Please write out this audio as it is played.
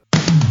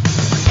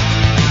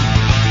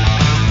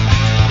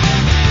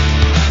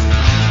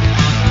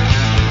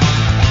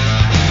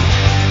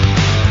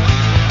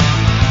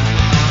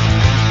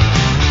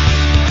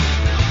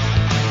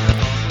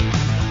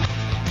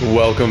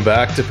Welcome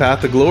back to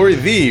Path to Glory,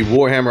 the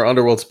Warhammer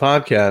Underworlds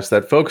podcast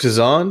that focuses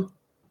on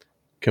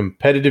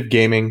competitive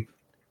gaming,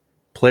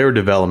 player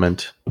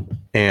development,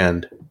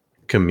 and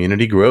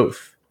community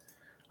growth.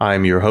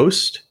 I'm your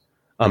host,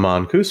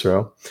 Aman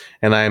Khusro,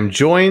 and I am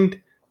joined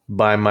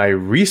by my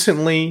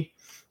recently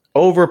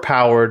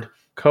overpowered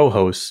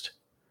co-host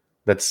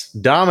that's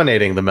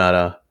dominating the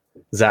meta,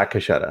 Zach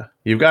Cachetta.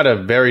 You've got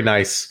a very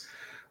nice,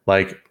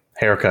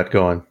 haircut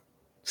going,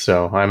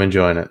 so I'm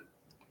enjoying it.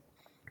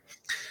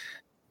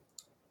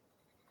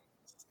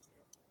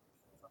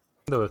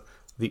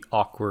 The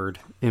awkward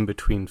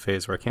in-between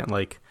phase where I can't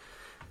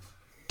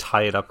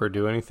tie it up or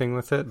do anything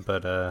with it,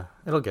 but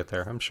it'll get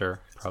there, I'm sure.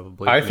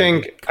 Probably. I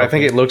think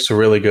it looks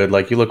really good.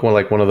 You look more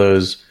like one of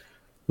those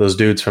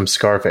dudes from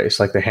Scarface,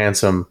 like the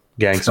handsome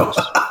gangsters.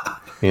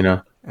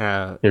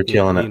 You're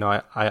killing it.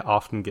 I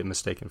often get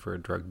mistaken for a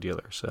drug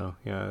dealer, so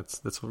yeah,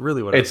 that's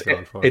really what I was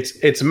going for.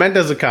 It's meant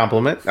as a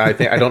compliment. I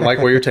don't like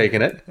where you're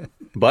taking it,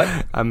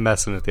 but I'm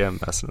messing with you.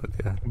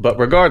 But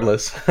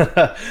regardless,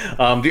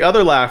 the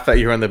other laugh that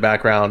you hear in the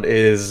background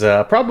is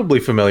probably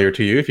familiar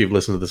to you if you've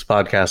listened to this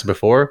podcast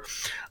before.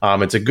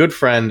 It's a good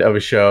friend of a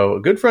show,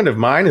 a good friend of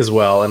mine as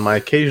well, and my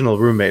occasional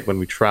roommate when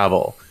we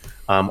travel.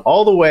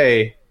 All the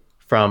way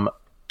from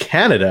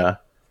Canada,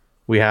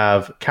 we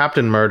have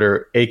Captain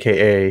Murder,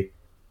 aka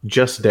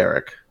Just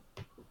Derek.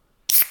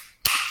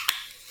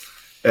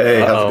 Hey,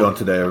 how's it going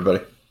today,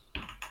 everybody?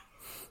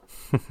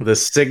 The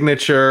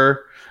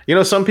signature.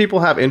 Some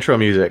people have intro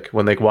music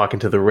when they walk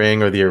into the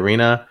ring or the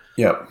arena.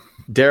 Yep.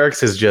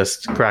 Derek's is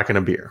just cracking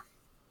a beer.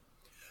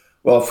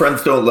 Well,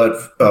 friends don't let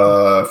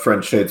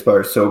French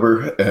Shadespire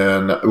sober,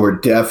 and we're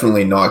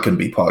definitely not going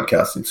to be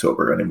podcasting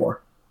sober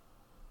anymore.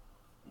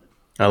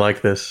 I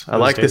like this. I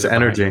like this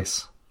energy.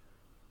 This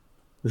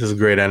is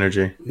great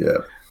energy. Yeah.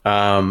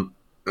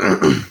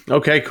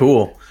 Okay,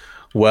 cool.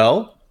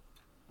 Well,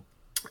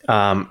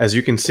 as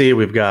you can see,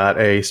 we've got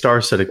a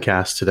star-studded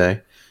cast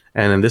today.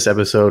 And in this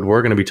episode,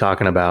 we're going to be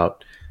talking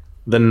about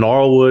the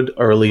Gnarlwood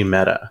early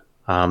meta.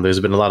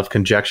 There's been a lot of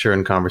conjecture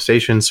and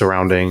conversation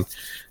surrounding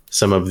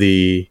some of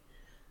the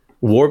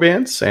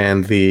warbands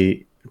and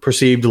the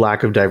perceived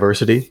lack of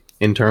diversity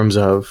in terms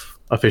of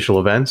official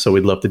events. So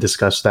we'd love to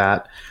discuss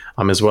that,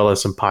 as well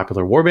as some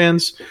popular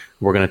warbands.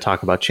 We're going to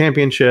talk about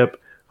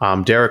Championship.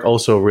 Derek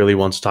also really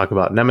wants to talk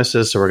about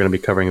Nemesis, so we're going to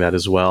be covering that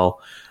as well.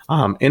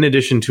 In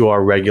addition to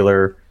our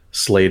regular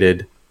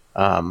slated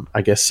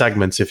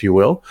segments, if you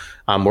will.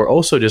 We're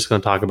also just going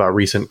to talk about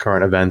recent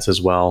current events as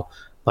well,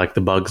 like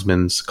the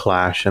Bugsman's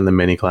Clash and the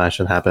mini clash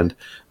that happened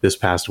this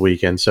past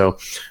weekend. So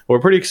we're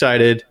pretty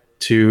excited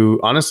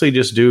to honestly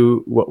just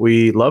do what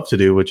we love to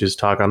do, which is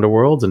talk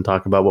Underworlds and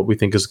talk about what we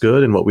think is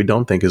good and what we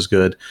don't think is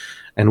good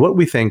and what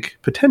we think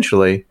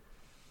potentially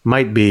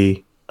might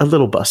be a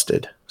little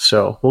busted.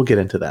 So we'll get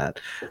into that.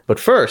 But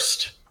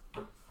first,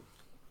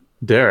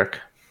 Derek,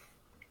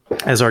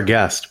 as our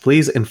guest,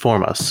 please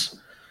inform us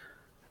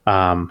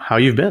how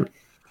you've been.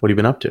 What have you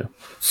been up to?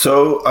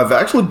 So I've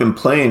actually been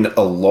playing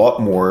a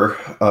lot more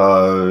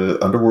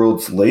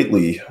Underworlds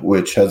lately,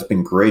 which has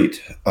been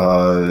great.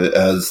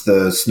 As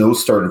the snow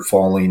started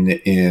falling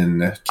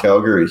in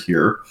Calgary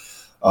here,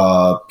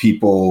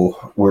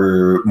 people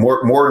were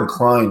more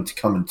inclined to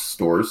come into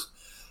stores.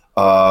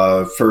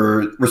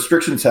 For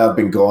restrictions have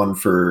been gone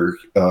for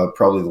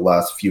probably the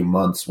last few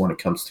months when it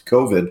comes to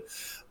COVID,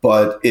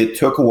 but it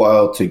took a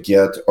while to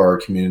get our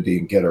community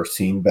and get our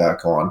scene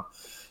back on.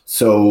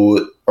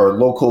 So our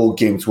local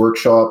Games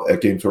Workshop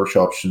at Games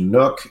Workshop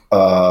Chinook,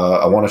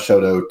 I want to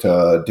shout out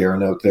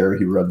Darren out there.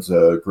 He runs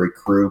a great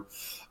crew.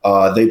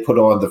 They put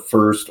on the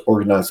first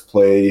organized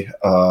play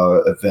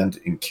event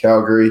in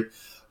Calgary.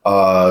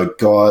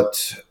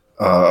 Got,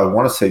 I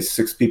want to say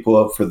 6 people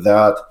out for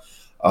that.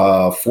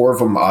 4 of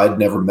them I'd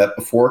never met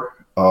before,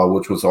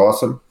 which was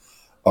awesome.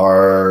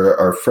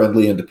 Our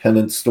friendly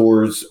independent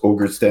stores,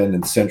 Ogre's Den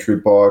and Century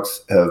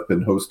Box, have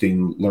been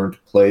hosting Learn to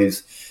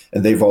Plays,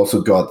 and they've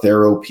also got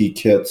their OP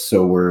kits.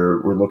 So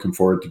we're looking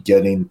forward to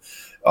getting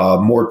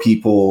more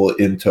people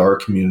into our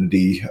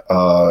community.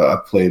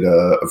 I've played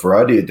a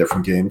variety of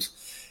different games,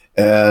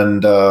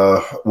 and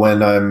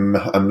when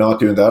I'm not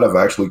doing that, I've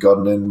actually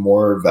gotten in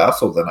more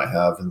Vassal than I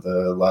have in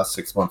the last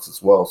 6 months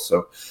as well.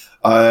 So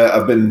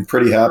I've been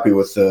pretty happy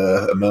with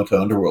the amount of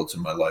Underworlds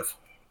in my life.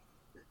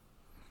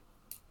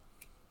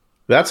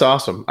 That's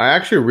awesome. I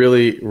actually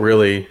really,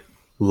 really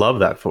love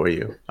that for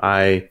you.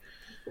 I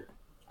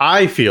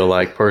feel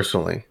like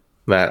personally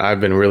that I've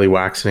been really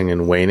waxing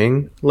and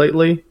waning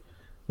lately,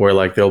 where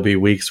there'll be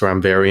weeks where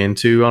I'm very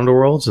into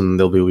Underworlds and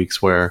there'll be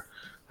weeks where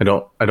I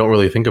don't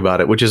really think about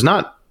it, which is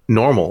not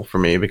normal for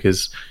me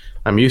because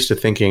I'm used to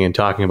thinking and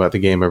talking about the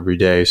game every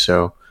day.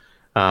 So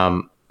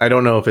I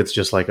don't know if it's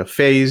just like a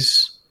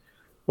phase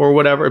or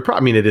whatever.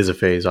 It is a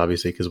phase,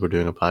 obviously, because we're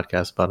doing a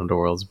podcast about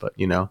Underworlds, but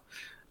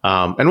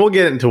and we'll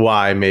get into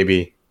why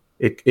maybe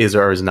it is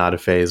or is not a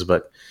phase.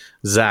 But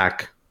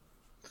Zach,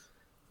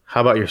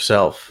 how about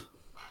yourself?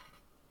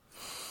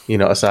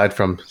 Aside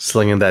from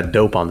slinging that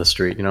dope on the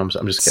street, I'm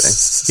just kidding.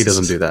 He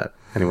doesn't do that.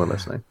 Anyone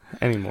listening?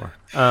 Anymore.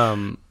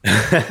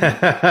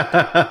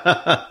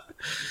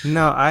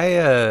 No,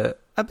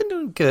 I've been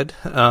doing good.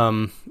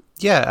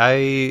 Yeah,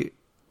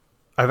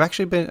 I've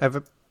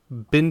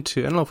been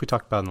to, I don't know if we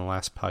talked about it in the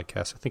last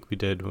podcast. I think we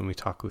did when we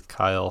talked with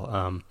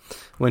Kyle.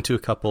 Went to a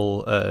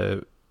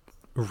couple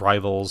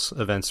Rivals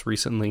events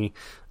recently.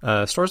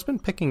 Stores been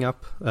picking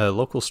up,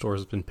 local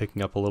stores have been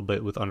picking up a little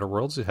bit with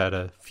Underworlds. We had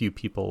a few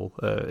people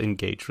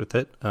engaged with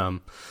it. A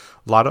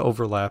lot of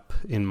overlap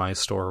in my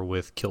store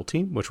with Kill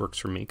Team, which works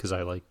for me because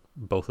I like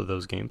both of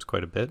those games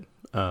quite a bit.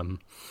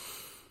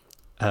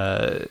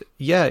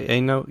 Yeah, I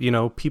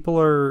know, people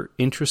are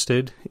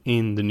interested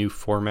in the new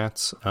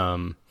formats.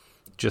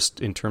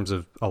 Just in terms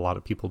of a lot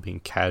of people being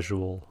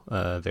casual,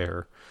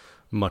 they're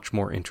much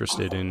more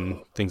interested in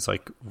things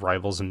like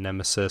Rivals and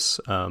Nemesis,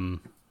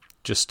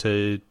 just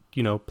to,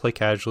 play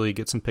casually,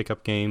 get some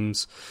pickup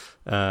games.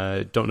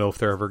 Don't know if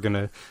they're ever going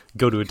to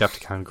go to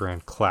Adepticon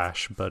Grand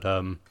Clash, but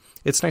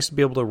it's nice to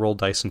be able to roll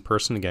dice in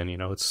person again.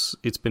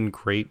 It's been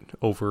great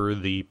over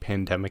the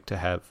pandemic to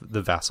have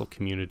the Vassal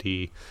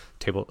community,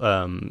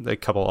 a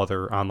couple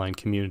other online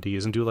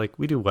communities, and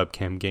we do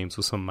webcam games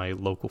with some of my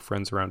local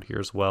friends around here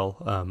as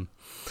well.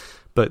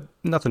 But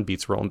nothing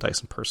beats rolling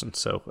dice in person,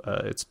 so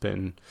it's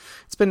been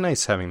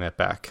nice having that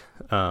back.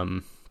 A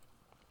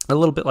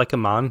little bit like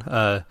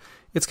Aman,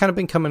 it's kind of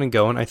been coming and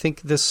going. I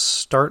think this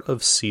start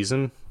of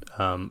season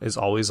is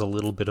always a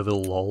little bit of a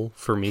lull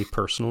for me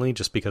personally,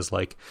 just because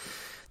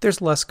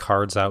there's less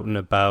cards out and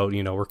about.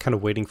 We're kind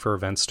of waiting for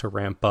events to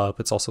ramp up.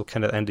 It's also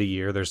kind of end of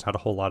year. There's not a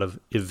whole lot of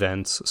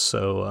events,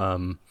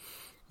 so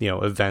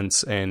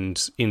events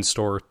and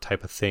in-store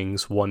type of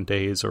things, one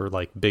days or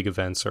big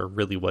events are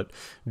really what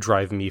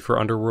drive me for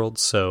Underworld.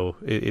 So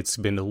it's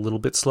been a little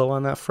bit slow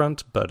on that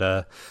front,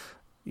 but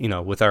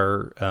with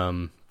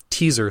our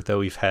teaser that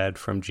we've had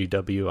from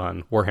GW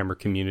on Warhammer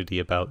Community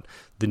about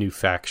the new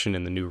faction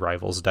and the new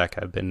Rivals deck,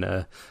 I've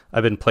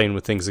been playing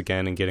with things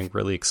again and getting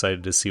really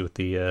excited to see what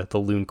the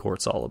Loon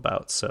Court's all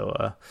about.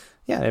 So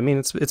yeah, I mean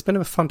it's been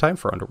a fun time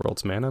for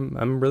Underworlds, man.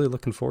 I'm really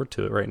looking forward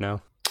to it right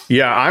now.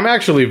 Yeah, I'm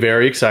actually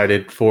very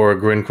excited for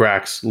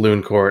Grincrack's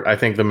Loon Court. I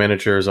think the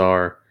miniatures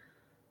are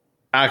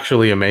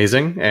actually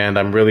amazing, and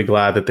I'm really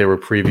glad that they were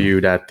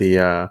previewed at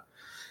the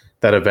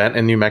that event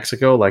in New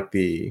Mexico,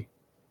 the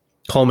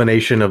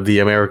culmination of the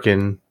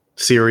American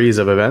series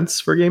of events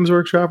for Games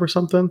Workshop or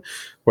something,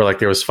 where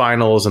there was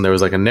finals and there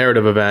was a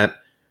narrative event,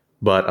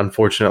 but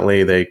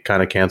unfortunately they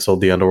kind of canceled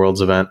the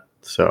Underworlds event,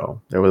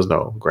 so there was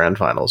no grand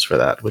finals for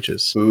that, which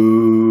is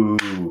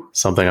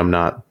something I'm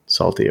not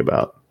salty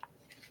about.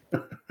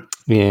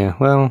 Yeah,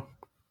 well,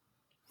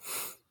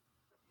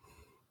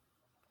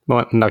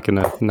 I'm not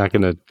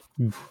gonna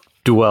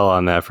dwell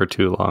on that for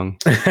too long.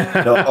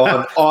 No,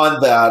 on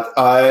that,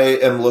 I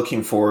am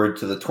looking forward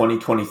to the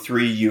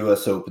 2023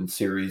 U.S. Open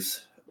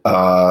Series.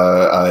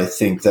 I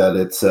think that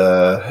it's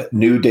a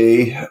new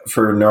day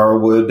for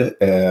Gnarlwood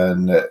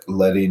and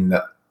letting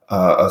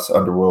us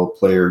Underworld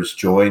players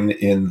join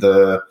in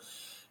the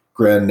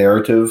grand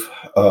narrative.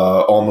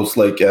 Almost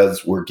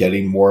as we're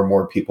getting more and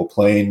more people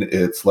playing,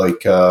 it's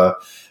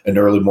an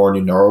early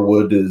morning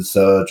Gnarlwood is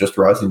just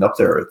rising up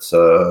there. It's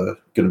going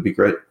to be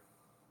great.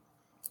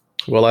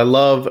 Well, I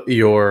love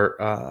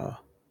your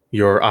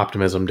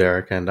optimism,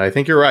 Derek, and I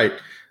think you're right.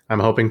 I'm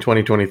hoping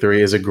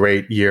 2023 is a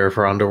great year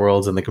for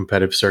Underworlds and the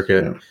competitive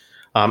circuit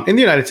in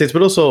the United States,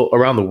 but also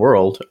around the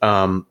world,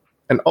 and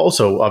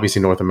also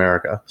obviously North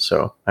America.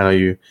 So I know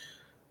you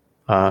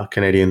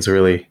Canadians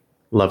really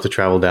love to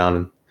travel down,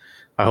 and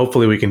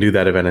hopefully we can do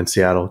that event in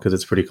Seattle because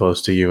it's pretty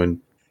close to you.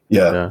 And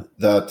I've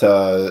got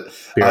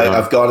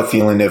a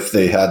feeling if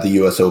they had the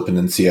U.S. Open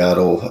in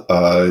Seattle,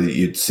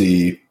 you'd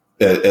see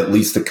at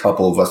least a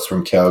couple of us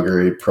from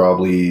Calgary,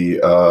 probably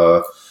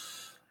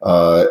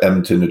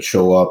Edmonton would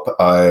show up.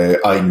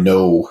 I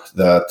know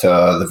that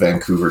the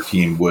Vancouver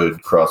team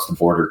would cross the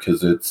border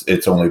because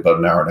it's only about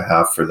an hour and a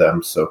half for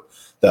them. So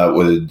that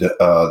would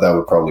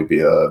probably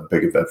be a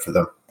big event for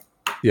them.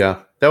 Yeah,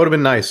 that would have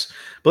been nice.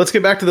 But let's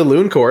get back to the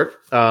Loon Court.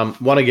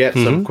 Want to get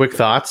some quick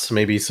thoughts,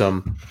 maybe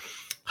some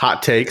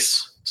hot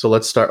takes. So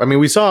let's start. I mean,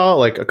 we saw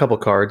a couple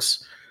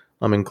cards,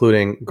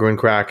 including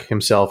Grincrack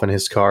himself and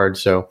his card.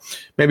 So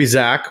maybe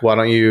Zach, why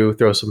don't you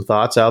throw some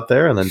thoughts out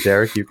there, and then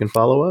Derek, you can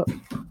follow up.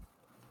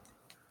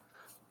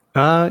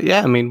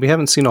 Yeah, I mean, we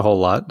haven't seen a whole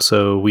lot,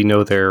 so we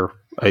know there,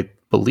 I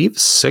believe,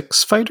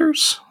 6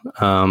 fighters.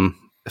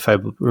 If I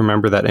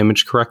remember that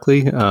image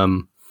correctly,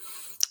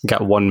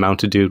 got 1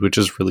 mounted dude, which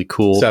is really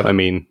cool. 7. I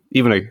mean,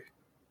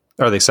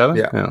 are they 7?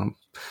 Yeah. No,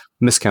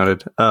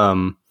 miscounted.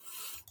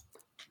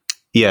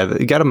 Yeah,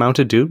 they got a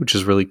mounted dude, which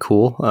is really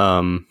cool.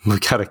 We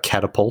got a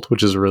catapult,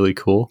 which is really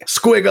cool.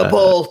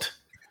 Squigglebolt.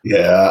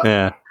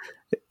 Yeah.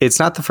 It's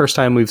not the first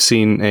time we've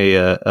seen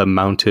a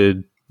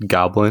mounted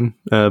goblin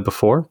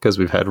before, because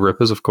we've had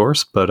Rippas, of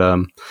course, but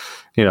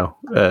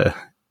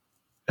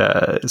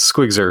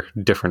squigs are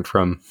different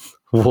from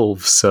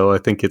wolves, so I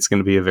think it's going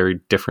to be a very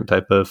different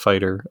type of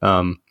fighter.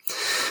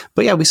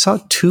 But yeah, we saw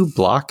 2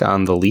 block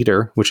on the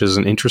leader, which is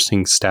an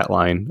interesting stat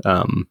line.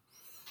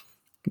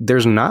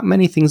 There's not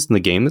many things in the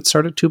game that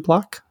start at 2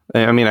 block.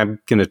 I mean, I'm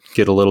going to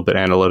get a little bit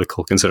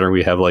analytical considering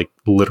we have like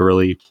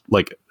literally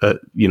like, a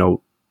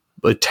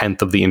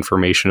tenth of the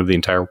information of the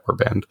entire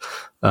warband.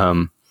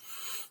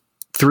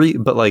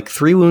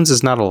 3 wounds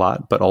is not a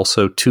lot, but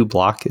also 2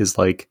 block is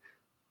like,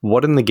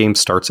 what in the game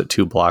starts at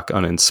 2 block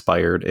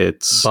uninspired?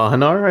 It's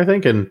Bahanar, I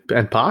think, and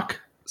Pak.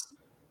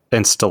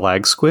 And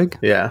Stalag Squig.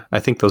 Yeah. I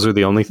think those are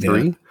the only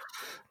 3.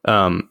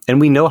 Yeah. And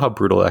we know how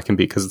brutal that can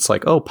be because it's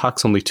like, oh,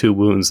 Pak's only 2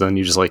 wounds. Then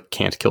you just like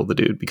can't kill the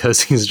dude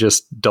because he's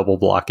just double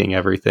blocking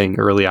everything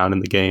early on in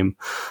the game.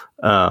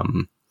 Yeah,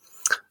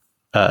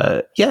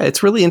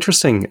 it's really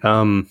interesting.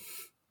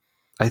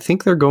 I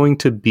think they're going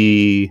to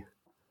be...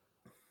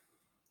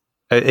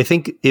 I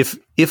think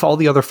if all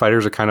the other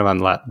fighters are kind of on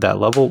that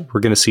level, we're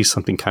going to see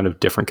something kind of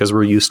different because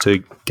we're used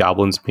to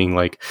goblins being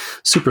like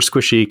super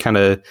squishy, kind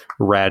of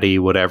ratty,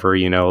 whatever,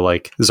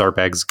 like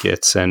Zarbag's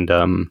Gits and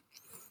the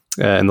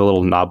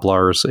little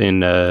Noblars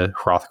in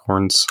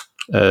Hrothgorn's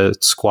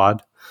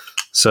squad.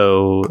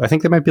 So I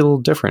think they might be a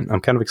little different. I'm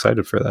kind of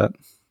excited for that.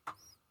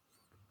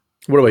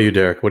 What about you,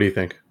 Derek? What do you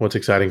think? What's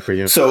exciting for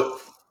you? So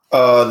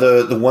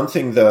the one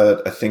thing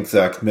that I think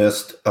Zach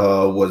missed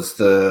was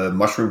the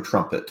mushroom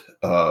trumpet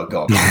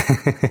goblin,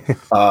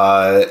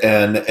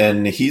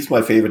 and he's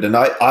my favorite. And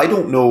I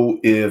don't know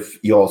if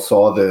y'all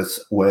saw this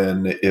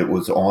when it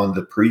was on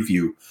the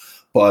preview,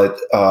 but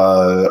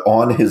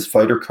on his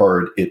fighter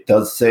card it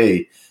does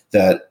say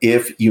that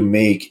if you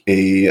make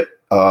a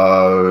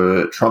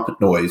trumpet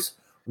noise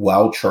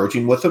while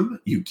charging with him,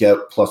 you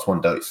get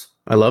 +1 dice.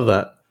 I love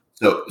that.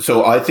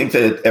 So I think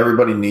that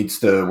everybody needs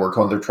to work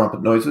on their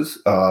trumpet noises,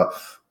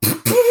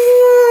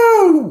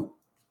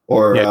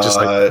 or just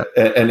like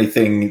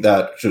anything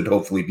that should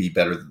hopefully be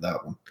better than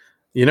that one.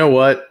 You know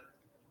what?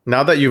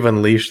 Now that you've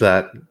unleashed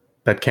that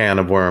can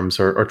of worms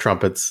or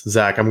trumpets,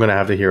 Zach, I'm going to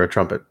have to hear a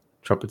trumpet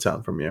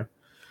sound from you.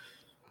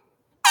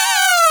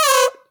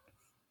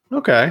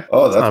 Okay.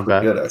 Oh, that's not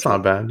bad. good. That's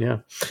not bad. Yeah.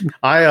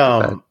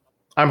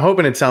 I'm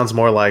hoping it sounds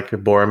more like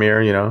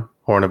Boromir,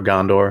 Horn of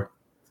Gondor.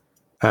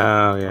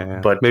 Oh yeah.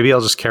 But maybe I'll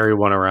just carry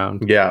one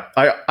around. Yeah.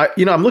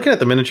 I'm looking at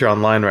the miniature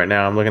online right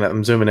now.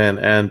 I'm zooming in,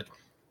 and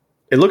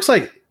it looks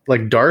like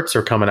darts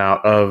are coming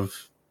out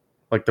of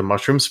like the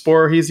mushroom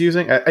spore he's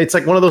using. It's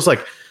like one of those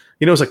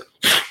it's like,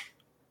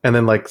 and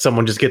then like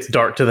someone just gets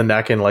dart to the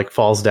neck and like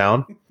falls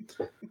down.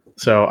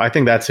 So I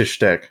think that's his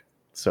shtick.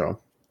 So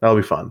that'll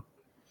be fun.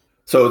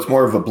 So it's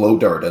more of a blow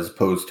dart as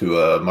opposed to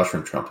a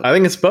mushroom trumpet. I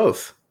think it's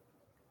both.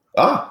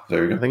 Ah,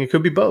 there you go. I think it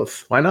could be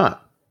both. Why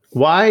not?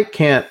 Why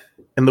can't,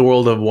 in the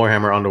world of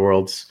Warhammer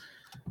Underworlds,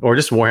 or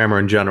just Warhammer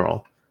in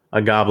general,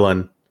 a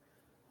goblin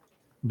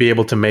be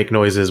able to make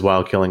noises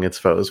while killing its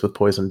foes with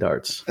poison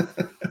darts?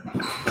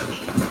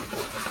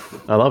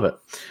 I love it.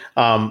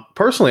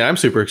 Personally, I'm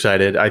super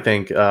excited. I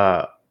think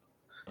I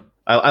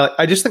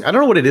just think I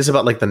don't know what it is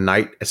about like the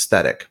knight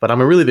aesthetic, but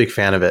I'm a really big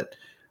fan of it.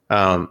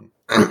 I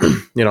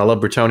love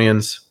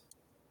Bretonnians,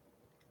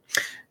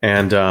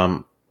 and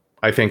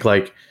I think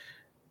like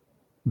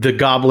the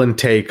goblin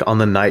take on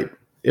the knight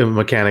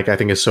mechanic I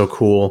think is so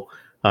cool.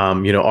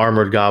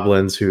 Armored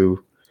goblins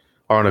who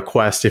are on a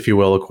quest, if you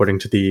will, according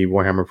to the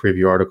Warhammer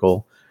preview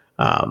article.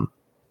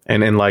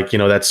 And like,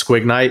 that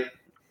Squig Knight,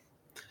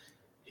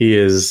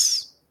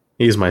 he's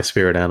my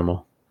spirit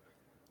animal.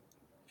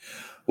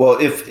 Well,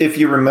 if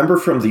you remember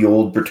from the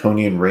old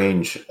Bretonnian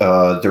range,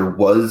 there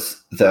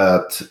was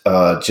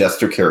that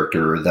Jester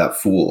character, that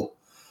fool,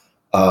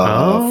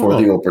 for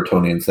the old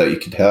Bretonnians that you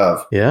could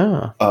have.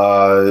 Yeah.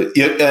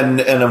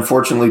 And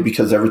unfortunately,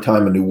 because every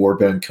time a new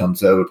warband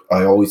comes out,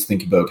 I always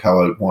think about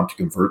how I want to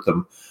convert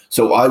them.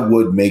 So I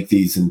would make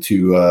these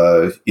into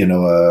a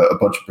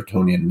bunch of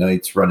Bretonnian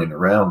knights running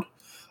around,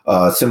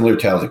 similar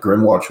to how the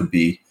Grimwatch would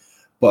be,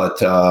 but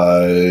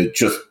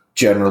just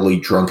generally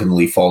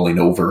drunkenly falling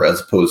over as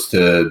opposed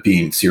to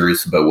being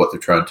serious about what they're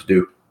trying to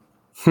do.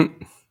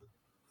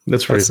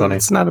 That's pretty funny.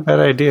 It's not a bad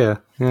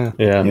idea. Yeah.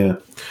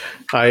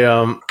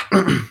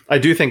 I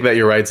do think that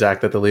you're right,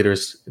 Zach, that the leader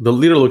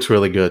looks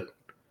really good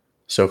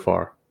so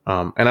far.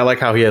 And I like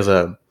how he has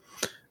a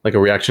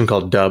reaction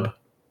called dub.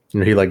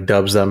 He like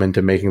dubs them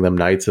into making them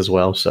knights as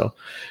well. So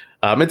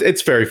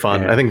it's very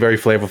fun. Yeah. I think very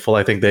flavorful.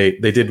 I think they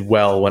did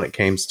well when it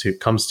comes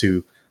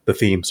to the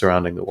theme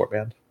surrounding the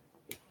warband.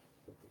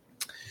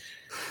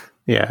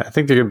 Yeah, I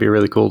think they're going to be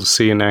really cool to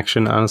see in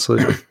action,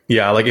 honestly.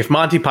 Yeah, like if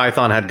Monty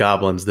Python had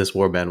goblins, this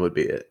warband would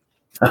be it.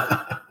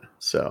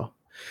 So,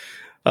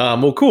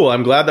 well, cool.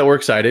 I'm glad that we're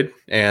excited.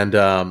 And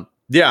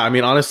yeah, I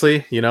mean,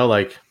 honestly,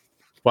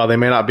 while they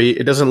may not be,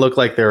 it doesn't look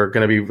like they're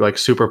going to be like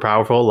super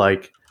powerful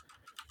like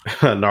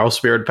Gnarl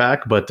Spirit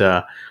Pack, but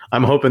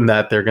I'm hoping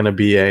that they're going to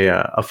be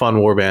a fun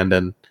warband,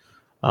 and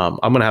I'm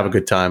going to have a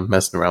good time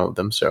messing around with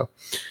them. So,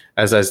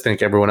 as I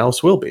think everyone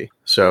else will be.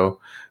 So,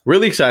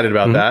 really excited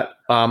about that.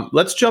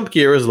 Let's jump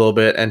gears a little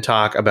bit and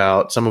talk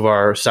about some of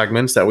our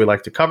segments that we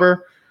like to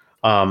cover.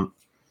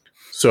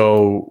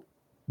 So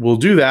we'll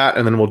do that,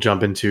 and then we'll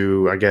jump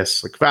into, I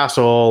guess, like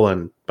Vassal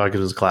and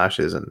Buggins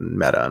Clashes and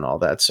meta and all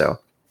that. So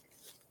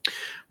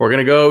we're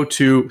going to go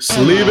to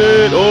Sleeve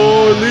It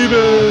or Leave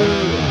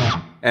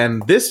It.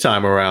 And this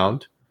time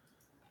around,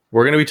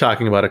 we're going to be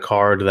talking about a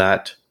card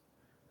that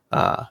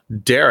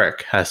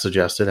Derek has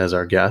suggested as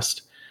our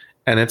guest,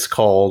 and it's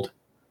called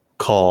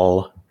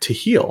Call to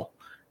Heal.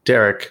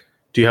 Derek,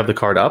 do you have the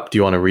card up? Do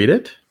you want to read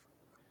it?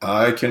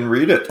 I can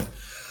read it.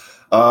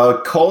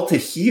 Call to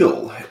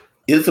Heal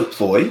is a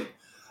ploy.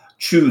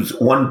 Choose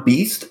one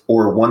beast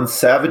or one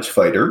savage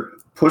fighter.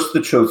 Push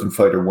the chosen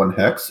fighter 1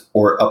 hex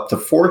or up to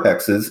 4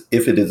 hexes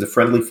if it is a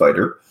friendly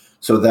fighter,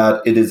 so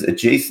that it is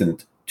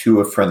adjacent to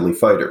a friendly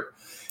fighter.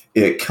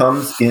 It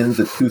comes in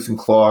the Tooth and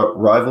Claw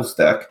Rivals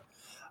deck.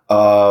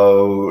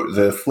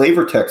 The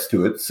flavor text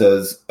to it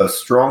says, a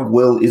strong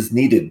will is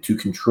needed to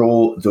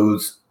control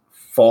those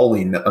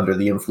falling under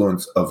the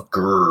influence of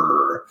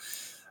grrr.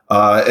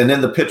 And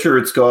in the picture,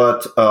 it's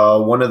got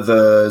one of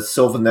the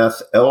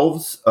Sylvaneth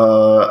elves,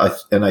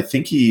 and I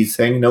think he's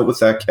hanging out with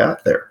that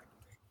cat there.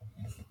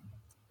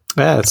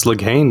 Yeah, it's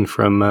Legane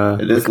from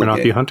the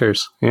Carnothy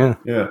Hunters. Yeah.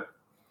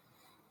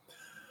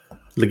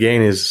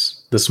 Legane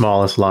is the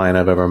smallest lion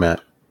I've ever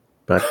met,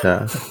 but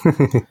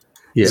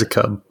he's a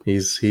cub.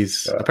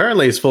 He's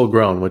apparently he's full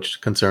grown,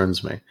 which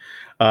concerns me.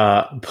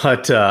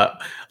 But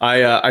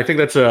I think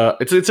it's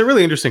a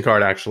really interesting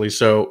card actually.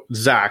 So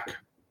Zach,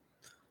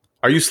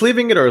 are you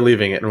sleeving it or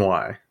leaving it, and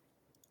why?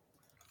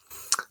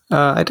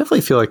 I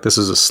definitely feel like this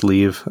is a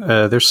sleeve.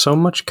 There's so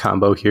much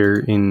combo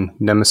here in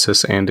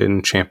Nemesis and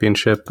in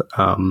Championship.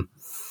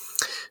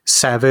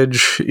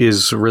 Savage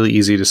is really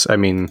easy to... I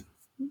mean,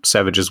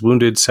 Savage is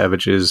wounded.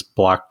 Savage is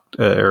blocked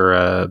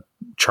or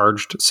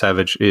charged.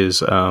 Savage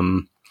is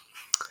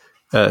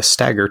a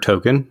stagger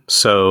token.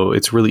 So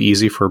it's really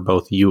easy for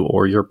both you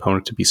or your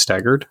opponent to be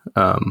staggered.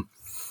 And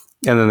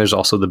then there's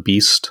also the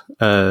Beast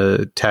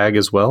tag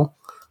as well.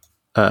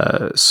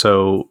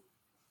 So...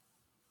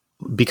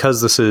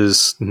 because this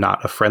is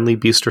not a friendly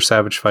beast or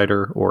savage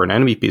fighter or an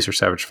enemy beast or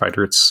savage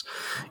fighter, it's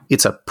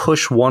a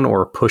push 1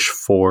 or a push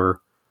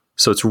 4.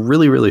 So it's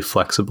really, really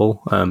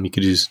flexible. You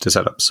could use it to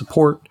set up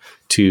support,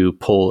 to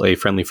pull a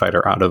friendly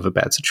fighter out of a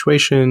bad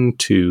situation,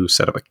 to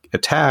set up an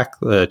attack,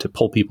 to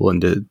pull people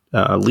into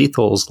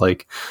lethals.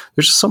 Like,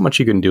 there's just so much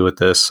you can do with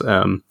this.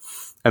 And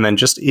then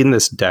just in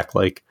this deck,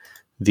 like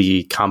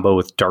the combo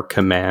with Dark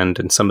Command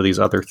and some of these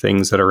other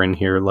things that are in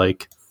here,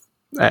 like,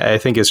 I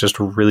think it's just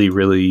really,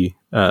 really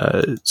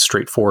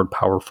straightforward,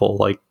 powerful.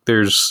 Like,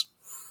 it's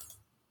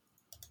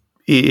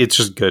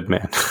just good,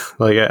 man.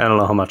 Like, I don't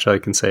know how much I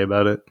can say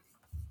about it.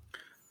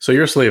 So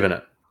you're sleeving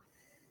it?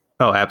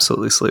 Oh,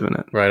 absolutely sleeving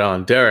it. Right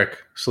on. Derek,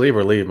 sleeve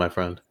or leave, my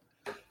friend?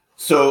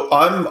 So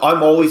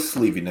I'm always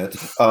sleeving it.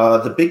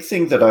 The big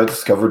thing that I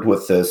discovered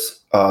with this,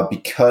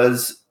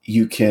 because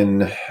you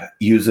can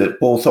use it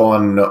both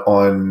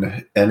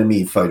on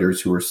enemy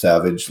fighters who are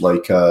savage,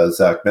 like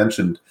Zach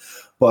mentioned.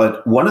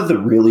 But one of the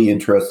really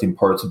interesting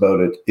parts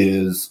about it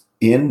is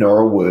in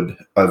Gnarlwood,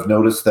 I've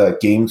noticed that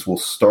games will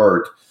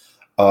start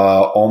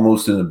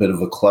almost in a bit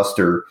of a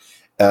cluster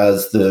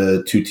as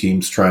the two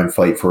teams try and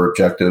fight for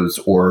objectives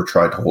or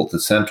try to hold the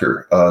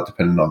center,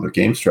 depending on their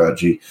game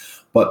strategy.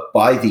 But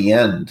by the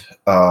end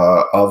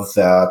of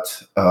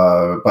that,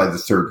 by the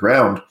third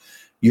round,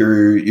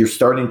 you're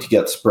starting to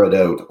get spread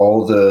out.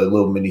 All the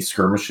little mini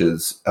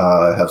skirmishes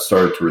have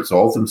started to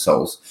resolve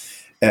themselves.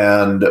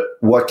 And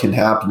what can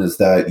happen is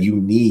that you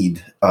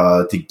need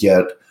to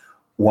get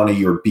one of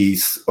your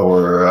beasts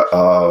or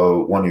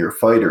one of your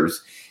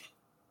fighters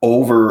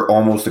over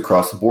almost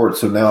across the board.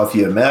 So now if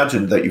you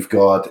imagine that you've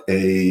got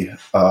a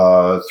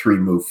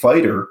 3-move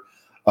fighter,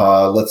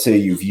 let's say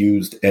you've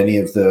used any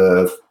of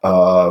the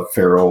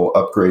Pharaoh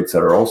upgrades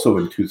that are also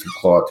in Tooth and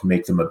Claw to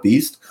make them a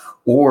beast,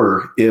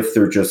 or if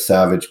they're just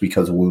savage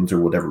because of wounds or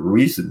whatever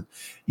reason,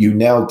 you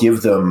now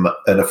give them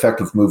an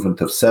effective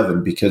movement of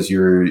 7 because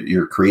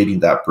you're creating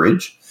that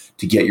bridge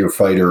to get your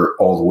fighter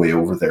all the way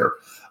over there.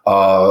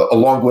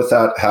 Along with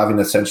that, having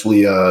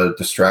essentially a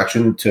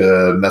distraction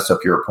to mess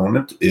up your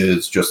opponent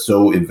is just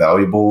so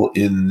invaluable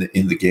in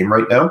the game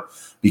right now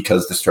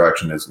because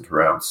distraction isn't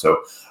around. So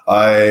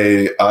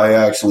I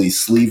actually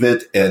sleeve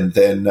it and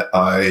then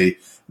I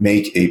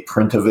make a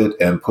print of it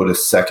and put a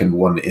second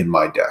one in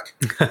my deck.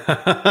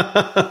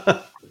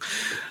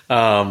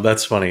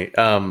 That's funny.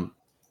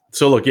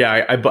 So look,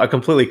 yeah, I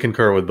completely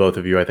concur with both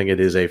of you. I think it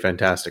is a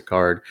fantastic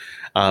card.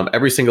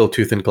 Every single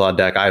Tooth and Claw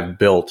deck I've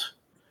built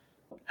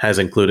has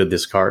included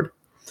this card.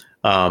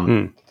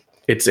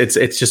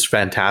 It's just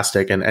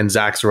fantastic. And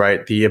Zach's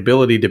right. The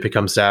ability to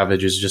become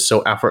savage is just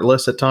so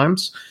effortless at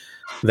times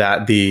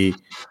that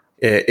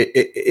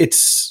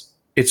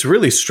it's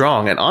really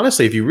strong. And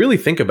honestly, if you really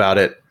think about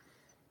it,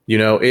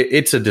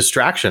 it's a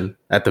distraction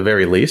at the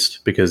very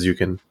least because you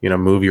can,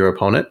 move your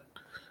opponent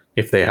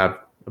if they have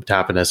a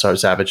tap in a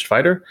savage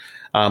fighter.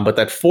 But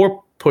that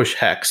 4-push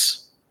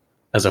hex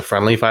as a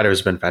friendly fighter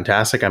has been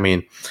fantastic. I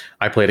mean,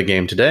 I played a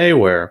game today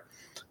where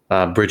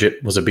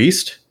Bridget was a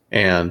beast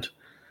and,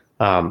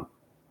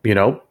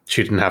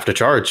 she didn't have to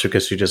charge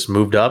because she just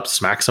moved up,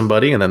 smacked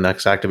somebody, and then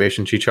next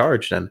activation she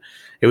charged. And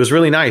it was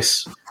really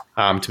nice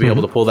to be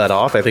able to pull that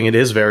off. I think it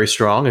is very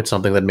strong. It's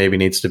something that maybe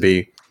needs to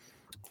be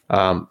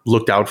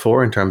looked out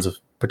for in terms of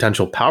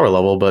potential power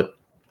level. But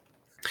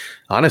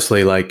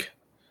honestly,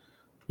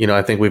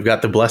 I think we've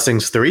got the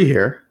Blessings 3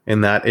 here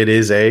in that it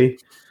is a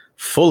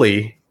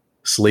fully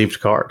sleeved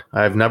card.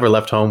 I've never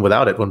left home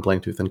without it when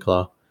playing Tooth and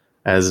Claw.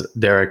 As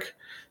Derek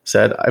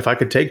said, if I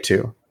could take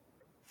 2,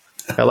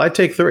 hell, I'd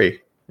take 3,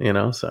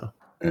 so.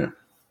 Yeah.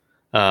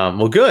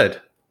 Well, good.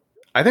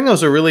 I think that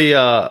was a really,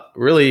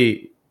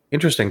 really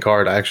interesting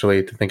card,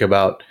 actually, to think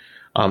about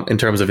in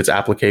terms of its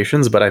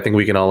applications, but I think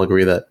we can all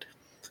agree that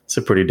it's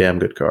a pretty damn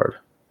good card.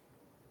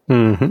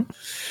 Mm-hmm.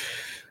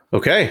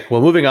 Okay,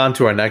 well, moving on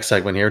to our next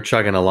segment here,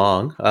 chugging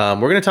along. We're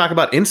going to talk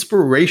about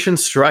Inspiration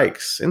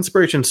Strikes.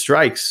 Inspiration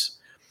Strikes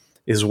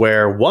is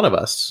where one of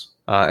us,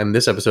 in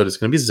this episode it's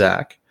going to be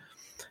Zach,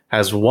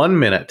 has 1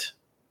 minute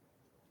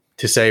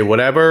to say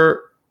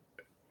whatever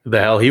the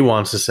hell he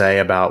wants to say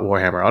about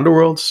Warhammer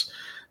Underworlds.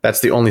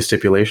 That's the only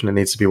stipulation. It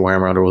needs to be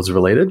Warhammer Underworlds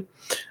related.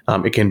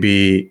 It can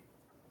be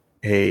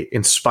a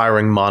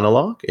inspiring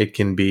monologue. It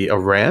can be a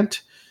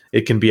rant.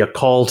 It can be a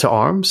call to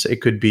arms.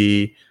 It could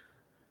be,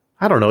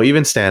 I don't know,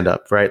 even stand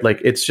up, right?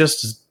 Like, it's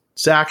just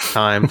Zach's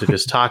time to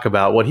just talk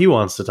about what he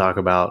wants to talk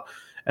about.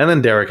 And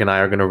then Derek and I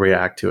are going to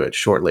react to it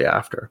shortly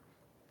after.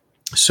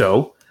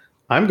 So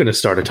I'm going to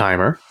start a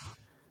timer.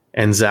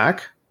 And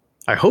Zach,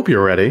 I hope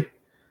you're ready.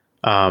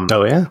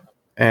 Oh, yeah.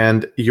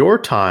 And your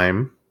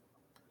time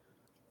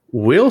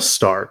will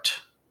start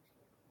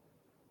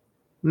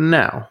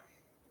now.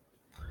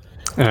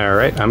 All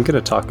right, I'm going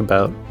to talk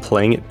about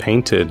playing it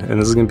painted, and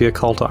this is going to be a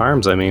call to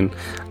arms. I mean,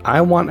 I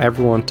want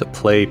everyone to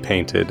play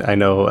painted. I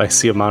know I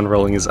see Aman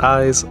rolling his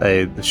eyes.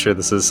 I'm sure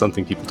this is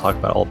something people talk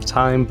about all the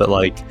time, but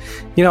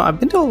I've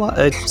been to a lot.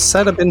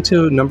 I've been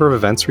to a number of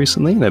events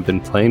recently, and I've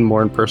been playing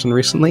more in person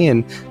recently,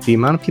 and the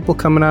amount of people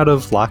coming out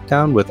of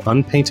lockdown with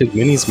unpainted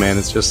minis, man,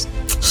 it's just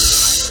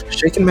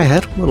shaking my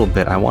head a little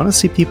bit. I want to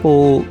see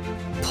people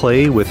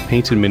play with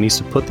painted minis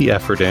to put the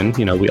effort in.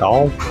 We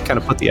all kind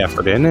of put the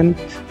effort in, and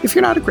if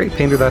you're not a great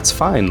painter, that's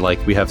fine.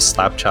 Like, we have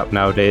slap chop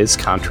nowadays.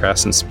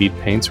 Contrast and speed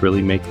paints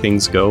really make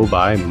things go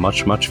by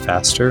much, much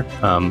faster.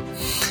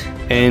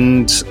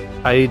 And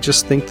I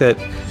just think that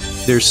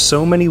there's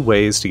so many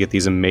ways to get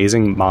these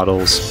amazing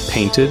models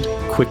painted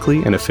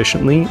quickly and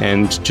efficiently,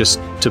 and just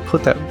to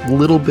put that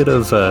little bit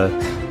of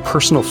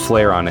personal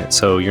flair on it.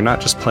 So you're not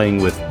just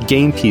playing with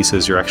game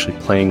pieces, you're actually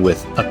playing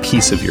with a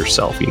piece of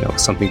yourself,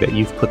 something that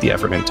you've put the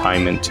effort and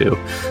time into.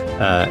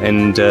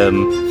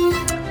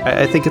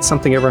 I think it's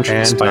something everyone should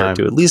aspire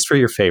to, at least for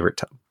your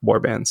favorite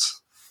warbands.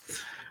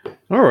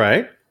 All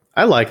right.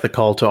 I like the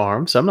call to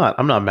arms. I'm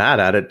not mad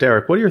at it.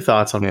 Derek, what are your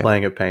thoughts on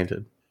playing it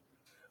painted?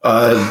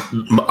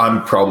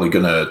 I'm probably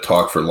going to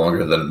talk for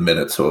longer than a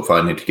minute, so if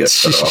I need to get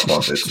set off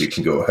on this, you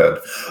can go ahead.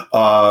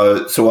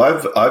 So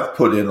I've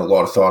put in a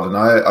lot of thought, and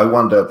I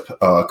wound up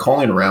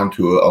calling around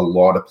to a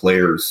lot of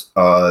players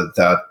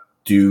that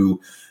do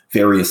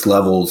various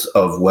levels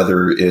of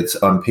whether it's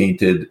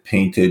unpainted,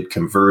 painted,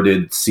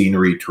 converted,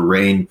 scenery,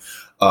 terrain,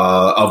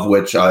 of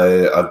which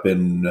I've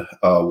been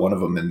one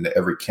of them in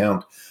every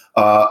count.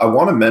 I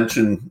want to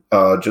mention,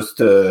 just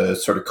to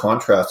sort of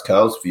contrast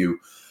Kyle's view,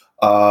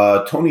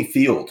 Tony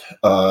Field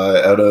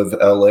out of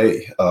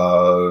LA,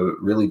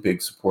 really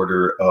big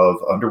supporter of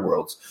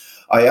Underworlds.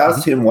 I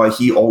asked him why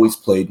he always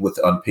played with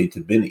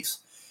unpainted minis.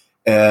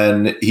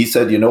 And he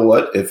said, you know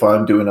what? If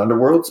I'm doing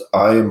Underworlds,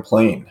 I am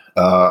playing.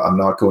 I'm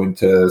not going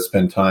to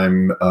spend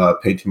time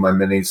painting my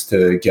minis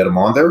to get them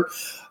on there.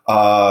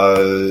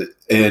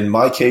 In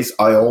my case,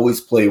 I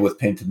always play with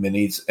painted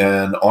minis.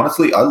 And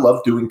honestly, I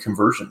love doing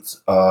conversions,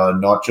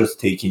 not just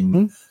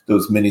taking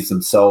those minis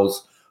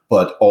themselves,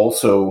 but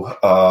also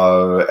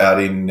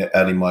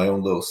adding my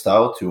own little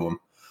style to them.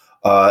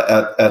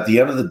 At the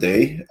end of the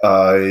day,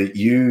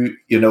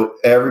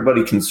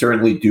 everybody can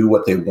certainly do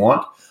what they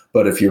want,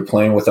 but if you're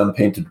playing with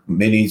unpainted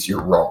minis,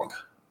 you're wrong.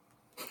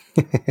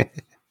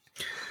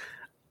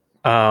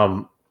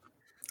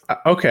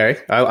 Okay,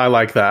 I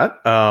like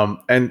that.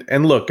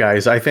 And look,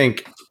 guys, I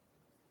think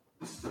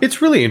it's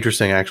really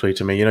interesting, actually,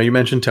 to me. You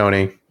mentioned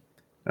Tony,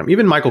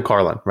 even Michael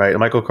Carlin, right?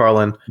 Michael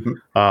Carlin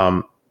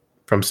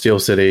from Steel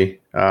City.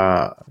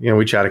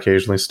 We chat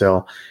occasionally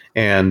still,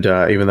 and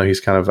even though he's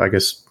kind of, I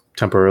guess,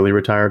 temporarily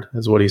retired,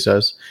 is what he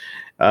says,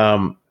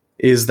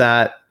 is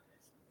that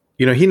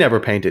he never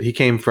painted. He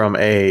came from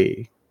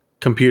a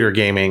computer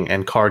gaming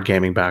and card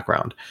gaming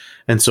background,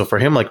 and so for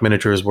him, like,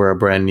 miniatures were a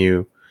brand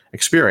new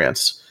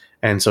experience,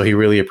 and so he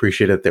really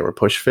appreciated that they were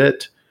push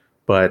fit,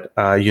 but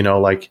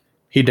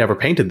he'd never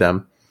painted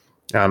them.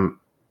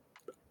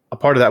 A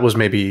part of that was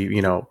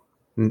maybe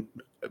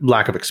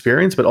lack of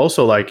experience, but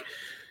also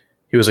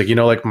he was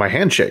like my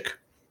handshake,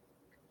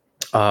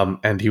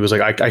 and he was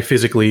like, I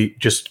physically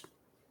just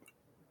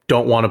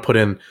don't want to put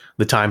in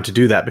the time to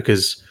do that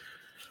because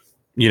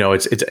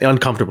it's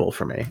uncomfortable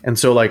for me. And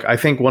so I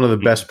think one of the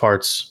best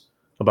parts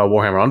about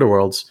Warhammer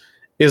Underworlds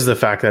is the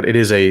fact that it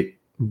is a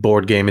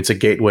board game. It's a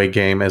gateway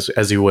game,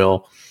 as you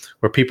will,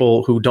 where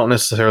people who don't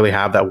necessarily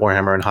have that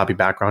Warhammer and hobby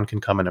background can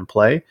come in and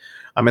play.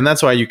 And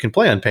that's why you can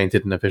play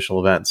unpainted in official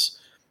events.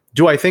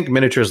 Do I think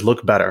miniatures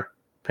look better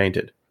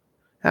painted?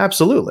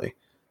 Absolutely.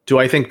 Do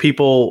I think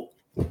people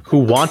who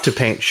want to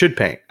paint should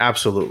paint?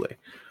 Absolutely.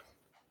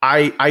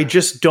 I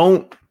just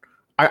don't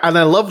I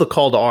love the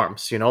call to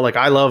arms, like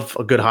I love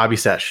a good hobby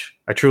sesh.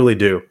 I truly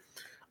do.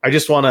 I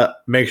just want to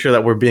make sure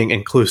that we're being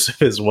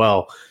inclusive as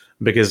well,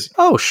 because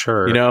oh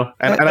sure,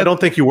 and I don't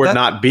think you were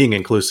not being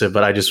inclusive,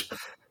 but I just,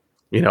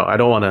 I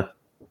don't want to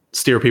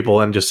steer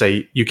people and just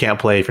say you can't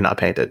play if you're not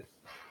painted.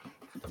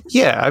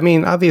 Yeah, I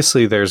mean,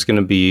 obviously there's going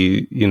to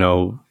be,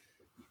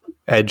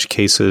 edge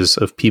cases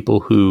of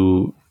people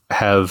who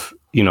have,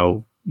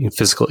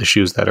 physical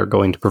issues that are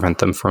going to prevent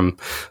them from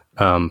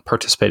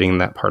participating in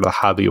that part of the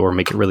hobby or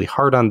make it really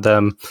hard on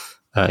them.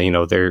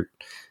 There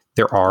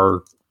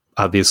are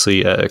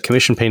obviously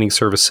commission painting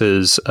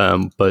services,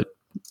 but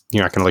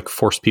you're not going to like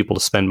force people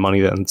to spend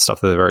money on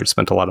stuff that they've already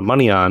spent a lot of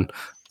money on.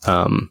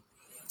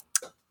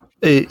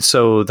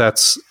 So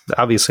that's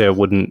obviously I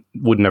would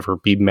never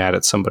be mad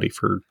at somebody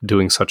for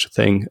doing such a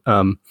thing.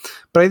 But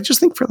I just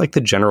think for like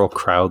the general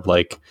crowd,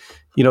 like,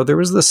 there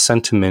was this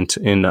sentiment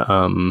in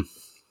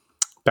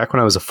back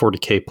when I was a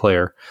 40K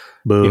player.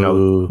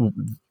 Boo.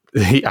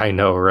 I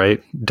know,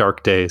 right?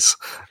 Dark days.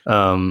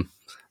 There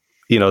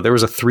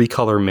was a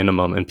 3-color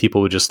minimum, and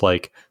people would just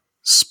like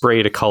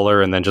spray a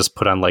color and then just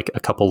put on like a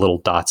couple little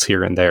dots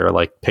here and there,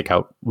 like pick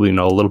out, a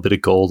little bit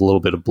of gold, a little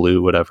bit of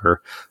blue,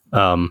 whatever.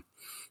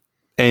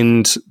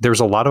 And there's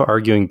a lot of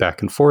arguing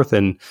back and forth.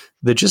 And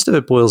the gist of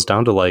it boils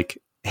down to like,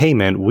 hey,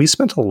 man, we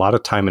spent a lot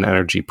of time and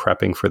energy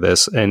prepping for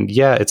this. And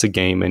yeah, it's a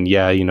game. And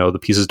yeah, the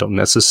pieces don't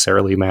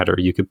necessarily matter.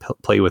 You could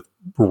play with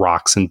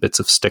rocks and bits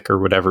of stick or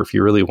whatever if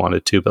you really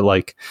wanted to. But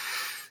like,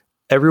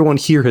 everyone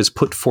here has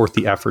put forth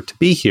the effort to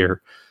be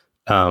here.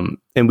 And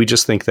we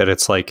just think that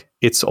it's like,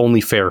 it's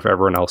only fair if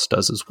everyone else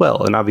does as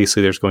well. And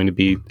obviously there's going to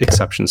be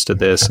exceptions to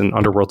this. And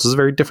Underworlds is a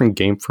very different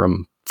game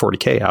from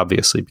 40K,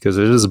 obviously, because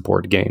it is a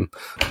board game.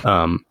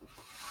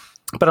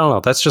 But I don't know.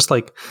 That's just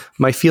like,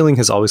 my feeling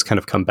has always kind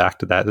of come back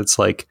to that. It's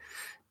like,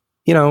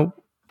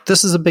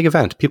 this is a big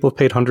event. People have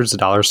paid hundreds of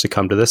dollars to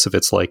come to this. If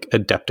it's like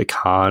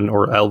Adepticon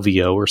or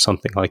LVO or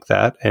something like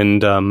that.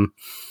 And I don't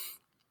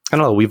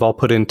know. We've all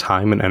put in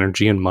time and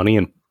energy and money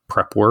and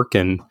prep work,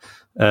 and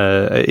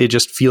it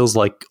just feels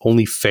like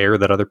only fair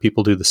that other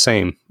people do the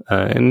same.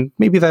 And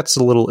maybe that's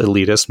a little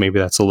elitist. Maybe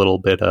that's a little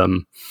bit,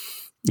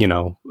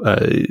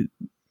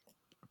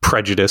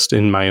 prejudiced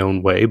in my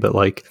own way, but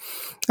like,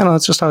 I don't know,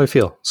 that's just how I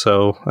feel.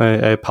 So I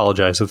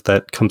apologize if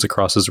that comes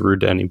across as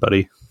rude to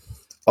anybody.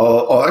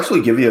 I'll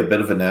actually give you a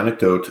bit of an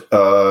anecdote.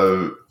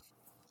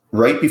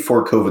 Right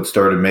before COVID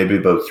started, maybe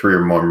about 3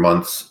 or more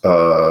months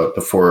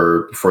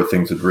before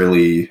things had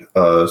really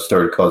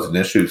started causing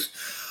issues,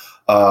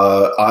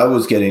 I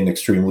was getting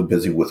extremely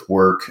busy with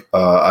work,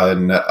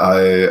 and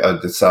I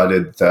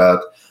decided that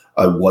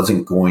I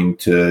wasn't going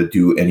to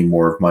do any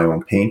more of my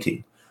own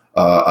painting.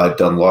 I'd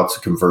done lots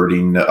of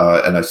converting,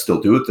 and I still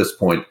do at this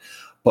point.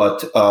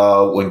 But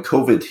when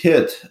COVID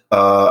hit,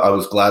 I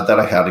was glad that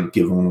I hadn't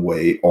given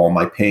away all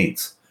my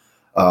paints,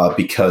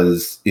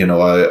 because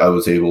I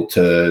was able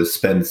to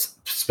spend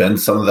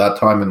some of that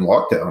time in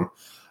lockdown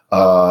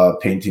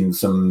painting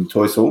some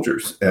toy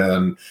soldiers.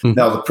 And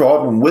now the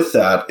problem with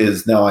that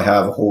is now I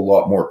have a whole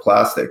lot more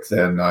plastic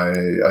than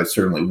I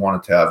certainly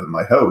wanted to have in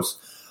my house.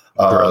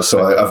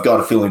 So I've got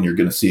a feeling you're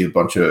going to see a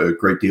bunch of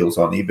great deals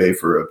on eBay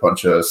for a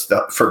bunch of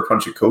stuff, for a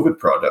bunch of COVID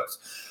products.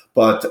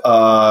 But,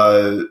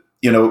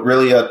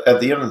 really at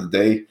the end of the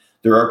day,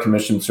 there are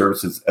commission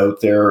services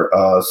out there.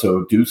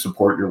 So do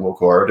support your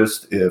local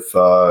artist if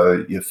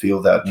you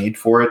feel that need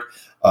for it.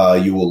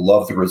 You will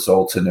love the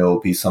results, and it will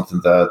be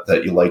something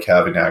that you like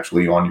having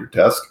actually on your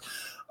desk.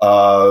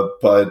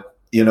 But,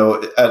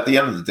 at the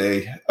end of the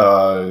day,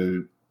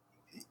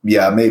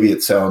 maybe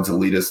it sounds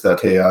elitist that,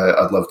 hey,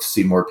 I'd love to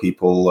see more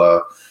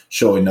people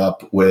showing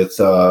up with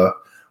their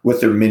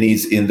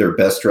minis in their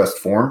best dressed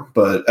form.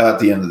 But at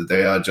the end of the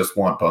day, I just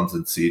want bums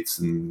and seats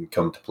and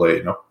come to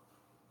play,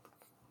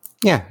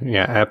 Yeah,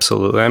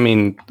 absolutely. I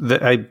mean,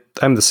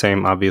 I'm the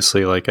same,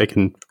 obviously. Like, I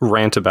can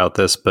rant about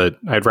this, but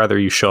I'd rather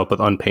you show up with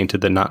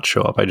unpainted than not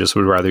show up. I just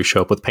would rather you show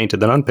up with painted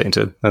than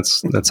unpainted.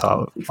 That's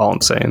all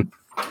I'm saying.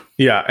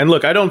 Yeah, and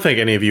look, I don't think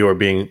any of you are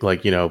being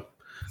like,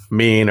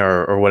 mean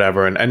or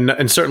whatever,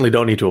 and certainly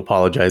don't need to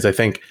apologize. I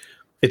think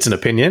it's an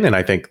opinion, and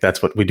I think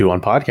that's what we do on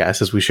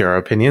podcasts is we share our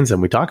opinions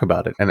and we talk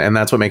about it, and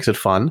that's what makes it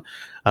fun.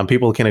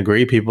 People can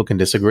agree, people can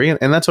disagree,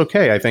 and that's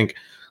okay. I think,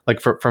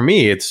 like, for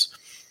me, it's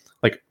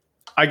like,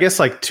 I guess,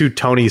 like, to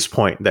Tony's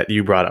point that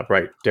you brought up,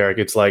 right, Derek?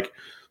 It's like,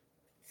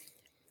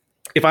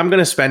 if I'm going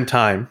to spend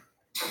time,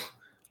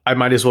 I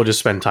might as well just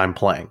spend time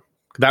playing.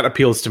 That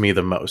appeals to me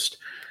the most.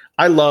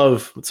 I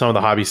love some of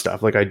the hobby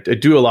stuff. Like, I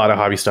do a lot of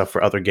hobby stuff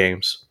for other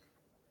games.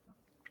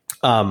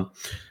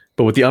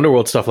 But with the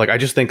Underworld stuff, like, I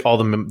just think all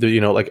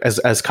the like,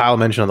 as Kyle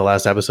mentioned on the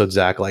last episode,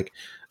 Zach, like,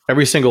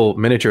 every single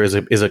miniature is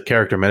a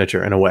character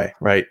miniature in a way,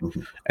 right?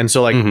 Mm-hmm. And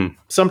so, like,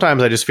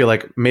 sometimes I just feel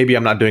like maybe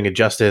I'm not doing it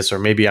justice, or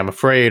maybe I'm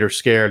afraid or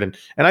scared, and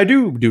I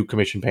do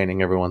commission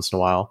painting every once in a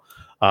while.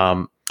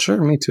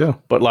 Sure, me too.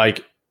 But,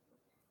 like,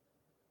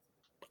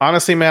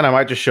 honestly, man, I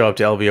might just show up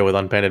to LVO with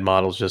unpainted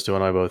models just to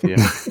annoy both of you.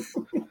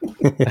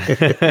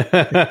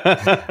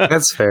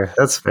 That's fair.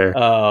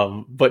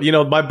 But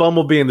my bum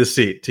will be in the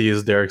seat, to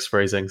use Derek's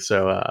phrasing.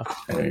 So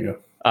there you go.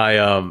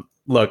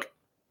 Look,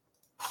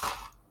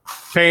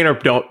 paint or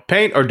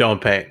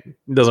don't paint.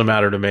 It doesn't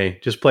matter to me.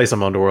 Just play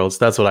some Underworlds.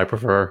 That's what I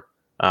prefer.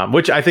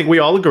 Which I think we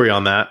all agree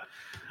on that.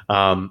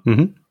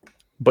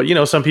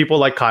 But some people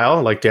like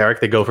Kyle, like Derek,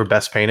 they go for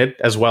best painted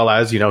as well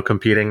as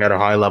competing at a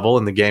high level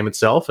in the game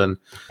itself. And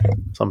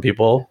some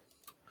people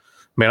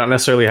may not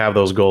necessarily have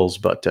those goals,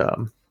 but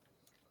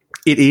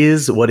it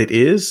is what it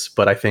is.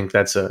 But I think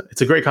it's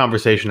a great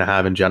conversation to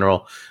have in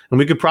general, and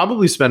we could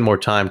probably spend more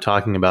time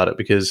talking about it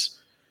because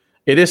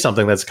it is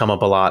something that's come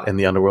up a lot in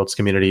the Underworlds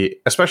community,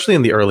 especially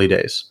in the early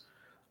days.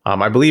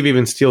 I believe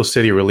even Steel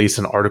City released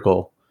an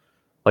article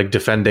like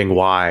defending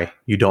why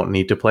you don't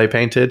need to play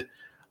painted.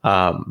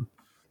 I'll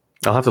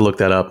have to look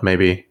that up.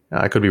 Maybe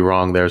I could be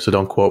wrong there, so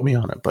don't quote me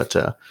on it. But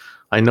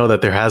I know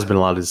that there has been a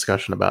lot of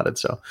discussion about it.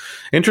 So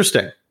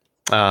interesting.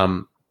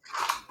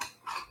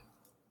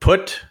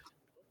 Put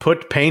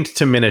paint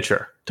to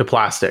miniature, to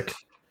plastic,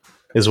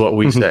 is what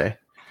we say.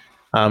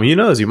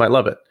 You might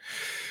love it.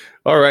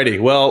 Alrighty,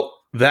 well,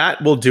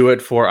 that will do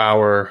it for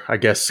our, I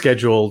guess,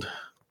 scheduled,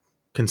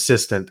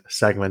 consistent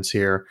segments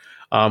here.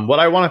 What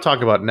I want to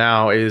talk about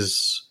now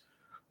is,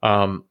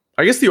 I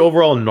guess, the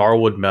overall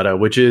Gnarlwood meta,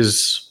 which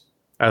is,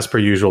 as per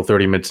usual,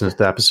 30 minutes into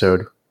the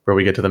episode, where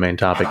we get to the main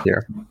topic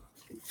here.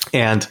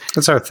 And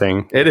that's our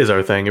thing. It is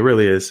our thing. It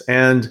really is.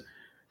 And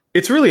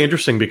it's really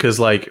interesting because,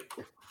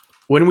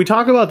 when we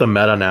talk about the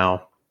meta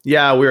now,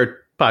 we're a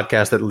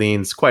podcast that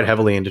leans quite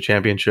heavily into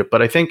Championship,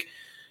 but I think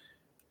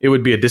it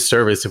would be a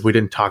disservice if we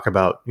didn't talk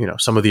about,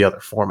 some of the other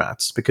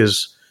formats,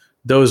 because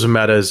those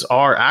metas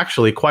are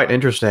actually quite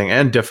interesting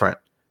and different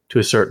to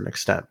a certain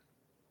extent.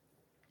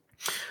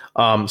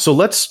 So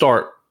let's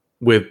start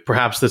with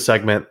perhaps the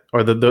segment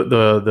or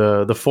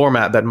the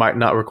format that might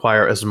not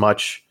require as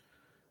much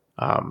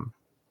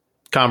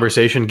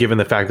conversation, given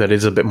the fact that it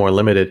is a bit more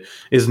limited,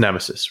 is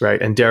Nemesis, right?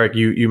 And Derek,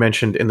 you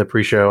mentioned in the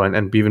pre-show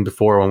and even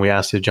before when we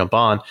asked you to jump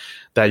on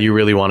that you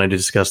really wanted to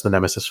discuss the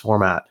Nemesis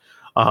format.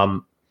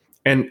 And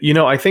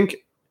I think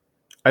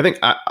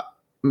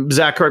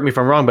Zach, correct me if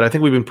I'm wrong, but I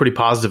think we've been pretty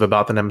positive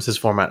about the Nemesis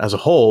format as a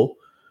whole.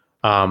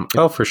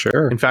 For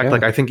sure. In fact,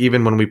 I think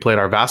even when we played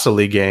our Vassal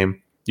League game,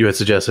 you had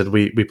suggested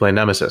we play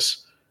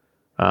Nemesis,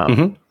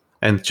 and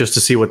just to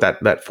see what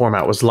that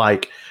format was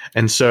like.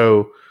 And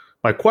so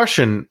my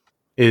question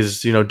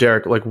is,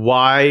 Derek,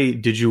 why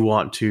did you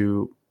want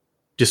to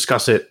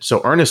discuss it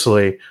so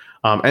earnestly?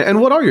 And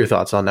what are your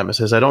thoughts on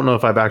Nemesis? I don't know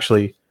if I've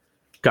actually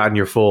gotten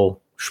your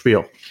full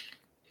spiel.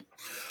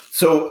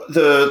 So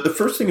the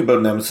first thing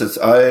about Nemesis,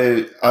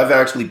 I've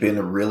actually been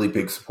a really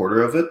big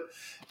supporter of it.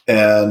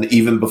 And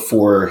even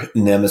before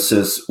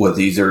Nemesis was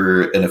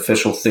either an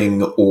official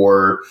thing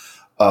or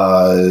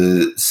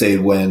say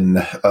when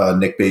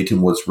Nick Bayton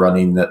was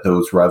running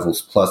those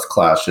Rivals Plus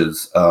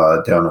clashes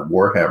down at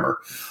Warhammer,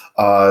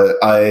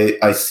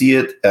 I see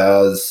it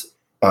as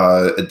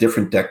a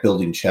different deck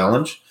building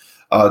challenge.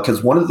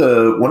 Because one of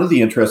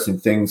the interesting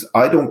things,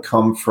 I don't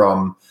come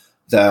from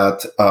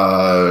that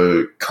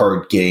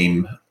card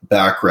game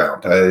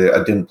background.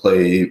 I didn't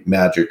play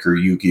Magic or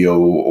Yu-Gi-Oh!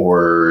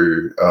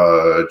 Or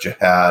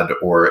Jihad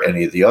or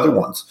any of the other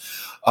ones.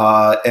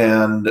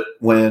 And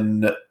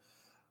when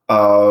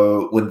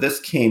this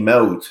came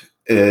out,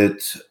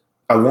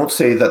 I won't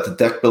say that the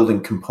deck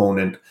building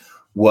component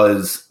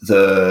was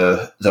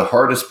the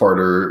hardest part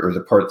or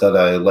the part that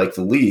I liked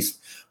the least,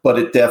 but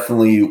it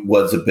definitely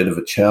was a bit of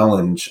a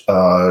challenge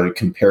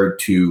compared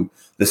to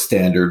the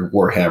standard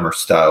Warhammer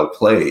style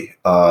play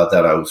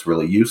that I was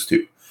really used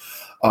to.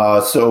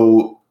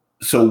 So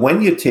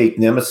when you take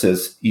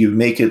Nemesis, you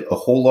make it a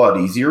whole lot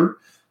easier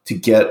to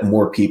get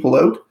more people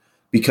out,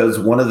 because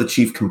one of the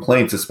chief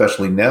complaints,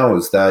 especially now,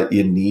 is that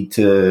you need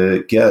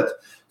to get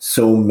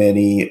so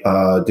many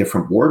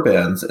different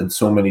warbands and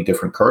so many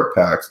different card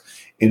packs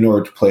in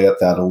order to play at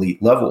that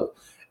elite level.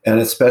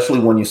 And especially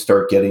when you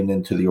start getting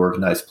into the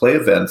organized play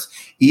events,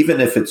 even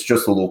if it's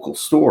just a local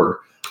store,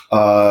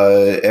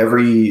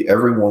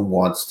 everyone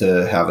wants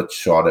to have a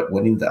shot at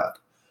winning that,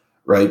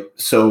 right?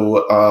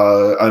 So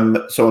I'm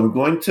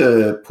going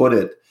to put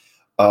it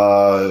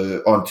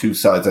on two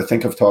sides. I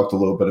think I've talked a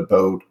little bit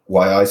about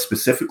why I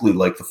specifically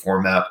like the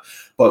format,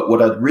 but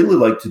what I'd really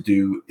like to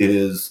do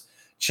is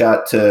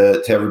chat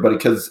to everybody,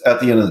 because at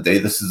the end of the day,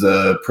 this is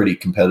a pretty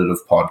competitive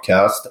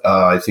podcast.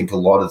 I think a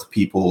lot of the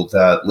people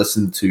that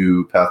listen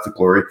to Path to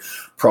Glory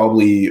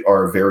probably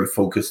are very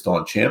focused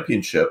on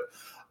Championship.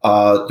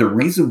 The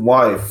reason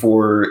why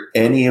for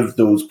any of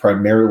those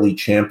primarily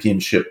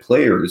Championship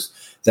players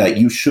that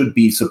you should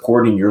be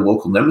supporting your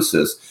local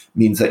Nemesis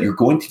means that you're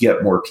going to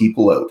get more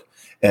people out.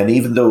 And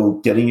even though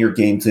getting your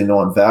games in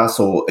on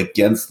Vassal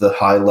against the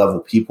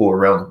high-level people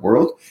around the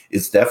world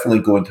is definitely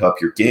going to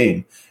up your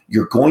game,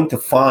 you're going to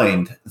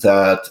find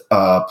that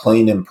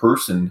playing in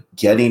person,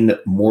 getting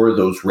more of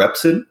those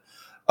reps in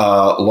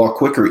a lot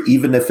quicker,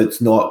 even if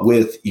it's not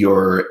with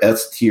your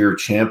S-tier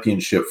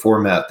Championship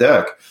format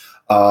deck,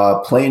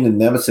 playing in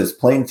Nemesis,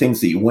 playing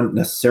things that you wouldn't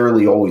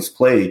necessarily always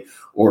play,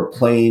 or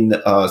playing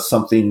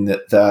something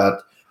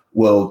that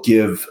will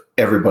give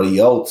everybody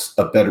else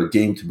a better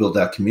game to build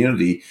that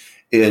community,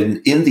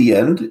 in the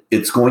end,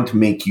 it's going to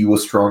make you a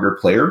stronger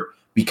player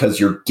because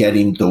you're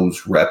getting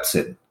those reps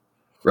in,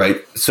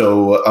 right?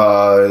 So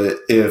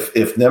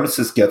if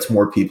Nemesis gets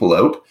more people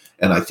out,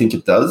 and I think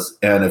it does,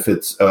 and if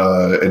it's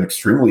an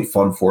extremely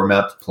fun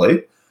format to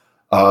play,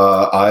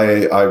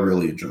 I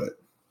really enjoy it.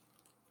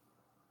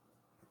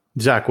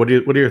 Zach, what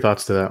are your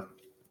thoughts to that?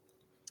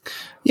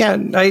 Yeah,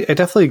 I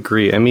definitely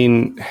agree. I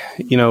mean,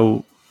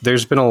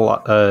 there's been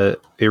a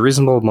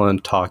reasonable amount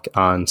of talk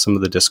on some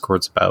of the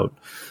Discords about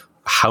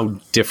how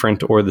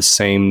different or the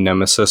same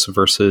Nemesis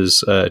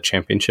versus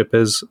Championship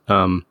is.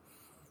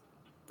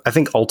 I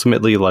think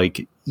ultimately,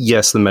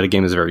 yes, the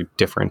metagame is very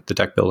different. The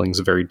deck building is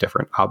very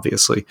different,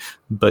 obviously,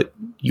 but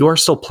you are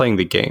still playing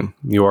the game.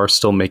 You are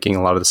still making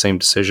a lot of the same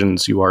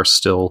decisions. You are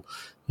still,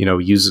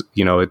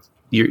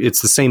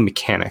 it's the same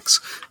mechanics.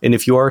 And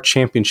if you are a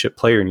Championship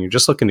player and you're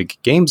just looking to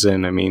get games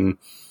in, I mean,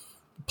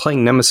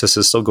 playing Nemesis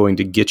is still going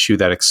to get you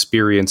that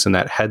experience and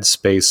that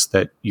headspace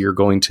that you're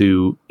going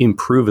to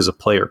improve as a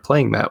player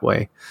playing that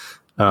way.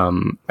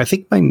 I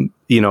think I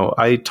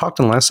talked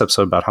in the last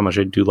episode about how much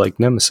I do like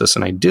Nemesis,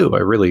 and I do. I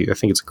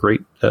think it's a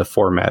great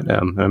format.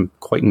 I'm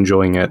quite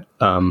enjoying it.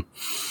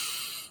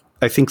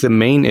 I think the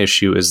main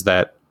issue is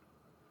that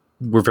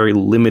we're very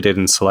limited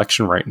in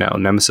selection right now.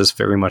 Nemesis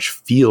very much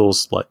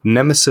feels like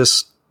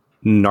Nemesis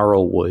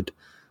Gnarlwood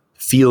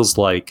feels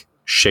like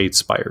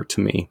Shadespire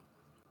to me,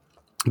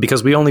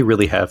 because we only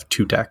really have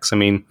 2 decks. I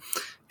mean,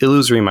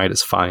 Illusory Might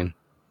is fine.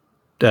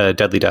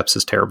 Deadly Depths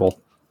is terrible.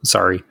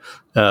 Sorry.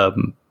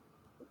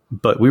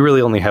 But we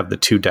really only have the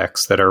 2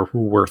 decks that are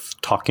worth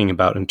talking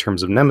about in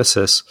terms of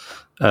Nemesis.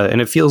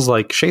 And it feels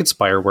like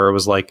Shadespire, where it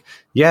was like,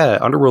 yeah,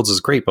 Underworlds is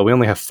great, but we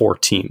only have 4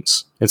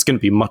 teams. It's going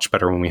to be much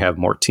better when we have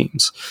more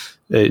teams.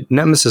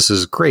 Nemesis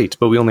is great,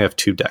 but we only have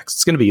 2 decks.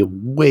 It's going to be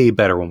way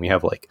better when we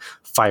have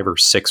 5 or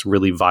 6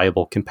 really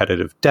viable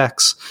competitive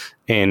decks.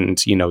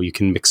 And, you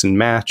can mix and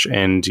match,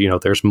 and,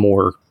 there's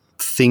more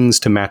things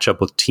to match up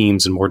with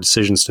teams and more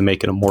decisions to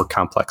make in a more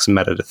complex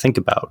meta to think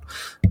about.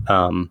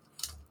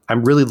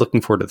 I'm really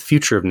looking forward to the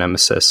future of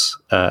Nemesis.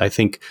 I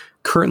think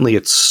currently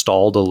it's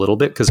stalled a little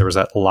bit because there was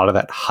a lot of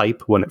that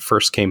hype when it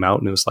first came out,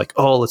 and it was like,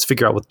 oh, let's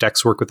figure out what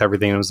decks work with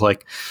everything. And it was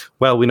like,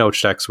 well, we know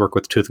which decks work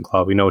with Tooth and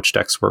Claw. We know which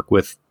decks work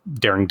with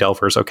Daring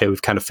Delvers. Okay,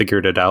 we've kind of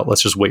figured it out.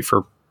 Let's just wait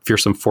for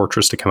Fearsome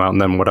Fortress to come out,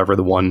 and then whatever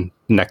the one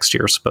next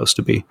year is supposed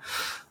to be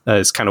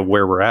is kind of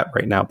where we're at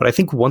right now. But I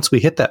think once we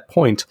hit that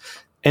point,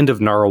 end of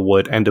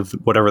Gnarlwood, end of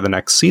whatever the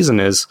next season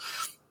is,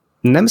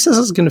 Nemesis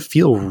is going to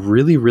feel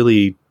really,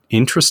 really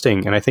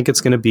interesting, and I think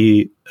it's going to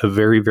be a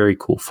very, very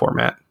cool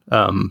format.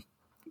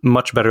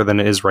 Much better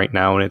than it is right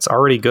now, and it's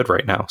already good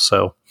right now.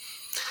 So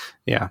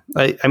yeah,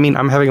 I mean,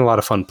 I'm having a lot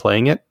of fun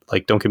playing it.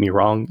 Don't get me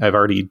wrong, I've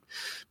already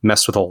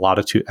messed with a lot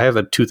of I have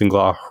a Tooth and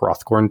Claw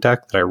Hrothgorn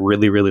deck that I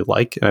really, really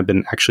like, and I've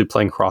been actually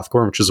playing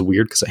Hrothgorn, which is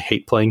weird because I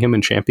hate playing him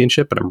in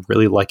Championship, but I'm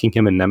really liking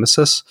him in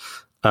Nemesis.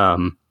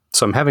 So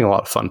I'm having a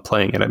lot of fun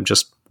playing it. I'm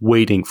just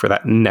waiting for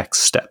that next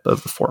step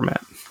of the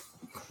format.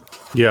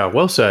 Yeah,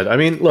 well said. I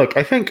mean, look,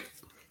 I think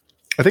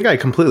I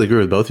completely agree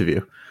with both of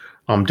you.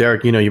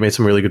 Derek, you made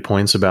some really good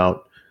points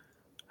about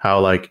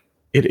how it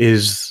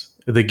is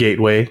the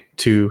gateway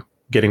to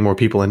getting more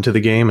people into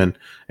the game and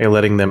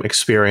letting them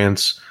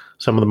experience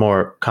some of the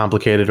more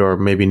complicated or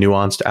maybe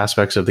nuanced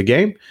aspects of the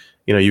game.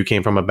 You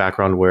came from a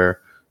background where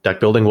deck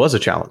building was a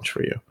challenge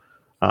for you.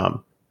 I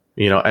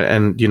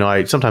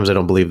sometimes I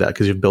don't believe that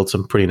because you've built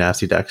some pretty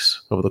nasty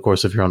decks over the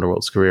course of your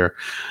Underworld's career.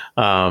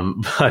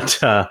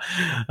 But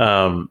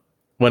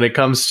when it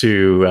comes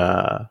to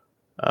that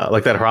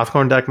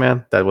Hrothgorn deck,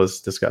 man, that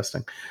was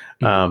disgusting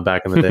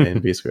back in the day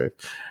in Beastgrave.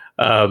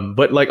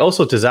 But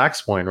also to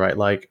Zach's point, right?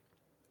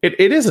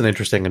 It is an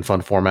interesting and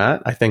fun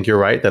format. I think you're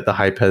right that the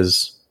hype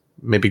has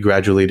maybe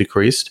gradually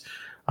decreased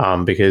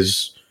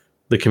because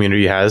the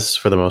community has,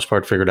 for the most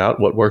part, figured out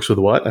what works with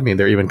what. I mean,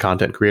 there are even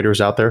content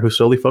creators out there who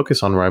solely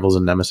focus on Rivals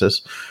and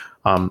Nemesis,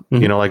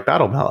 like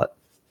Battle Mallet,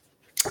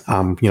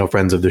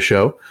 friends of the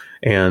show.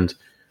 And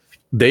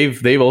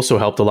they've also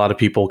helped a lot of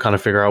people kind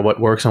of figure out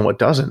what works and what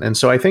doesn't. And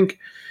so I think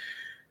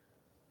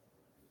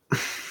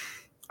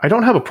I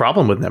don't have a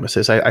problem with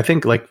Nemesis. I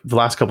think the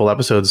last couple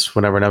episodes,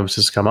 whenever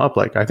Nemesis come up,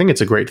 I think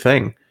it's a great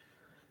thing.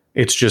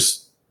 It's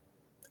just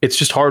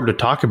hard to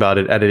talk about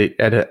it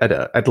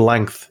at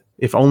length,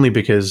 if only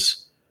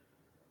because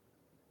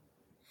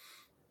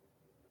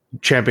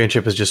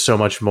Championship is just so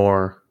much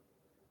more.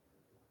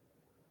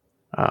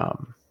 I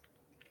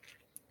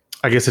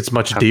guess it's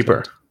much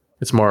deeper.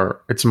 It's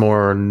more.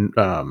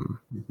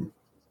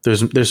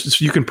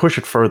 There's you can push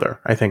it further.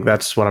 I think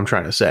that's what I'm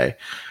trying to say.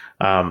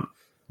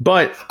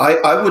 But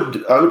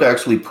I would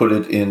actually put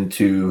it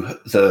into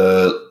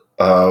the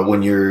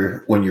when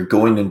you're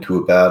going into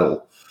a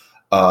battle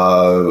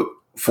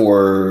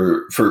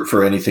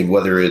for anything,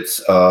 whether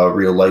it's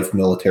real life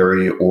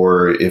military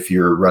or if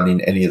you're running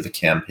any of the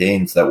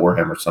campaigns that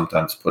Warhammer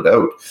sometimes put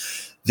out,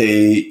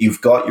 you've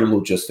got your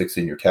logistics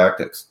and your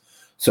tactics.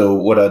 So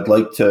what I'd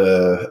like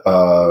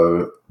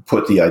to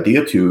put the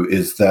idea to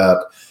is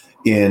that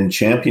in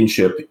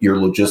Championship, your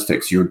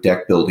logistics, your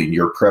deck building,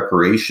 your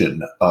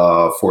preparation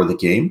for the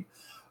game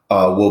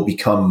will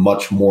become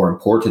much more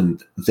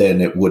important than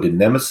it would in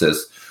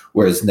Nemesis.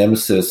 Whereas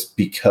Nemesis,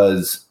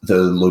 because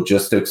the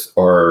logistics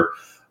are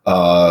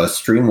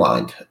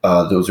streamlined,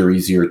 those are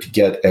easier to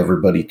get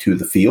everybody to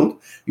the field.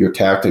 Your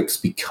tactics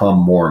become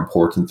more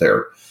important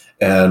there.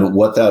 And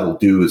what that'll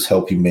do is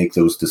help you make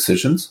those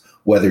decisions,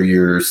 whether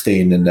you're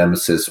staying in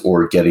Nemesis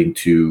or getting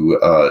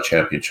to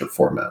championship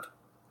format.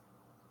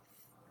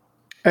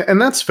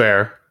 And that's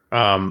fair.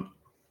 And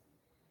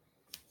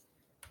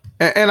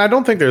I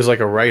don't think there's like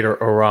a right or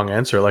wrong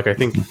answer. Like, I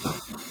think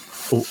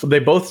they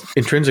both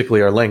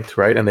intrinsically are linked,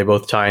 right? And they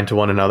both tie into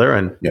one another.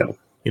 And,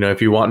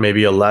 if you want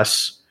maybe a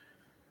less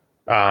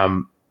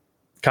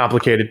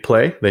complicated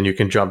play, then you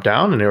can jump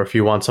down. And if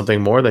you want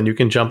something more, then you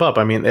can jump up.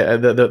 I mean,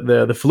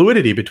 the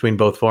fluidity between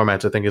both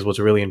formats, I think, is what's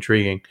really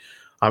intriguing.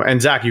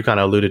 And Zach, you kind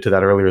of alluded to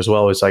that earlier as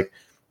well. It's like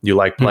you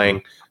like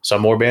playing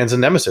some more bands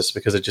in Nemesis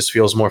because it just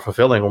feels more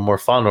fulfilling or more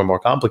fun or more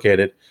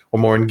complicated or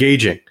more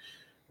engaging.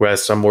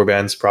 Whereas some more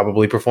bands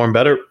probably perform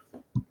better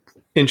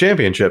in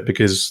Championship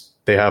because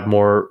they have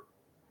more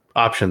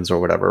options or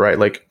whatever, right?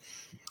 Like,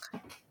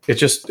 it's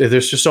just,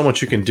 there's just so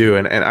much you can do,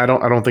 and I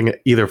don't think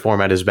either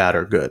format is bad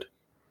or good.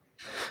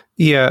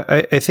 Yeah,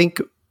 I think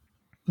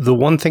the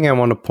one thing I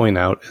want to point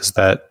out is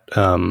that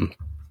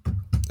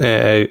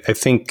I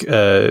think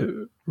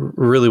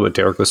really what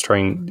Derek was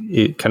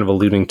kind of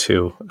alluding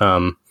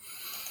to,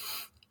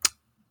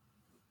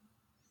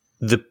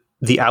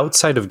 the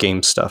outside of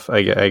game stuff,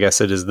 I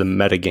guess it is the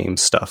meta game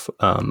stuff,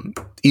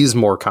 is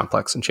more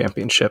complex in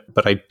Championship,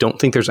 but I don't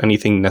think there's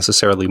anything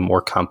necessarily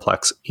more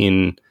complex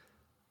in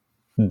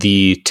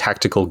the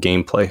tactical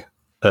gameplay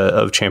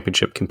of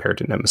Championship compared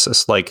to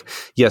Nemesis. Like,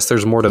 yes,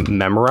 there's more to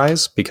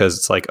memorize because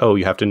it's like, oh,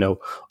 you have to know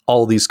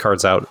all these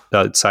cards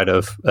outside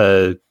of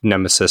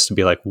Nemesis to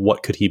be like,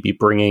 what could he be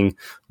bringing?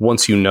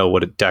 Once you know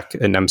what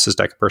a Nemesis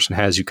deck person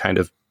has, you kind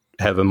of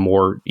have a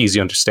more easy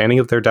understanding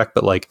of their deck.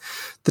 But like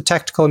the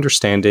tactical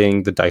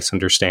understanding, the dice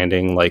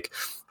understanding, like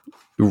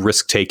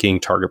risk taking,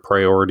 target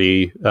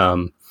priority,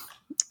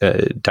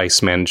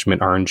 dice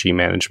management, RNG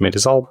management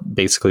is all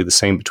basically the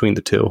same between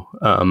the two.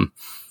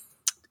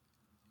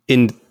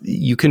 And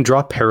you can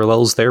draw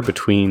parallels there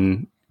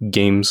between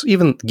games,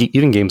 even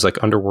games like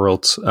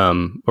Underworlds,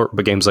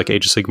 but games like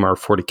Age of Sigmar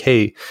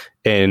 40K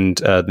and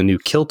the new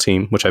Kill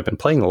Team, which I've been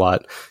playing a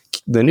lot.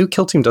 The new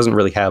Kill Team doesn't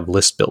really have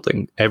list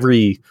building.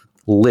 Every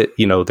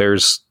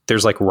there's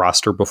like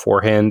roster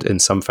beforehand,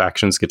 and some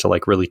factions get to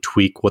like really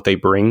tweak what they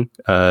bring.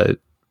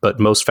 But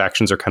most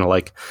factions are kind of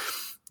like,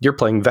 you're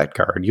playing Vet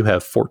Guard. You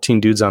have 14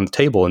 dudes on the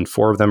table and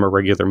 4 of them are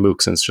regular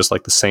mooks. And it's just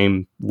like the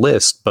same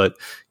list, but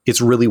it's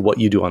really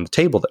what you do on the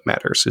table that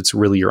matters. It's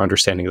really your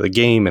understanding of the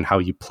game and how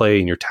you play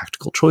and your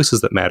tactical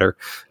choices that matter.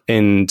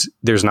 And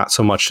there's not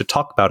so much to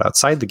talk about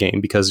outside the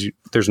game because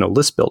there's no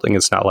list building.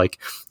 It's not like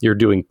you're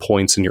doing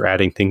points and you're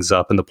adding things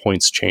up and the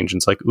points change. And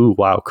it's like, ooh,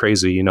 wow,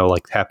 crazy.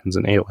 Like happens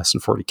in AOS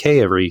and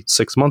 40K every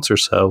 6 months or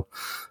so.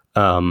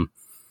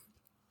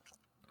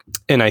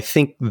 And I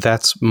think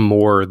that's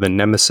more the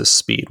Nemesis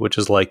speed, which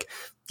is like,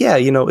 yeah,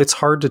 it's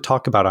hard to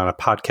talk about on a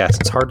podcast.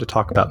 It's hard to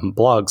talk about in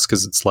blogs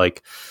because it's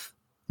like,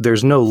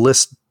 there's no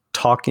list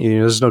talking,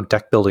 there's no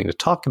deck building to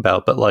talk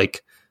about, but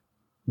like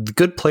the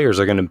good players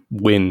are going to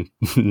win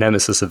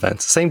Nemesis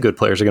events. The same good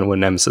players are going to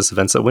win Nemesis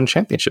events that win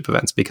Championship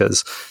events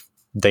because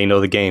they know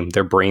the game,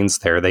 their brain's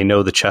there. They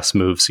know the chess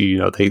moves.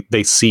 So,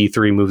 they see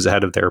 3 moves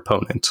ahead of their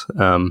opponent.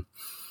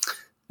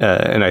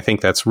 And I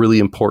think that's really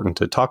important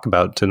to talk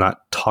about, to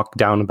not talk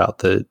down about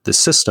the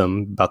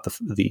system, about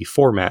the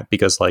format,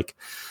 because like,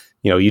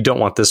 you don't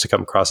want this to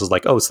come across as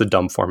like, oh, it's the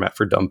dumb format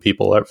for dumb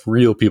people.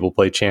 Real people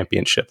play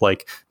Championship.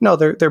 Like, no,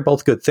 they're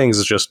both good things.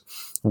 It's just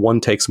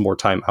one takes more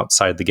time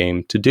outside the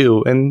game to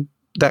do. And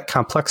that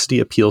complexity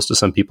appeals to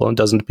some people and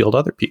doesn't appeal to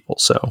other people.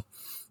 So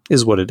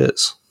is what it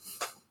is.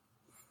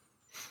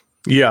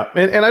 Yeah.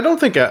 And I don't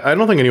think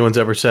anyone's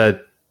ever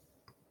said,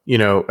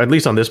 at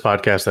least on this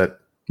podcast, that,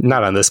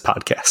 not on this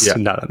podcast. Yeah.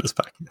 Not on this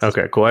podcast.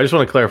 Okay, cool. I just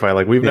want to clarify.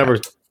 Like, we've never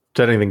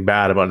said anything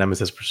bad about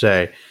Nemesis per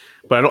se,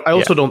 but I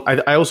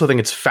also think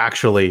it's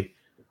factually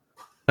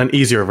an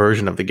easier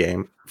version of the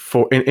game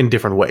in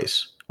different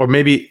ways, or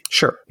maybe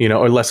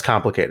or less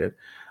complicated.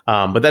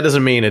 But that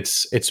doesn't mean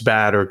it's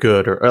bad or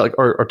good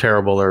or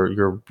terrible or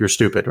you're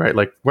stupid, right?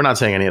 Like, we're not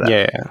saying any of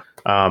that.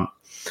 Yeah.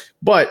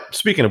 But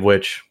speaking of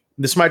which,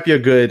 this might be a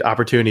good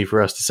opportunity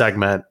for us to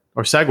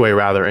segue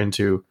rather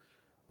into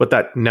what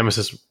that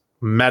Nemesis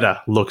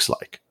meta looks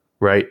like,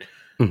 right?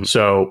 Mm-hmm.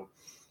 So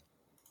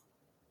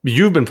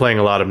you've been playing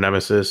a lot of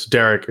Nemesis.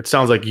 Derek, it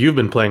sounds like you've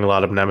been playing a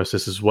lot of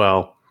Nemesis as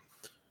well.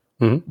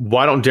 Mm-hmm.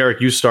 Why don't, Derek,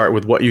 you start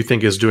with what you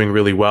think is doing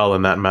really well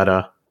in that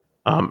meta,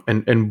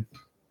 and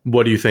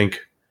what do you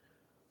think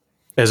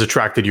has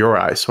attracted your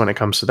eyes when it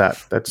comes to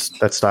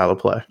that style of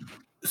play?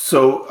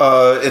 So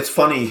it's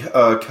funny.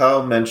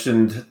 Kyle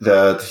mentioned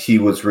that he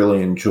was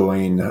really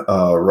enjoying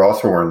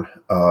Rothorn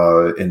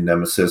in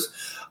Nemesis.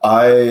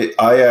 I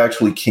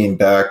actually came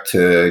back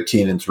to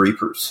Canaan's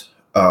Reapers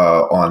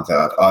on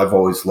that. I've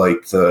always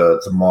liked the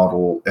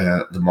model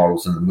and the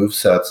models and the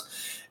movesets,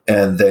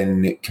 and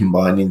then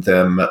combining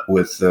them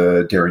with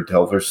the Daring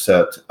Delver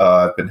set,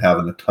 I've been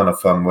having a ton of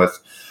fun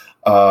with.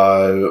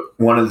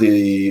 One of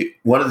the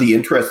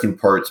interesting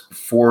parts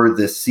before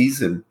this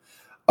season,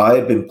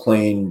 I've been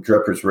playing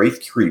Drepper's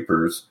Wraith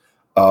Creepers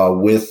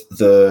with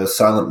the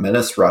Silent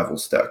Menace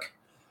Rivals deck,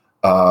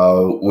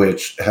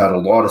 which had a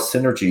lot of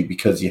synergy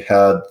because you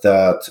had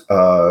that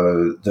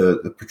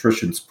the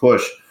Patrician's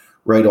Push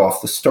right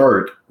off the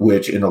start,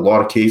 which in a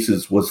lot of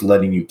cases was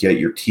letting you get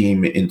your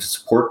team into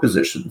support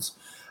positions.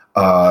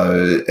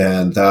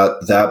 And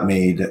that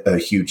made a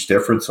huge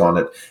difference on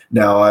it.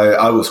 Now,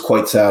 I was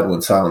quite sad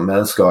when Silent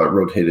Menace got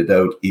rotated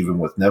out, even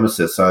with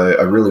Nemesis.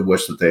 I really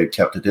wish that they had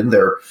kept it in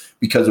there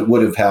because it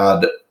would have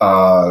had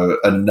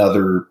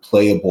another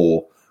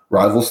playable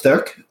Rivals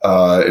deck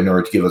in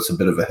order to give us a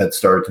bit of a head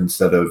start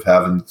instead of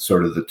having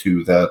sort of the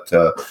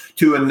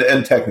two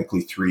and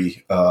technically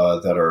three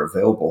that are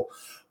available.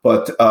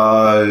 But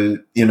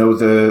when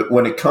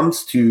it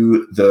comes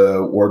to the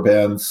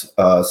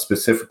warbands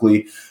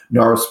specifically,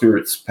 Gnarl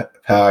Spirit's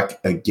pack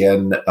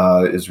again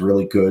is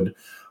really good.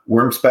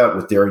 Wormspat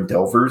with Daring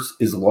Delvers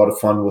is a lot of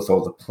fun with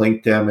all the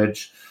plink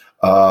damage.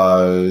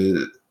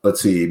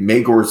 Let's see,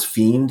 Magor's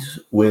Fiend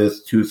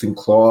with Tooth and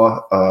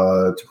Claw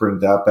to bring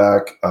that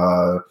back.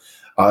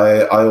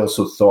 I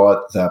also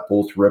thought that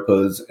both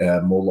Rippa's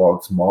and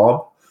Molog's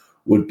Mob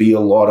would be a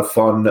lot of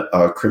fun.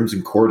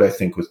 Crimson Court, I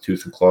think, with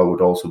Tooth and Claw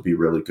would also be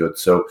really good.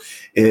 So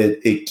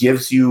it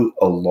gives you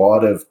a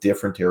lot of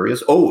different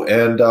areas. Oh,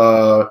 and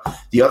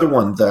the other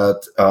one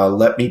that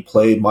let me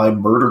play my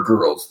Murder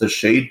Girls, the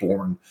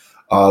Shadeborn,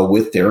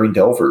 with Daring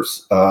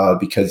Delvers,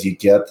 because you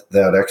get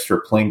that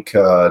extra plink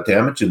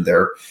damage in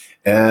there.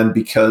 And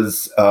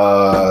because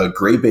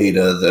Grey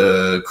Beta,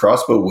 the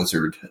crossbow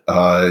wizard,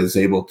 is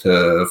able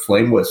to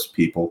flame wisp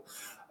people,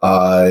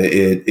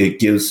 it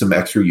gives some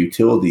extra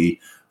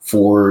utility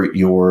for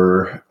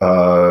your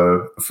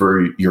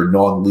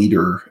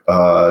non-leader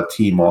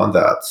team on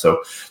that.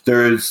 So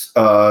there's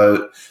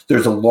a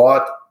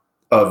lot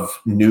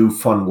of new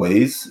fun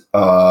ways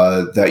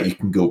that you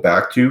can go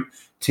back to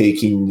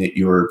taking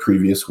your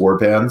previous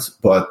warbands,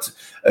 but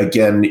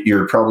again,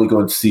 you're probably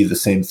going to see the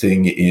same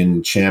thing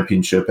in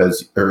Championship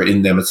or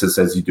in Nemesis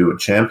as you do in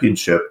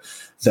Championship,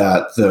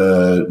 that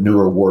the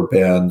newer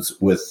warbands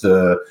with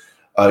the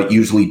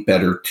usually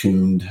better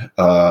tuned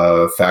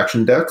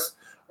faction decks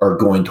are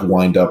going to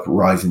wind up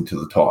rising to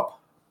the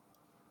top.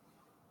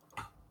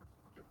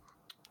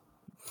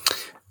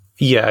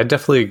 Yeah, I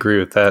definitely agree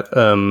with that.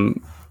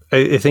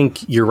 I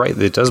think you're right.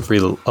 It does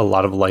breathe a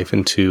lot of life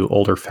into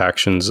older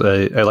factions.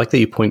 I like that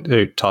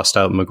you tossed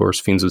out Magor's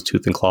Fiends with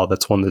Tooth and Claw.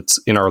 That's one that's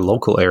in our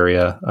local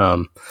area,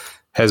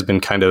 has been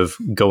kind of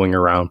going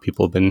around.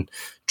 People have been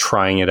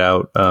trying it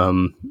out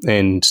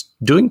and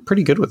doing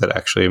pretty good with it,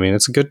 actually. I mean,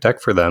 it's a good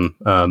deck for them.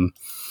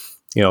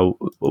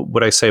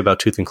 What I say about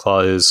Tooth and Claw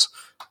is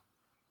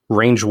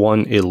range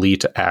 1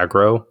 elite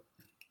aggro,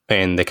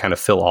 and they kind of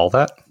fill all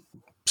that.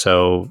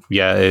 So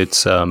yeah,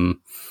 it's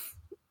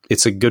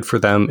a good for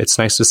them. It's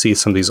nice to see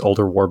some of these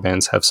older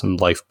warbands have some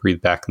life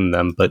breathed back in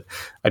them. But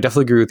I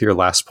definitely agree with your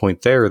last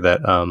point there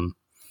that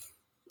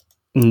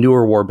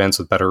newer warbands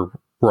with better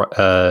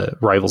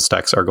rivals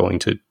decks are going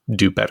to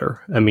do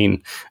better. I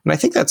mean, and I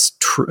think that's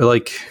true.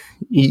 Like,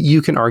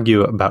 you can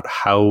argue about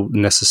how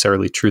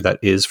necessarily true that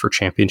is for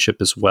Championship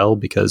as well,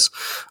 because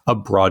a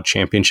broad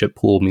Championship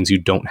pool means you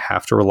don't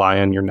have to rely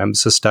on your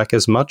Nemesis deck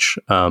as much.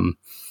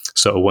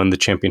 So when the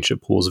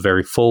Championship pool is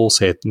very full,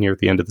 say near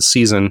the end of the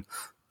season,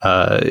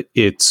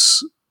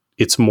 it's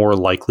more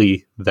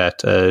likely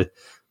that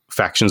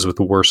factions with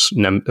worse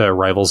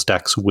rivals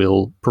decks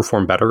will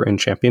perform better in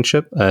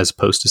Championship, as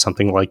opposed to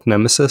something like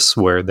Nemesis,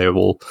 where they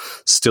will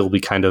still be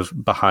kind of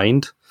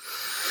behind.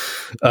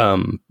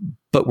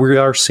 But we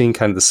are seeing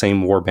kind of the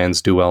same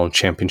warbands do well in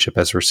Championship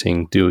as we're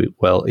seeing do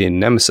well in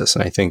Nemesis.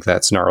 And I think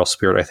that's Gnarl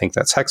Spirit. I think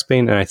that's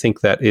Hexbane. And I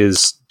think that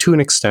is, to an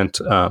extent,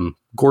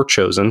 Gore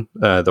Chosen,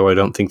 though I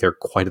don't think they're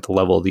quite at the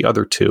level of the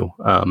other two.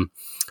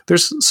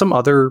 There's some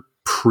other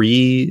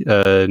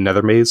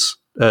pre-Nethermaze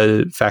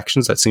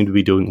factions that seem to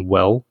be doing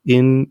well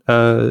in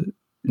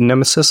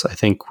Nemesis. I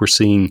think we're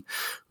seeing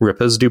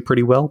Rippas do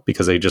pretty well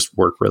because they just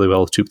work really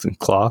well with Tooth and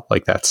Claw.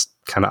 Like, that's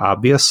kind of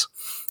obvious.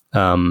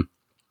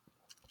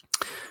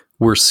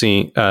 We're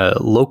seeing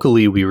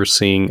locally, we were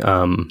seeing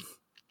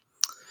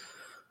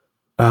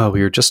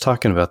we were just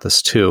talking about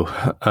this too.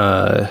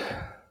 I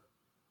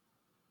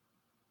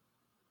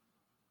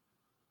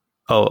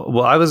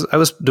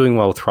was doing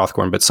well with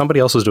Hrothgorn, but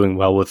somebody else was doing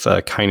well with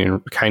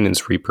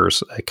Kynan's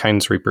Reapers.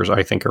 Kynan's Reapers,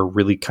 I think, are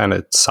really kind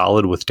of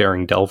solid with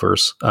Daring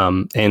Delvers.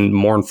 And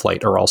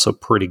Mournflight are also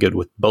pretty good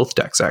with both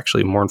decks,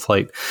 actually.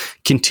 Mournflight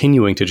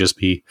continuing to just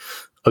be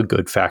a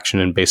good faction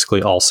in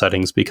basically all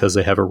settings because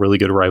they have a really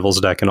good rivals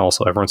deck, and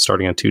also everyone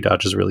starting on 2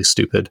 dodge is really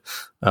stupid.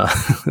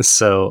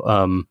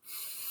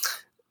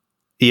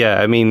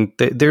 Yeah, I mean,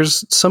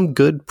 there's some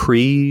good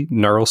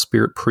pre-Gnarl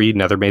Spirit,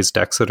 pre-Nethermaze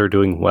decks that are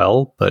doing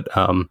well, but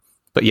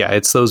yeah,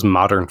 it's those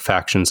modern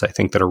factions, I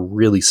think, that are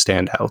really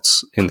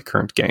standouts in the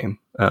current game.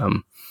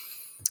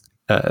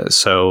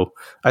 So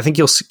I think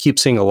you'll keep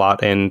seeing a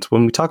lot. And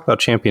when we talk about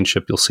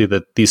Championship, you'll see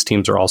that these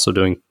teams are also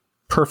doing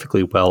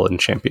perfectly well in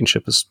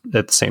Championship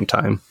at the same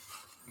time.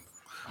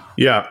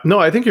 Yeah, no,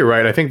 I think you're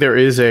right. I think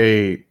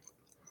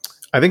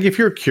I think if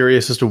you're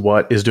curious as to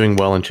what is doing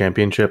well in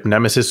Championship,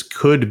 Nemesis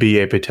could be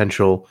a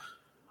potential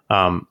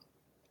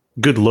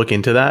good look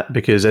into that,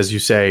 because as you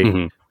say,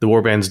 the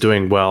warbands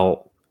doing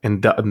well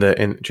in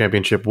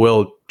Championship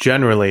will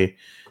generally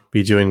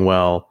be doing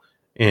well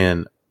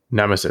in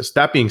Nemesis.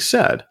 That being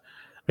said,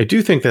 I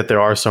do think that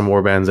there are some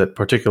warbands that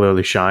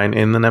particularly shine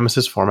in the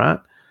Nemesis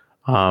format.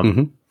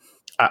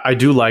 I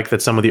do like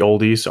that some of the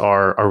oldies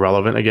are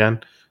relevant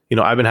again.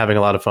 I've been having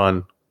a lot of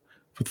fun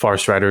with Far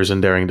Striders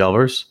and Daring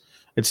Delvers.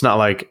 It's not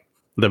like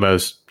the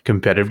most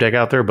competitive deck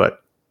out there,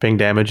 but ping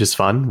damage is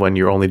fun when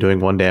you're only doing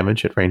 1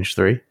 damage at range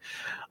 3.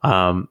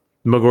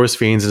 Mogor's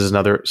Fiends is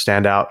another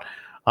standout.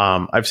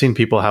 I've seen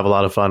people have a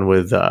lot of fun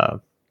with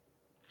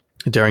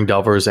Daring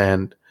Delvers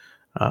and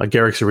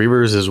Garrix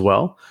Reavers as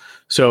well.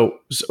 So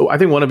I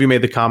think one of you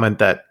made the comment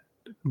that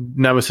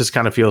Nemesis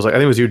kind of feels like, I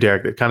think it was you,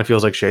 Derek, that kind of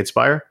feels like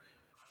Shadespire.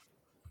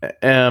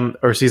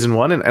 Or season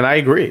 1, and I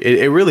agree.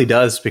 It really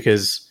does,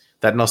 because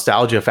that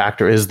nostalgia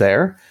factor is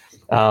there.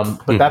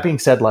 But that being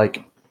said,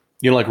 like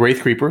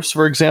Wraith Creepers,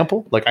 for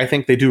example, like I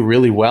think they do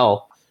really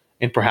well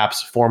in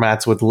perhaps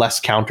formats with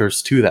less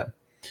counters to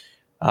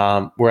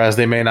them, whereas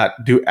they may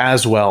not do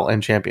as well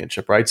in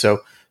Championship, right? So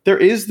there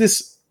is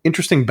this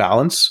interesting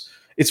balance.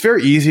 It's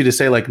very easy to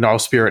say like Gnarl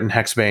Spirit and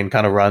Hexbane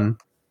kind of run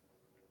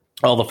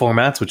all the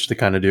formats, which they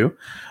kind of do,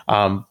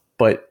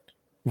 but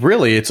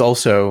really it's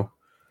also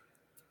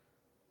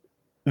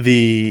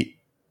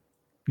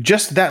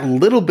just that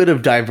little bit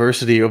of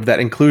diversity of that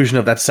inclusion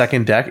of that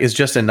second deck is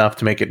just enough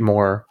to make it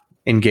more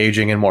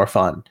engaging and more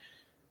fun.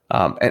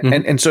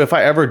 And so if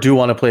I ever do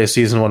want to play a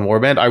season 1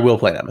 warband, I will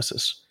play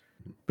Nemesis,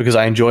 because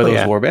I enjoy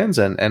those warbands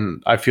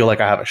and I feel like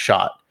I have a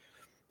shot.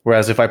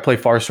 Whereas if I play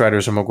Far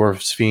Striders or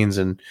Mogor's Fiends,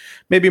 and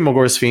maybe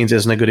Mogor's Fiends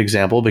isn't a good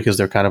example because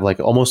they're kind of like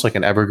almost like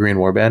an evergreen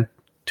warband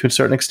to a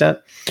certain extent.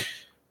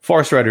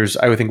 Far Striders,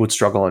 I would think, would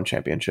struggle in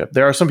Championship.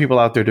 There are some people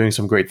out there doing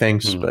some great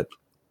things, but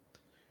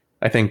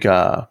I think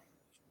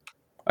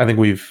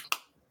we've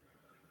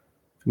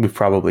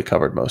probably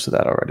covered most of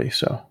that already.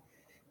 So,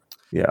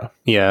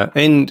 yeah,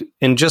 and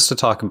just to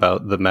talk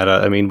about the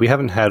meta, I mean, we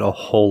haven't had a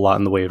whole lot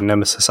in the way of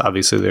Nemesis.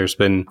 Obviously, there's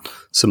been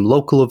some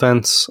local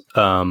events,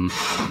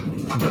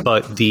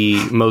 but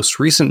the most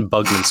recent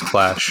Bugman's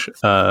Clash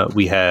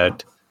we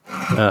had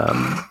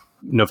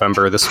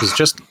November. This was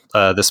just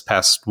this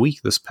past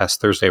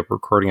Thursday. We're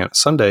recording on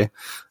Sunday.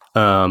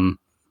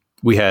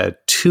 We had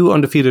 2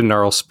 undefeated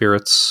Gnarl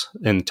Spirits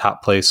in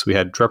top place. We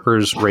had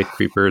Dreppers, Wraith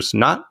Creepers,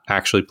 not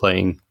actually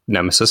playing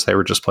Nemesis. They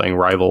were just playing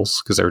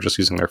Rivals because they were just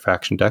using their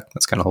faction deck.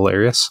 That's kind of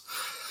hilarious.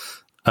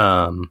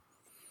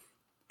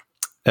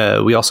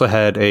 We also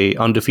had a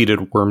undefeated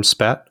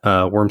Wormspat.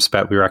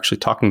 Wormspat we were actually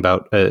talking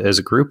about as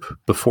a group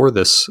before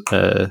this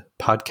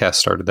podcast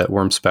started, that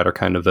Wormspat are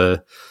kind of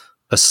a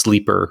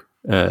sleeper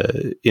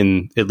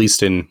in at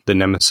least in the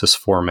Nemesis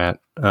format.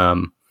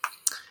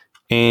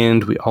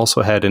 And we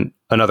also had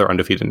another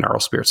undefeated Gnarl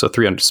Spirit. So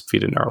 3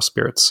 undefeated Gnarl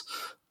Spirits.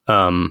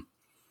 So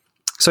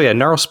yeah,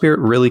 Gnarl Spirit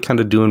really kind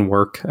of doing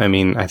work. I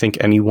mean, I think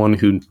anyone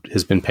who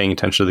has been paying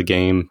attention to the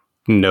game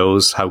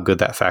knows how good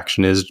that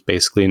faction is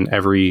basically in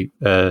every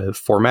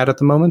format at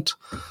the moment.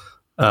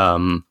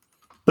 But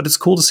it's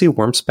cool to see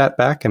Wormspat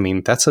back. I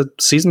mean, that's a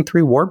season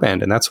 3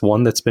 warband, and that's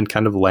one that's been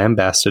kind of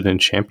lambasted in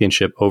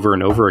Championship over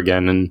and over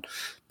again. And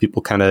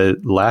people kind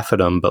of laugh at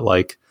them, but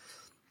like,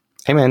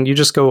 hey man, you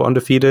just go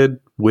undefeated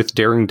with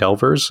Daring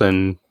Delvers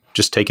and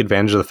just take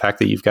advantage of the fact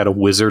that you've got a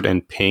wizard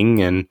and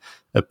ping and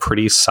a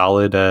pretty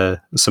solid,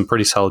 some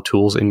pretty solid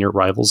tools in your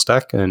Rivals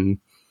deck. And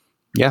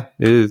yeah,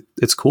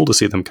 it's cool to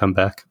see them come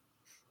back.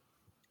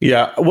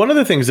 Yeah. One of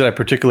the things that I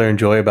particularly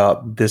enjoy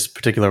about this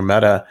particular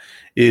meta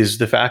is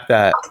the fact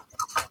that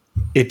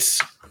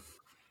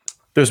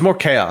there's more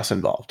chaos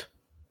involved.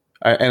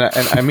 And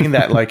I mean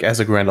that like as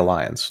a Grand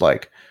Alliance,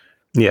 like,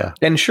 yeah.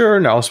 And sure,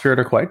 Gnarl Spirit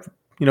are quite,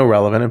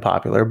 relevant and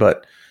popular,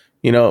 but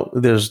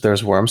there's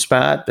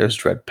Wormspat, there's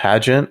Dread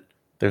Pageant,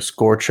 there's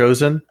Score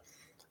Chosen.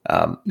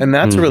 And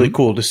that's really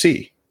cool to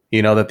see,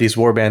 that these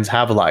warbands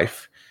have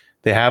life.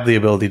 They have the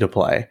ability to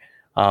play.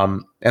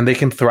 And they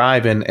can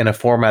thrive in a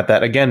format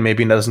that, again,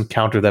 maybe doesn't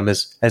counter them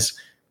as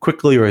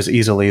quickly or as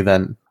easily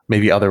than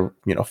maybe other,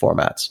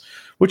 formats,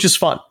 which is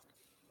fun.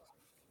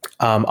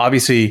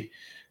 Obviously,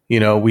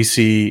 we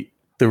see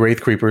the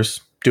Wraith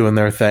Creepers doing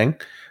their thing.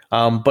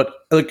 But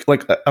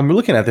like I'm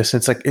looking at this, and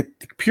it's like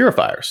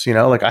purifiers,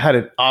 like I had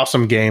an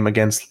awesome game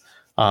against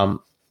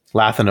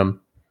Lathanum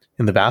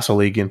in the Vassal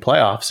League in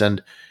playoffs.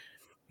 And,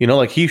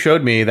 like he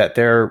showed me that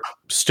they're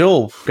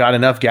still got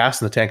enough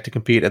gas in the tank to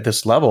compete at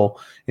this level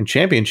in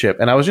Championship.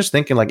 And I was just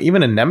thinking, like,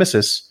 even in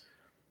Nemesis,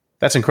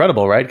 that's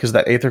incredible, right? Because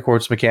that Aether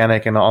Quartz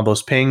mechanic and all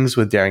those pings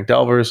with Daring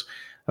Delvers.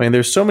 I mean,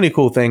 there's so many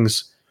cool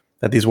things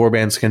that these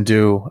warbands can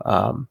do.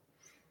 And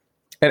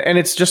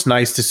it's just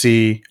nice to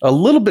see a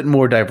little bit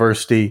more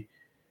diversity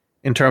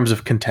in terms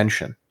of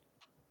contention.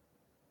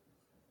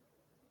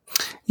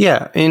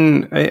 Yeah,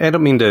 and I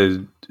don't mean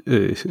to.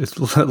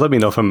 Let me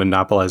know if I'm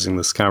monopolizing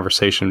this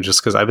conversation,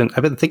 just because I've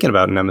been thinking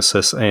about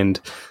Nemesis and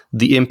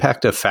the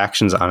impact of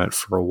factions on it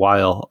for a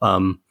while.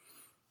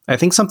 I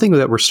think something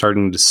that we're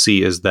starting to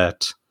see is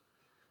that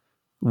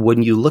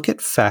when you look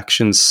at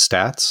faction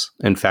stats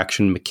and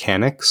faction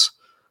mechanics,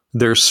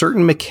 there are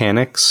certain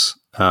mechanics.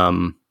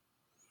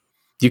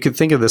 You could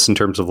think of this in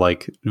terms of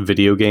like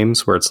video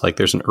games, where it's like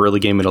there's an early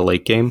game and a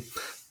late game.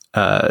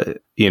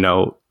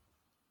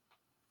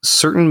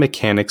 Certain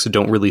mechanics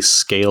don't really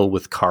scale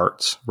with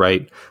cards,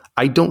 right?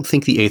 I don't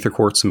think the Aether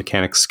Quartz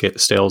mechanics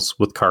scales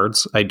with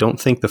cards. I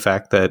don't think the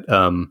fact that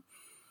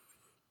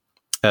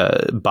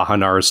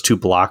Bahanar is 2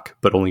 block,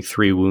 but only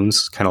 3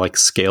 wounds, kind of like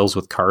scales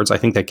with cards. I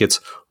think that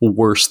gets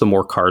worse the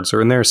more cards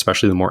are in there,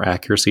 especially the more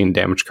accuracy and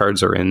damage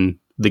cards are in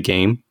the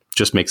game.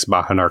 Just makes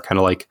Bahanar kind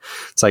of like,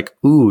 it's like,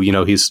 ooh,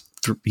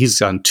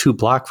 he's on 2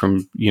 block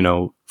from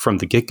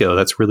the get-go.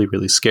 That's really,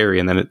 really scary.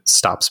 And then it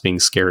stops being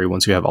scary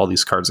once you have all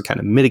these cards that kind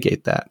of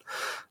mitigate that.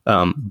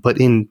 But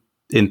in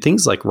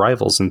things like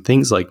Rivals and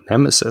things like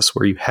Nemesis,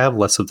 where you have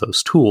less of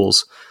those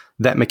tools,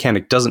 that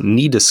mechanic doesn't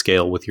need to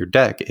scale with your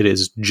deck. It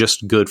is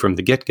just good from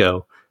the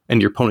get-go,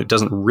 and your opponent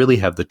doesn't really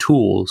have the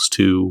tools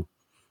to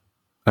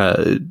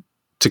kind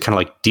of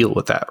like deal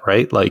with that,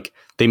 right? Like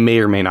they may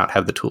or may not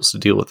have the tools to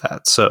deal with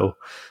that. So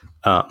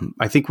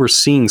I think we're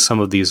seeing some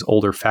of these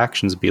older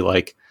factions be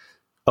like,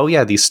 oh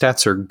yeah, these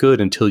stats are good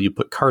until you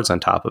put cards on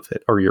top of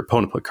it, or your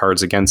opponent put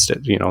cards against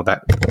it.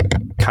 That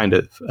kind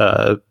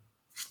of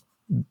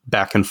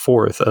back and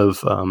forth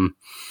of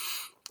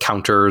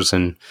counters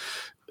and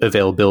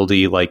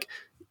availability. Like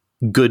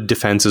good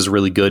defense is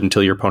really good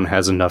until your opponent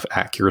has enough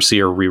accuracy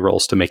or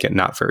rerolls to make it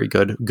not very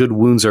good. Good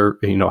wounds are,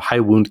 high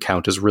wound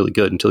count is really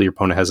good until your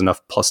opponent has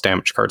enough plus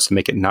damage cards to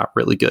make it not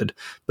really good.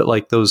 But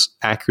like those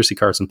accuracy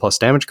cards and plus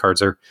damage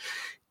cards are,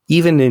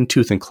 even in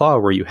Tooth and Claw,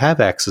 where you have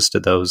access to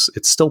those,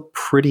 it's still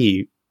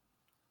pretty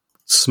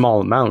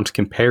small amount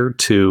compared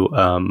to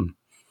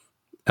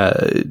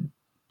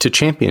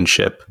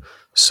Championship.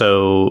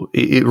 So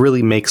it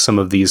really makes some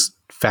of these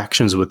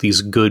factions with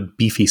these good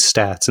beefy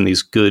stats and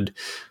these good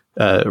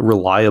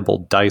reliable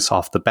dice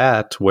off the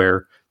bat,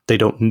 where they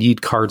don't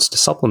need cards to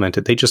supplement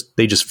it. They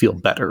just feel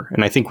better.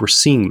 And I think we're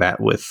seeing that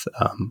with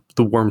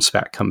the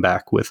Wormspat come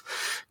back, with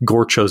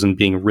Gore Chosen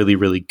being really,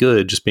 really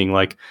good, just being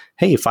like,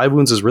 hey, 5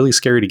 wounds is really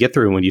scary to get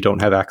through when you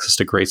don't have access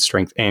to Great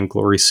Strength and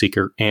Glory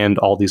Seeker and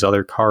all these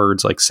other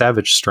cards like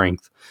Savage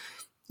Strength.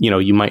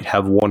 You might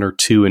have 1 or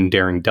 2 in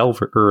Daring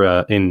Delver,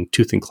 or in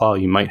Tooth and Claw,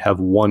 you might have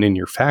 1 in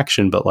your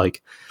faction, but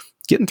like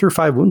getting through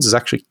 5 wounds is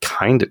actually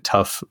kind of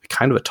tough,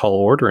 kind of a tall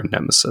order in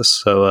Nemesis.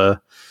 So,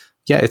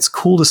 yeah, it's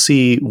cool to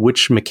see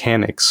which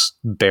mechanics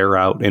bear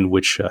out in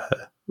which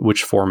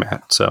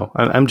format. So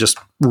I'm just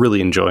really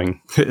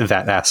enjoying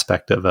that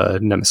aspect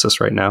of Nemesis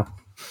right now.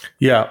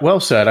 Yeah, well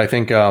said. I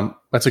think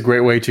that's a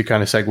great way to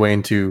kind of segue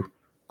into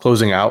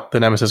closing out the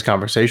Nemesis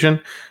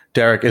conversation.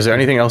 Derek, is there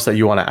anything else that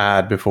you want to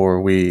add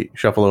before we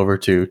shuffle over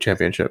to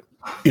Championship?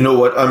 You know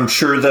what? I'm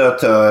sure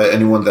that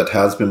anyone that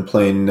has been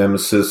playing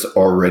Nemesis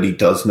already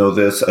does know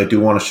this. I do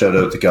want to shout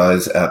out the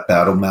guys at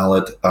Battle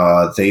Mallet.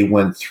 They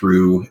went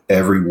through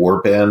every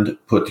warband,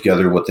 put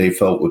together what they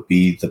felt would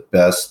be the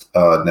best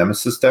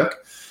Nemesis deck.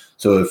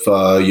 So if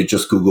you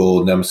just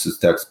Google Nemesis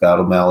decks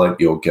Battle Mallet,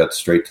 you'll get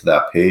straight to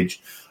that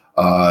page.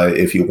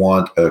 If you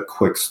want a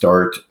quick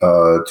start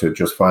to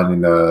just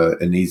finding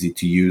an easy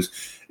to use,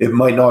 it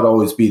might not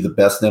always be the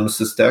best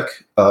Nemesis deck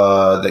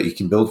that you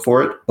can build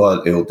for it,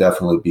 but it'll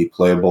definitely be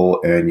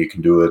playable, and you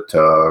can do it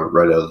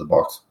right out of the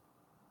box.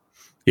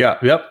 Yeah,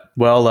 yep.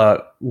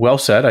 Well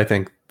said. I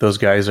think those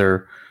guys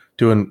are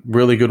doing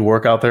really good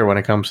work out there when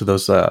it comes to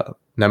those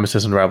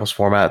Nemesis and Rivals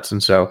formats.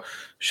 And so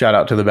shout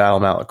out to the Battle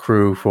Mallet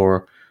crew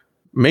for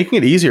making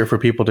it easier for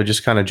people to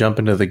just kind of jump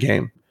into the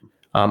game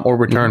or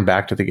return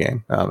back to the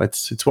game.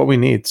 It's what we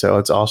need. So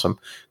it's awesome.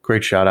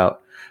 Great shout out.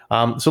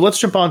 So let's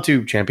jump on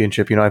to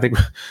Championship. I think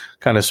we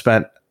kind of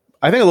spent,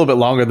 a little bit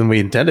longer than we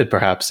intended,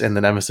 perhaps, in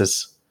the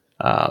Nemesis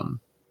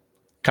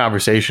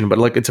conversation. But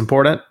look, it's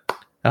important,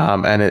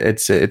 and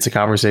it's a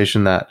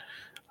conversation that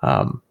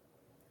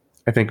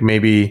I think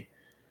maybe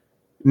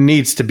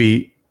needs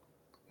to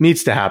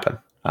happen.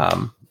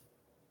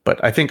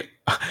 But I think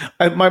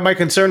my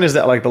concern is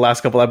that like the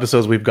last couple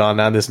episodes we've gone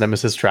down this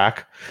Nemesis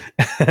track,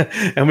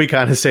 and we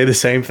kind of say the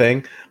same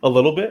thing a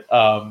little bit.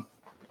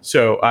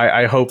 So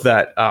I hope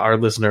that our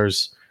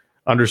listeners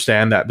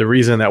understand that the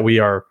reason that we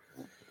are,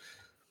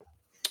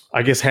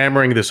 I guess,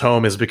 hammering this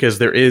home is because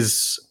there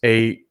is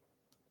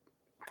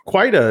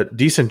quite a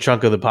decent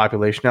chunk of the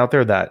population out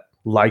there that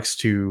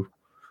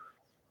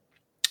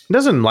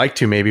doesn't like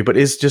to maybe, but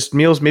is just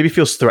maybe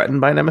feels threatened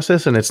by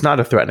Nemesis, and it's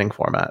not a threatening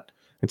format.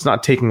 It's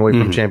not taking away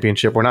from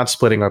Championship. We're not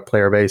splitting our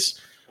player base.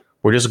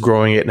 We're just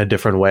growing it in a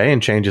different way,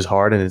 and change is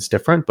hard and it's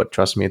different, but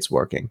trust me, it's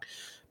working.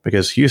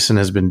 Because Houston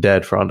has been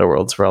dead for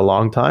Underworlds for a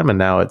long time, and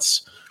now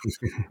it's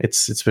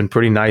been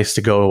pretty nice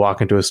to go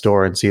walk into a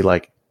store and see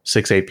like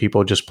 6-8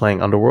 people just playing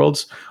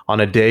Underworlds on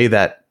a day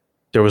that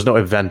there was no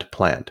event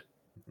planned.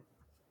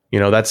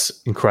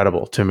 That's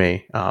incredible to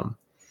me.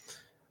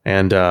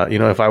 And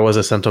if I was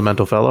a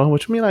sentimental fellow,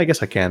 which I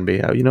guess I can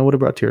be, would have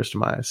brought tears to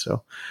my eyes.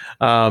 So,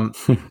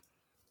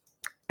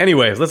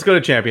 anyways, let's go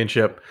to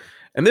championship.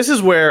 And this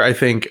is where I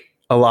think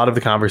a lot of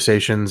the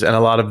conversations and a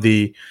lot of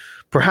the,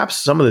 perhaps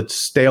some of the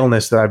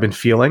staleness that I've been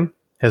feeling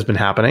has been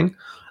happening.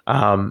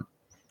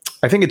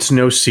 I think it's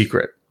no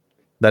secret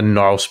that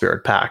Gnarl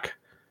Spirit Pack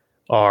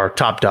are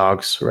top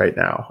dogs right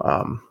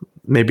now.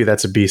 Maybe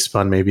that's a beast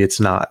pun, maybe it's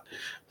not.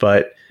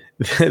 But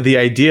the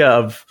idea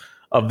of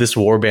this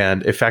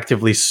warband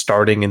effectively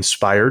starting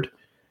inspired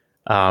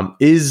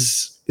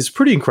is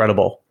pretty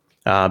incredible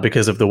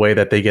because of the way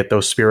that they get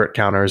those spirit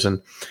counters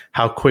and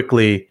how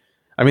quickly.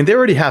 I mean, they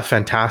already have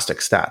fantastic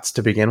stats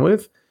to begin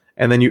with,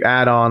 and then you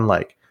add on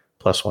like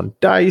 +1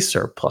 dice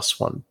or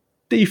 +1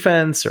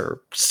 defense or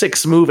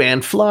 6 move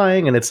and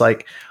flying, and it's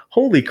like,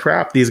 holy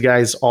crap! These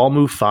guys all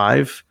move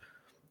 5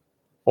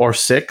 or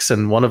 6,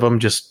 and one of them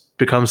just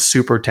becomes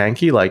super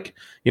tanky. Like,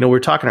 we were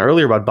talking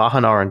earlier about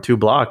Bahanar and 2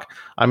 block.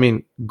 I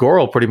mean,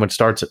 Goral pretty much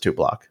starts at 2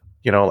 block.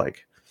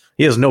 Like,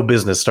 he has no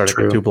business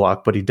starting at 2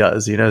 block, but he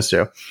does.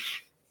 So,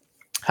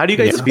 how do you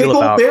guys feel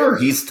about bear?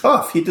 He's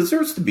tough. He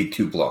deserves to be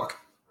 2 block.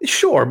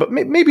 Sure, but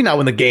maybe not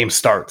when the game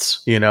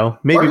starts.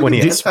 Maybe when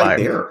he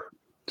inspired.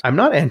 I'm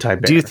not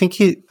anti-bear. Do you think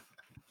he?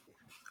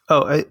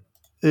 Oh,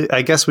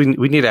 I guess we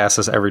need to ask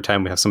this every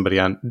time we have somebody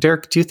on.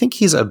 Derek, do you think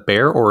he's a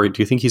bear or do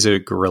you think he's a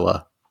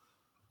gorilla?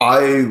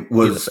 I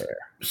was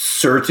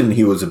certain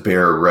he was a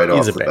bear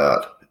off the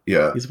bat.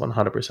 Yeah, he's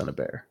 100% a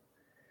bear.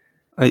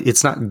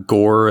 It's not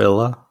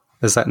gorilla.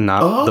 Is that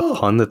not the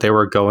pun that they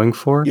were going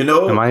for?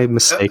 Am I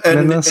mistaken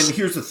in this? And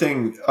here's the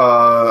thing: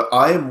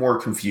 I am more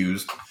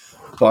confused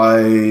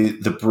by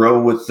the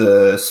bro with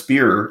the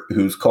spear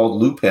who's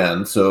called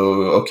Lupin.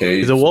 So, okay,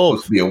 he's a wolf.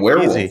 Supposed to be a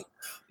werewolf. Easy.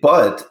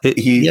 But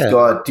he's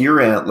got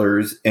deer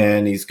antlers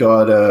and he's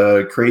got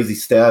a crazy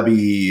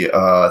stabby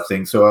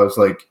thing. So I was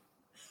like,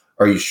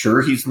 are you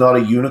sure he's not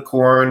a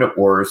unicorn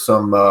or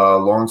some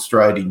long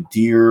striding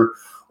deer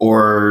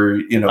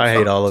or, I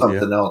hate all of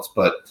something else?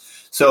 But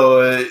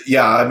so,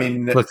 I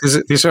mean, look,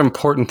 these are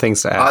important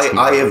things to ask.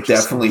 I have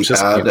definitely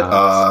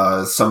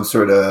had some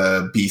sort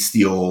of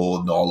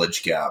bestial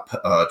knowledge gap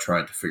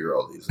trying to figure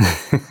all these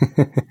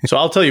out. So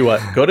I'll tell you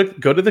what, go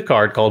to the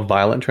card called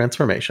Violent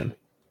Transformation.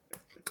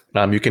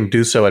 You can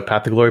do so at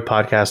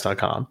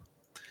pathoglorypodcast.com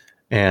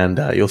and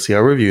you'll see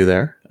our review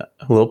there.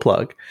 A little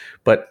plug.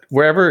 But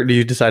wherever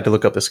you decide to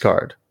look up this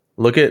card,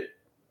 look at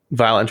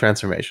Violent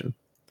Transformation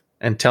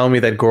and tell me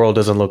that Goral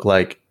doesn't look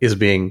like is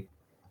being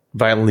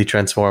violently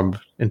transformed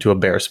into a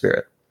bear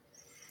spirit.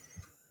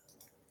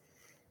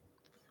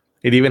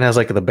 It even has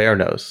like the bear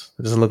nose.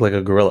 It doesn't look like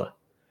a gorilla.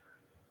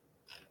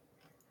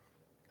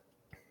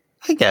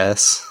 I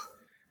guess.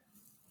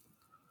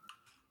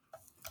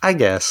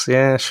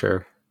 Yeah,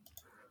 sure.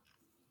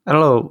 I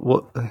don't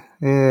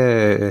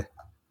know.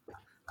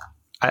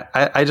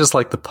 I just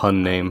like the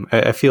pun name.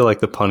 I feel like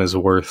the pun is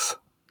worth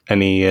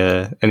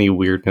any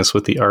weirdness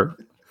with the art.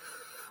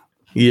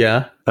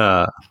 Yeah.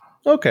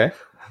 Okay.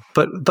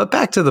 But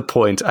back to the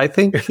point. I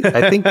think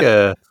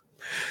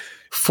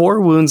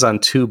 4 wounds on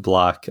 2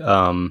 block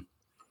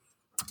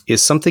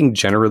is something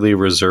generally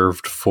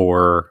reserved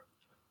for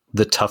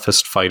the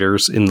toughest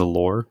fighters in the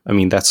lore. I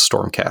mean, that's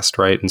Stormcast,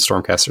 right? And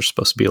Stormcast are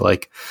supposed to be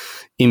like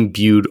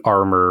imbued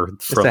armor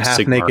from it's a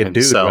half-naked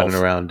dude running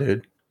around,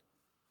 dude.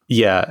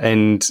 Yeah,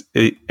 and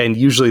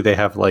usually they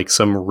have like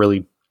some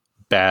really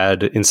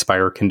bad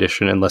inspire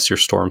condition, unless you're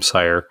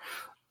Stormsire,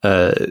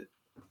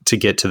 to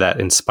get to that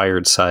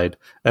inspired side.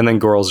 And then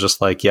Goral's just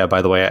like, yeah,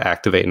 by the way, I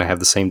activate and I have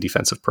the same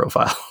defensive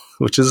profile,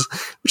 which is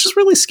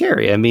really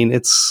scary. I mean,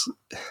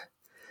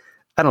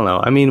 I don't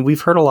know. I mean,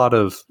 we've heard a lot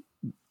of.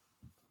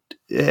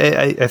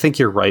 I think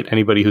you're right.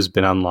 Anybody who's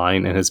been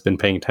online and has been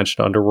paying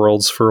attention to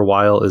Underworlds for a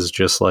while is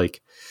just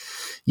like,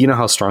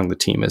 how strong the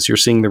team is. You're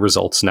seeing the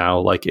results now.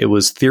 Like, it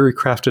was theory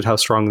crafted how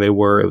strong they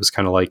were. It was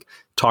kind of like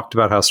talked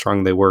about how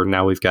strong they were.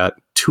 Now we've got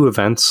 2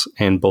 events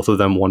and both of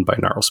them won by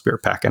Gnarl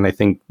Spirit Pack. And I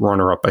think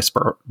runner up by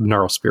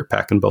Gnarl Spirit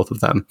Pack in both of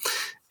them.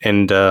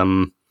 And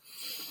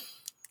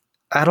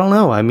I don't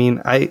know. I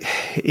mean,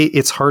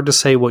 it's hard to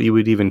say what you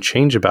would even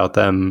change about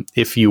them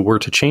if you were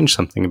to change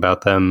something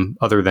about them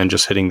other than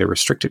just hitting the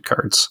restricted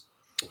cards.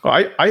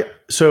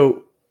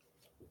 So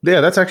yeah,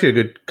 that's actually a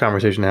good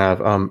conversation to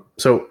have.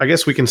 So I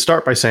guess we can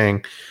start by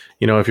saying,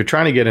 if you're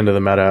trying to get into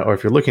the meta or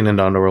if you're looking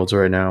into Underworlds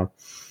right now,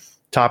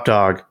 top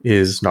dog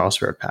is Gnarl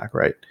Spirit Pack,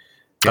 right?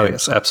 Oh,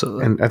 yes,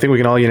 absolutely. And I think we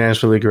can all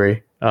unanimously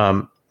agree.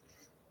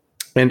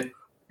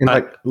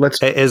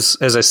 Let's as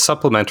a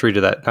supplementary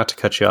to that, not to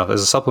cut you off,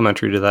 as a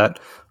supplementary to that,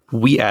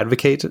 we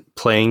advocate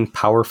playing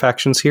power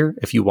factions here.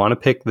 If you want to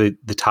pick the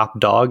top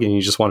dog and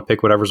you just want to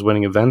pick whatever's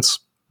winning events,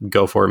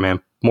 go for it,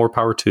 man. More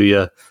power to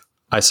you.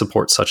 I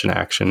support such an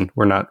action.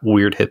 We're not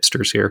weird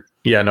hipsters here.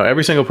 Yeah, no,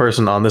 every single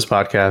person on this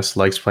podcast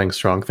likes playing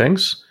strong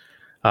things.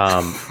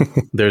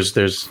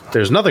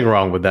 There's nothing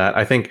wrong with that.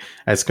 I think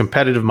as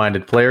competitive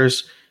minded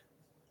players,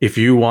 if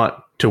you want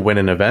to win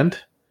an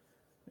event,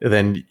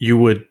 then it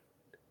would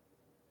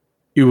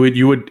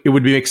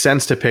make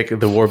sense to pick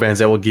the warbands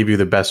that will give you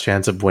the best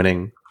chance of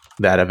winning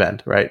that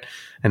event, right?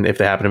 And if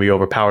they happen to be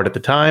overpowered at the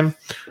time,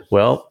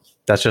 well,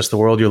 that's just the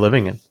world you're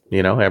living in.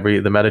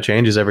 The meta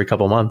changes every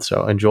couple months,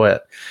 so enjoy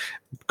it.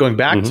 Going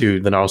back to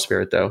the Gnarl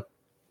Spirit, though.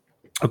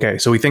 Okay,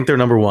 so we think they're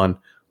number one.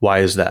 Why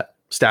is that?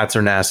 Stats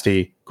are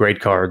nasty, great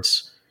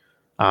cards,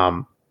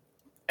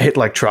 hit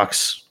like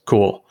trucks,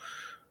 cool.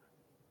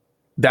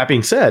 That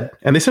being said,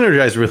 and they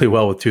synergize really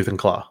well with Tooth and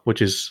Claw,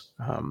 which is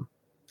a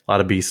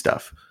lot of beast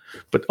stuff,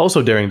 but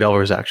also Daring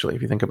Delvers, actually,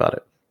 if you think about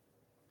it.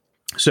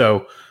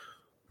 So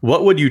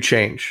what would you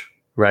change,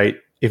 right,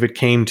 if it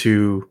came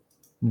to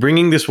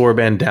bringing this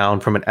warband down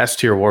from an S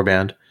tier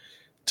warband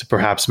to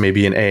perhaps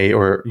maybe an A,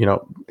 or,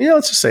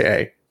 let's just say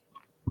A.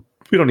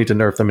 We don't need to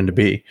nerf them into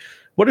B.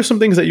 What are some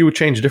things that you would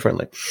change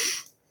differently?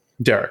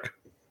 Derek.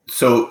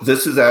 So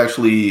this is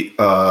actually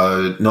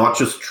not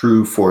just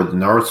true for the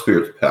Gnarl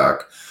Spirits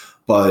pack,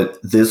 but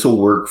this will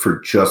work for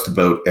just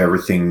about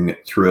everything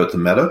throughout the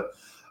meta.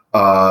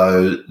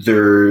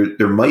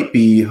 There might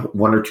be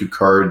one or two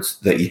cards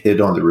that you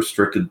hit on the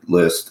restricted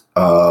list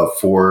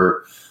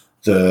for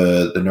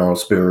the Gnarl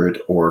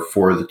Spirit or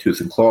for the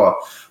Tooth and Claw,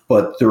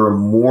 but there are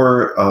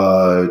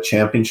more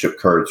championship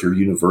cards or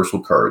universal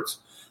cards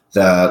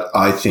that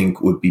I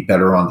think would be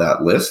better on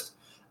that list.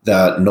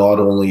 That not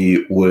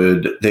only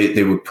would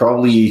they would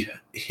probably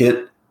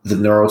hit the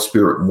Gnarl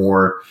Spirit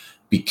more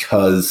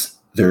because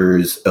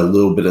there's a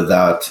little bit of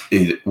that,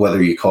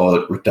 whether you call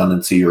it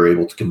redundancy or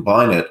able to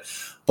combine it,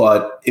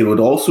 but it would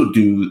also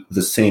do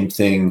the same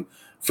thing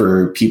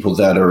for people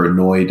that are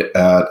annoyed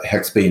at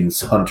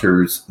Hexbane's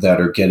Hunters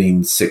that are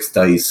getting 6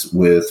 dice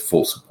with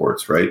full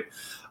supports, right?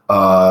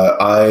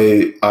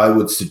 I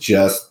would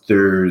suggest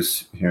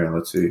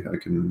let's see, I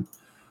can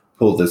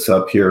pull this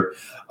up here.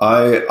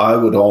 I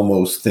would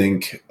almost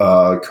think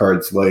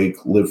cards like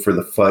Live for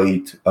the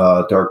Fight,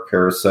 Dark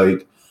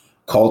Parasite,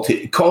 Call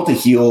to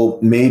Heal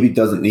maybe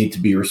doesn't need to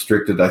be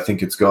restricted. I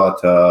think it's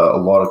got a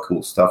lot of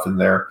cool stuff in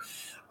there.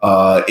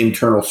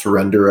 Internal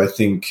Surrender, I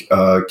think,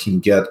 can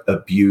get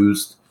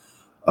abused.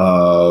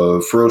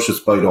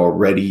 Ferocious Bite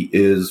already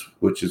is,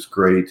 which is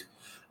great.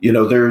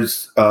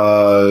 There's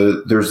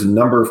a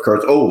number of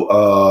cards.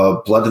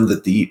 Blood in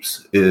the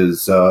Deeps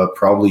is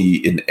probably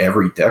in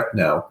every deck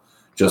now,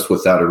 just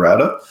with that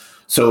errata.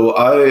 So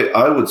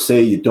I would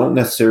say you don't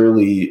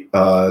necessarily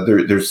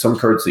there's some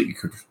cards that you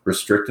could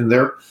restrict in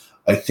there.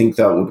 I think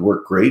that would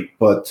work great,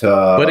 but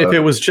if it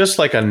was just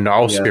like a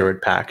Gnarl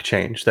Spirit pack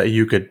change that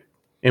you could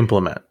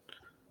implement,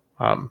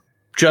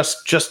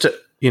 just to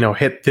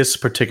hit this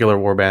particular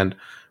warband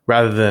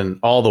rather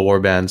than all the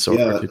warbands,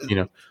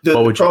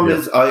 the problem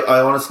is I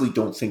honestly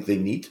don't think they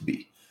need to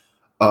be.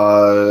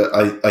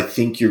 I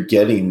think you're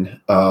getting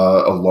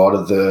a lot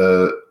of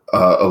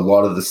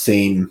the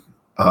same.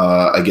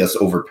 I guess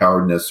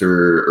overpoweredness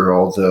or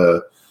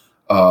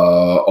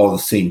all the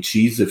same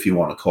cheese, if you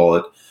want to call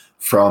it,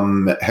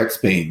 from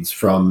Hexbanes,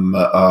 from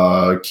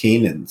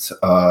Canaans.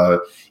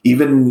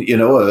 Even,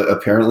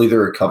 apparently there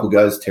are a couple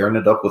guys tearing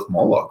it up with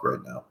Moloch right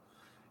now.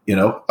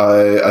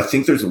 I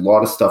think there's a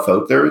lot of stuff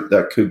out there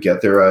that could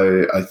get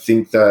there. I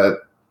think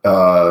that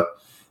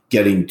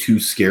getting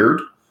too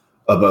scared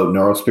about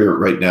Gnarl Spirit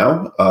right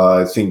now,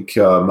 I think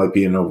might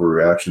be an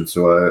overreaction.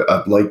 So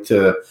I'd like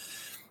to...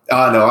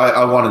 no,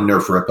 I want to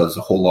nerf Ripas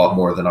a whole lot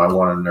more than I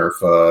want to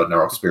nerf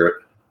Gnarl Spirit.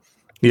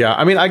 Yeah,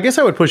 I mean, I guess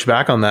I would push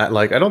back on that.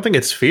 Like, I don't think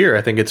it's fear.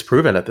 I think it's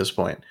proven at this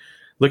point.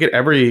 Look at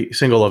every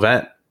single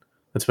event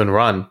that's been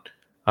run.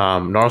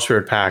 Gnarl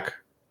Spirit pack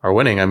are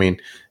winning. I mean,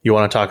 you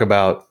want to talk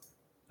about...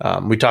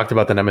 we talked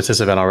about the Nemesis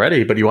event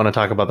already, but you want to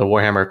talk about the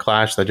Warhammer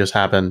Clash that just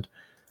happened,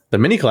 the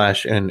mini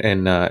Clash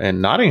in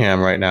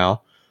Nottingham right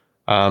now.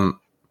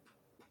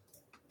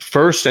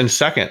 First and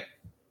second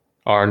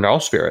are Gnarl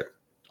Spirit,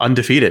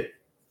 undefeated.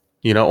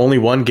 Only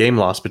one game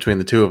loss between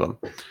the two of them.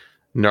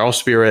 Gnarl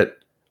Spirit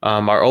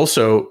are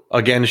also,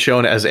 again,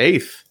 shown as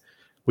eighth.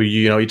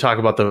 You talk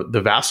about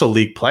the Vassal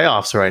League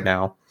playoffs right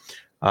now.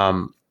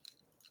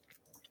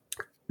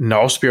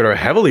 Gnarl Spirit are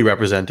heavily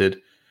represented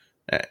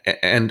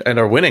and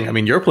are winning. I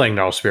mean, you're playing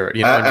Gnarl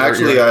Spirit.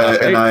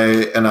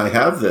 I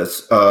have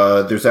this.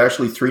 There's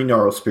actually 3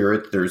 Gnarl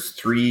Spirit. There's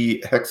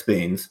 3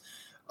 Hexbanes.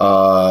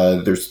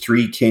 There's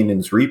 3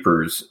 Canaan's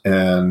Reapers,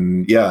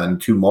 and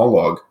 2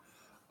 Mollog.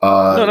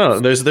 No.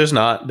 There's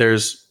not.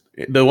 There's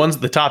the ones.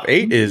 The top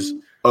 8 is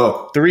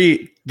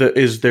 3.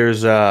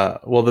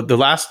 The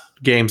last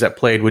games that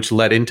played, which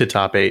led into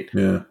top 8,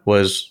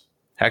 was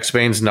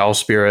Hexbanes, Gnarl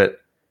Spirit,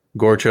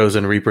 Gorchos,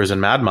 and Reapers,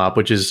 and Mad Mop,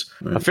 which is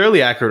a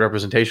fairly accurate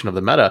representation of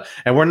the meta.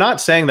 And we're not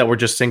saying that we're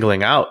just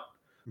singling out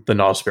the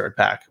Gnarl Spirit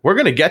pack. We're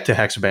going to get to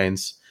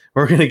Hexbanes.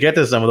 We're going to get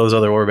to some of those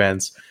other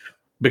warbands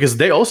because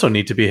they also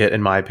need to be hit,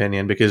 in my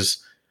opinion,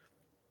 because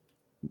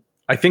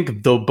I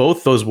think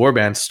both those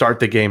warbands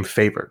start the game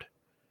favored.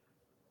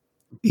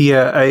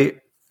 Yeah,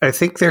 I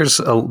think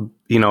there's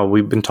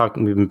we've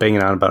been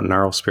banging on about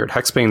Gnarl Spirit.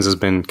 Hexbanes has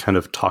been kind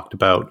of talked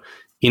about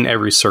in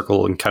every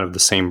circle in kind of the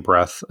same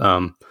breath.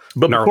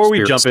 But before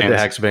we jump into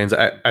Hexbanes,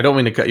 I don't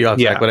mean to cut you off,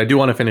 Zach, but I do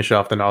want to finish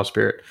off the Gnarl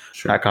Spirit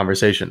pack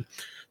conversation.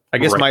 I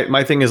guess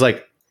my thing is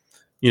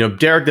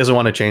Derek doesn't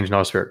want to change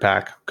Gnarl Spirit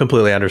pack.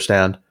 Completely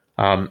understand.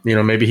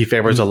 Maybe he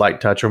favors a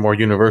light touch or more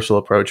universal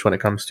approach when it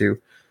comes to,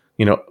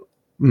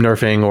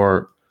 nerfing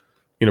or,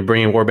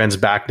 bringing warbands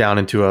back down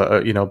into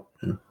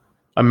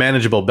a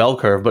manageable bell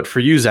curve. But for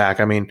you, Zach,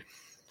 I mean,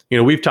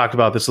 we've talked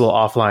about this a little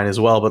offline as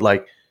well, but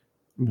like,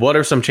 what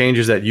are some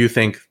changes that you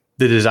think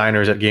the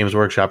designers at Games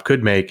Workshop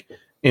could make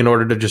in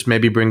order to just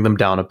maybe bring them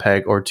down a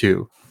peg or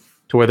two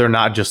to where they're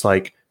not just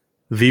like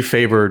the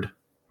favored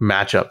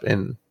matchup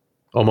in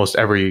almost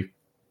every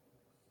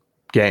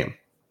game?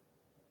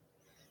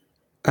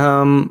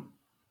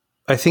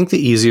 I think the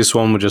easiest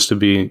one would just to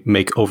be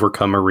make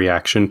overcome a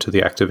reaction to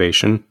the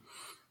activation.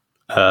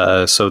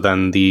 So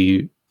then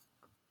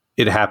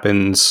it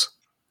happens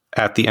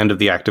at the end of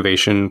the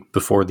activation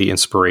before the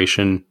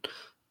inspiration,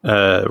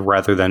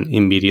 rather than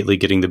immediately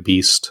getting the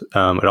beast.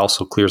 It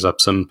also clears up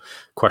some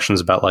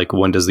questions about like,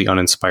 when does the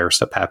uninspire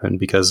step happen?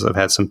 Because I've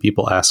had some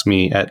people ask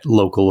me at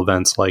local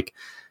events like,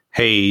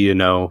 hey,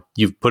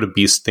 you've put a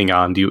beast thing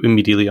on. Do you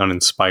immediately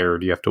uninspire?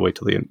 Do you have to wait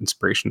till the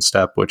inspiration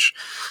step? Which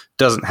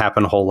doesn't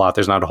happen a whole lot.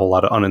 There's not a whole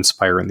lot of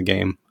uninspire in the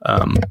game.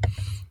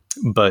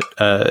 But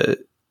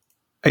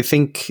I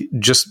think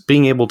just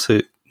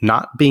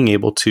not being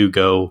able to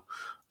go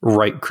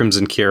right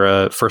Crimson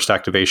Kira, first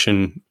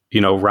activation,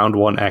 round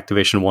 1,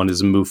 activation 1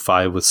 is move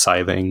 5 with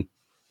scything.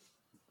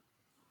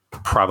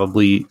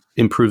 Probably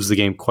improves the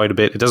game quite a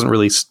bit. It doesn't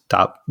really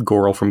stop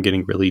Goral from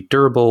getting really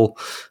durable.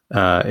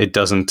 It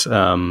doesn't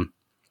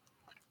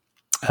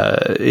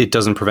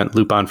prevent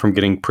Lupin from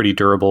getting pretty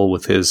durable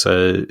with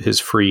his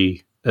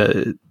free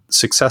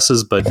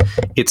successes, but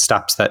it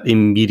stops that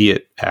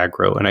immediate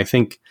aggro. And I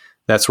think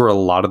that's where a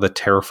lot of the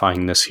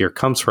terrifyingness here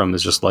comes from,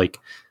 is just like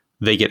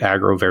they get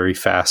aggro very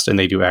fast and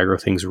they do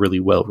aggro things really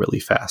well, really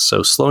fast.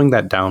 So slowing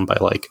that down by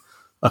like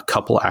a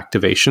couple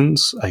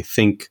activations, I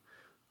think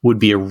would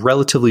be a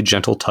relatively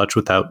gentle touch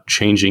without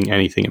changing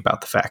anything about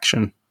the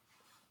faction.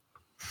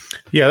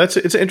 Yeah, it's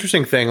an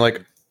interesting thing.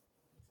 Like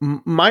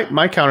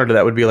my counter to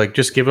that would be like,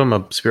 just give them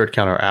a spirit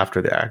counter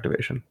after the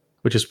activation,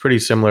 which is pretty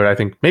similar. I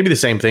think maybe the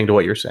same thing to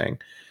what you're saying.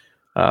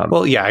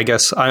 Well, yeah, I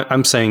guess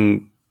I'm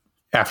saying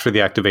after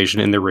the activation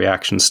in the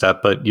reaction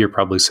step, but you're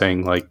probably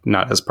saying like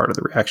not as part of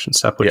the reaction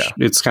step, which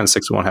it's kind of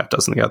 6 of one, half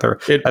dozen the other.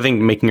 I think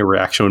making a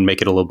reaction would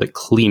make it a little bit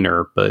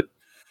cleaner, but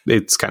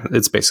it's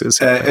basically the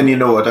same thing. And you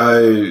know what,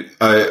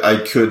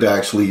 I could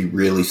actually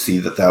really see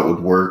that would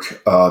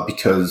work,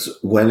 because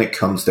when it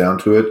comes down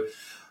to it,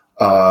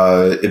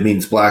 it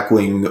means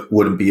Blackwing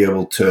wouldn't be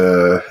able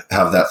to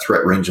have that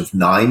threat range of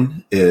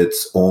 9.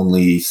 It's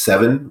only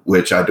 7,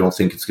 which I don't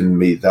think it's going to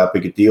be that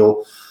big a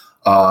deal.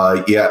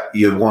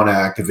 You want to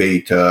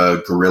activate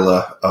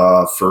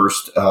Gorilla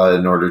first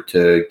in order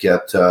to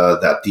get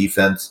that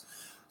defense.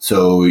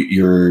 So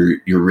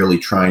you're really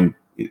trying.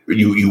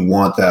 You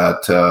want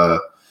that.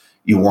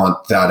 You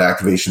want that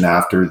activation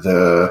after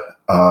the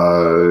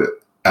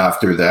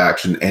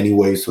action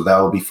anyway, so that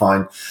will be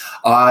fine.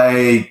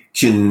 I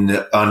can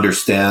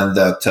understand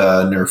that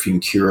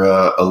nerfing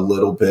Kira a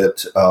little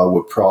bit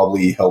would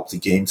probably help the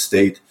game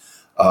state.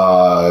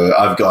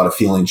 I've got a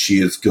feeling she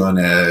is going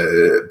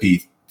to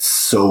be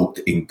soaked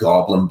in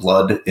goblin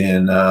blood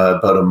in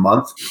about a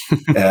month,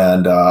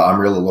 and I'm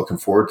really looking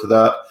forward to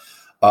that.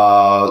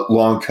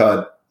 Long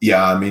cut,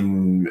 yeah. I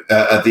mean,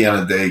 at the end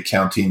of the day,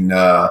 counting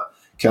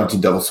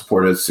Devil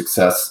Support as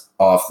success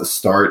off the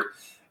start,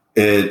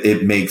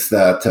 it makes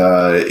that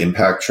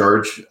impact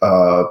charge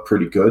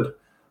pretty good,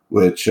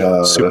 which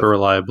super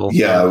reliable.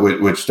 Yeah,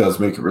 which does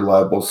make it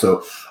reliable.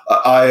 So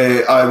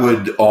I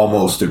would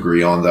almost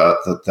agree on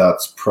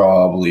that's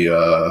probably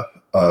a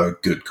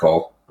good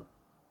call.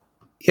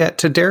 Yeah,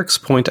 to Derek's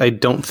point, I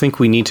don't think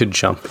we need to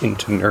jump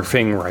into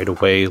nerfing right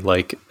away.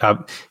 Like,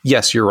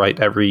 yes, you're right.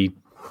 Every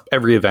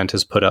event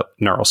has put up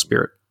Gnarl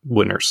Spirit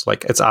winners.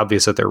 Like, it's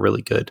obvious that they're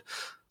really good.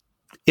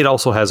 It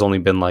also has only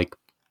been like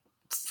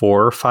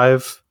 4 or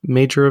 5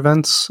 major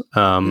events.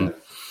 It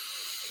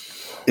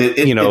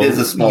is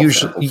a small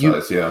sample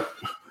size, yeah.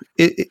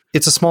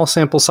 It's a small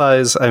sample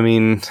size. I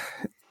mean,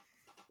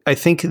 I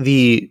think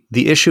the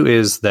issue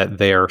is that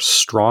they are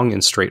strong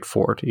and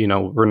straightforward.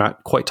 We're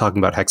not quite talking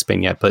about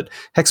Hexbane yet, but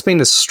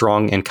Hexbane is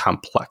strong and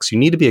complex. You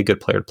need to be a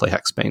good player to play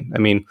Hexbane. I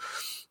mean,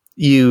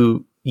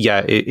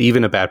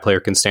 even a bad player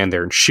can stand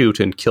there and shoot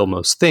and kill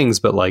most things,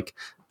 but like,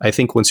 I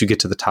think once you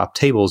get to the top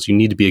tables, you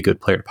need to be a good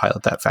player to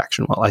pilot that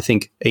faction well. I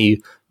think I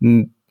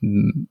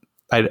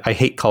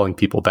hate calling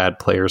people bad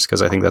players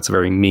because I think that's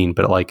very mean,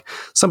 but like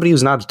somebody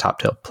who's not a top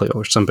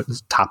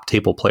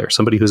table player,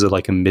 somebody who's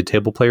like a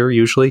mid-table player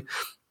usually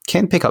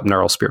can pick up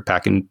Gnarl Spirit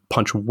Pack and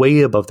punch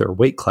way above their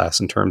weight class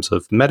in terms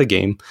of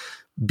metagame,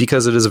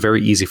 because it is a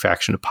very easy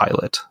faction to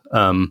pilot.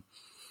 And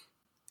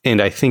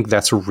I think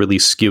that's really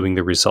skewing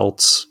the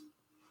results.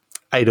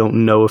 I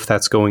don't know if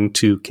that's going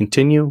to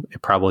continue.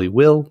 It probably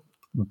will,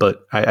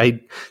 but I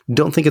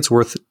don't think it's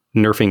worth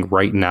nerfing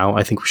right now.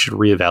 I think we should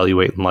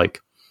reevaluate in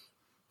like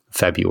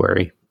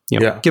February.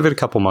 Give it a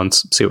couple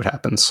months, see what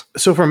happens.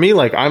 So for me,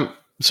 like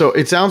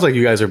it sounds like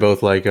you guys are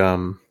both like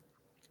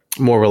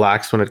more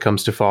relaxed when it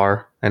comes to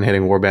FAR and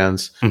hitting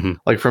warbands. Mm-hmm.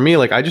 Like for me,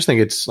 like I just think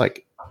it's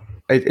like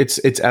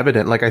it's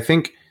evident. Like I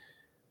think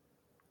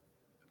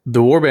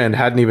the warband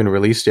hadn't even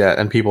released yet,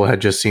 and people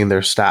had just seen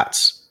their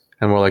stats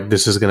and were like,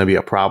 "This is going to be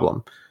a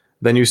problem."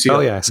 Then you see,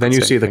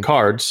 the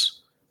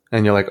cards,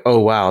 and you're like, "Oh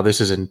wow,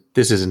 this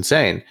is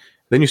insane."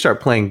 Then you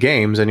start playing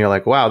games, and you're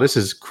like, "Wow, this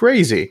is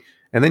crazy."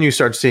 And then you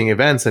start seeing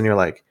events, and you're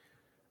like,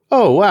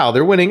 "Oh wow,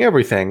 they're winning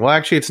everything." Well,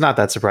 actually, it's not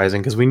that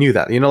surprising because we knew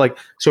that. Like,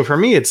 so for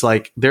me, it's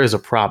like there's a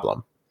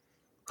problem.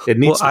 It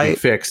needs to be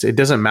fixed. It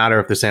doesn't matter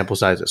if the sample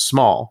size is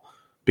small,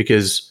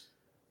 because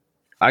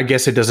I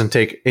guess it doesn't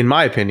take, in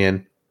my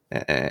opinion.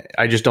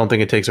 I just don't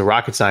think it takes a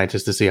rocket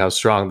scientist to see how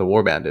strong the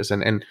warband is.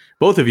 And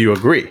both of you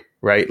agree,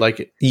 right?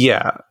 Like,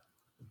 yeah,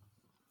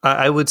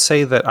 I would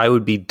say that I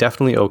would be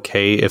definitely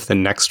okay if the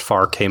next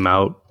FAR came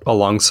out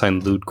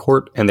alongside Loot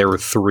Court and there were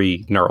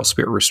 3 Gnarl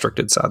Spirit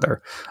restricteds out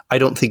there. I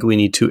don't think we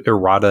need to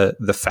errata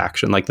the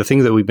faction. Like the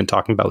thing that we've been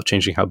talking about with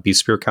changing how Beast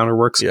Spirit counter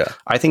works. Yeah.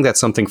 I think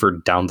that's something for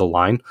down the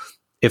line.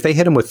 If they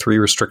hit him with 3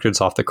 restricteds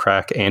off the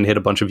crack and hit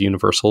a bunch of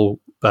universal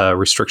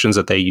restrictions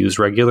that they use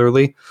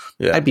regularly,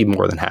 I'd be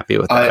more than happy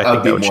with that. I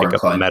think that would shake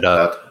up the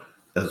meta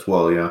as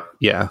well. Yeah.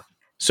 Yeah.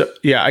 So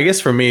yeah, I guess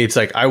for me, it's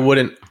like I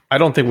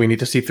don't think we need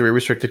to see 3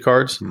 restricted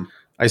cards.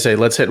 I say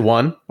let's hit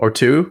 1 or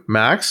 2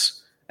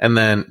 max, and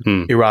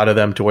then errata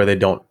them to where they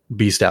don't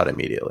beast out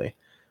immediately,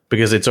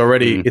 because it's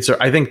already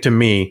I think, to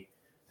me,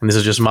 and this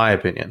is just my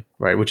opinion,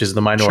 right, which is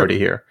the minority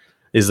here,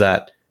 is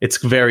that it's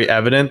very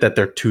evident that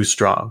they're too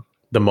strong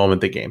the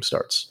moment the game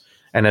starts.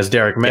 And as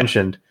Derek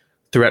mentioned,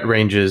 threat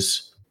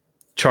ranges,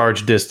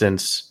 charge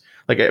distance.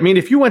 Like, I mean,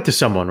 if you went to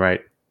someone,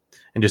 right,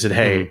 and just said,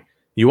 "Hey,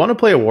 you want to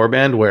play a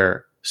warband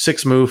where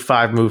 6 move,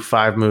 5 move,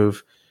 5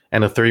 move,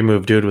 and a 3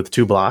 move dude with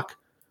 2 block.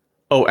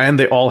 Oh, and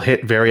they all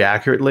hit very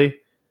accurately.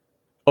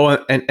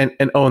 Oh,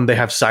 and they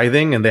have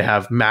scything, and they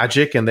have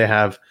magic, and they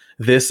have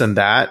this and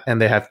that,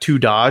 and they have 2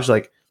 dodge."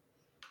 Like,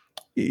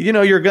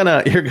 you're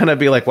gonna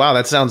be like, "Wow,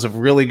 that sounds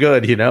really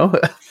good,"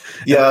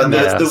 Yeah, and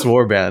that's this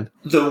warband.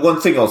 The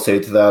one thing I'll say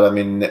to that, I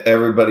mean,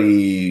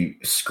 everybody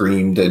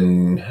screamed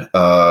and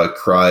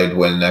cried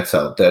when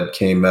Exiled Dead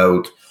came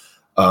out.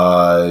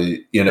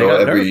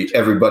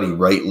 Everybody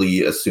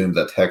rightly assumed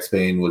that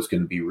Hexbane was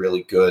going to be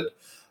really good.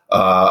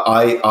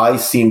 I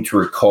seem to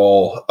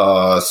recall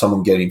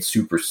someone getting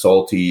super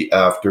salty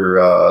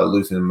after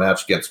losing a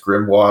match against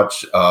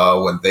Grimwatch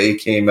when they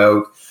came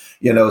out.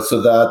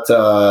 So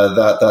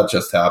that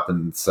just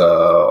happens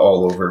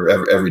all over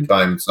every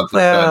time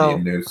something's shiny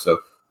and new. So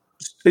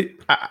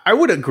I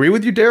would agree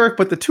with you, Derek,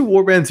 but the 2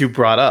 warbands you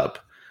brought up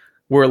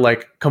were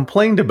like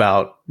complained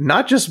about,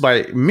 not just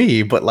by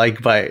me, but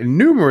like by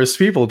numerous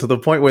people, to the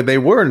point where they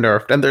were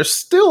nerfed, and they're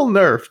still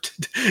nerfed,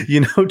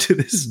 to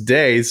this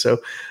day. So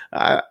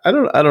I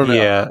don't know.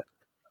 Yeah.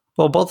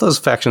 Well, both those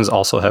factions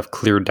also have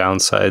clear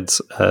downsides.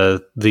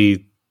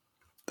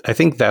 I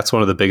think that's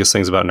one of the biggest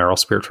things about Gnarl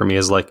Spirit for me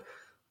is like,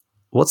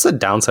 what's the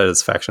downside of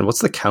this faction?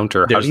 What's the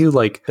counter? How do you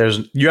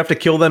you have to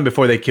kill them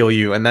before they kill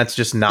you, and that's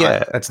just not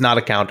that's not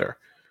a counter.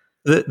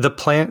 The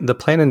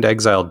plan in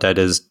Exiled Dead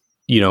is,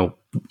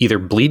 either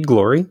bleed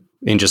glory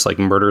and just like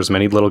murder as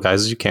many little guys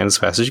as you can as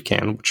fast as you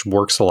can, which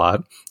works a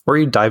lot, or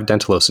you dive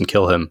Dentalos and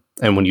kill him.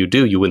 And when you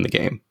do, you win the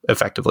game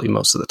effectively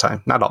most of the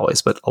time. Not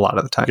always, but a lot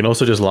of the time. You can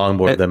also just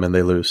longboard them and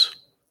they lose.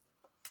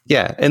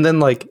 Yeah. And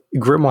then like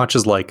Grimwatch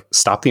is like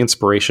stop the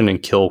inspiration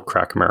and kill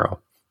Crackmarrow.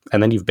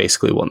 And then you've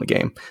basically won the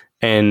game.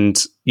 And,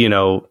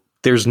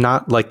 there's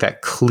not like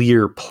that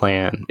clear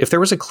plan. If there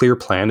was a clear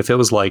plan, if it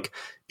was like,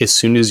 as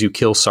soon as you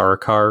kill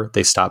Sarkar,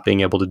 they stop being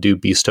able to do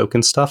beast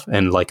token stuff,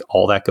 and like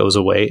all that goes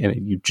away and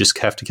you just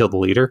have to kill the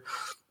leader.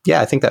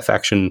 Yeah, I think that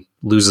faction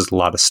loses a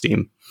lot of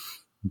steam,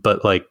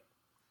 but like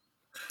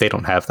they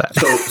don't have that.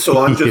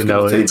 So I'm just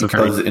going to say,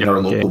 because in our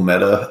local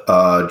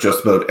meta,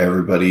 just about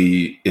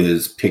everybody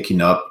is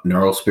picking up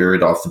Gnarl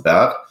Spirit off the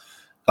bat.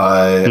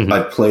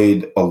 I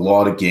played a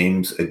lot of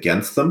games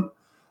against them.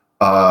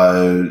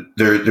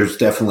 There's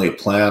definitely a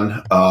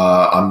plan.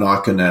 I'm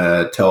not going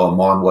to tell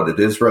Aman what it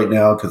is right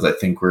now, because I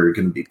think we're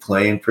going to be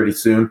playing pretty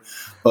soon.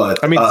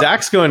 But I mean,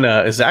 Zach's going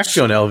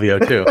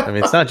LVO too. I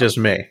mean, it's not just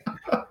me.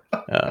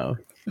 Yeah,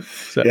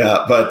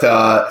 but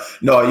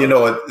no, you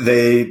know what,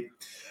 they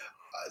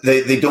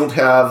don't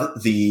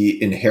have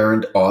the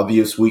inherent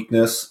obvious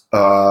weakness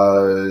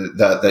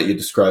that you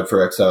described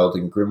for Exiled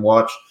and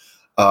Grimwatch.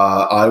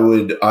 I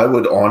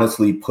would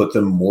honestly put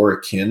them more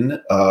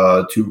akin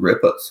to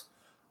Rippa's.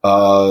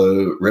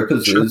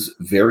 Rippa's is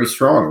very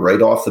strong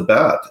right off the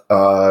bat.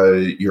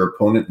 Your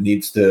opponent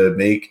needs to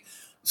make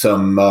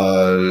some,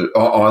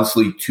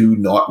 honestly, 2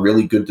 not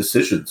really good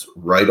decisions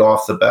right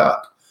off the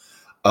bat.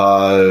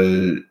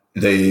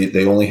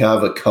 They only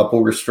have a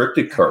couple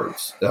restricted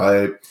cards.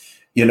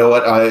 You know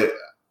what,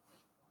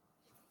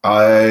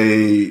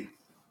 I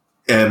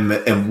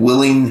am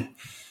willing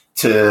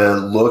to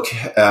look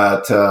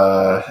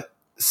at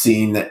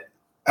seeing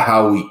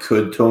how we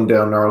could tone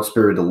down Gnarl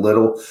Spirit a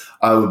little.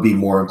 I would be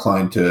more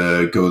inclined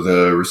to go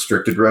the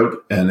restricted route,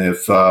 and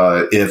if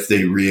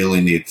they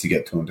really need to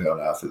get toned down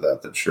after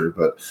that, then sure.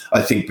 But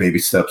I think baby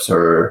steps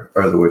are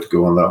the way to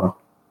go on that one.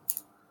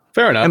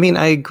 Fair enough. I mean,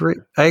 I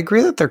agree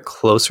that they're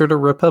closer to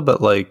Rippa,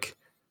 but like,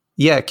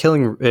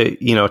 killing,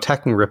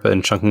 attacking Rippa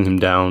and chunking him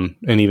down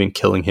and even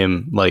killing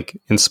him, like,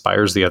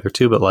 inspires the other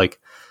two. But, like,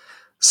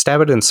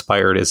 Stab It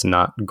Inspired is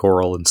not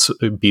Goral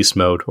and Beast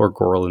Mode or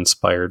Goral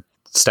Inspired.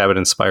 Stab It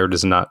Inspired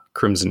is not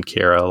Crimson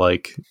Kiera.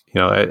 Like,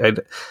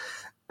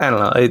 I don't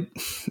know.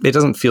 It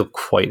doesn't feel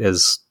quite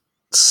as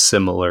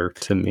similar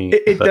to me.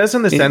 It does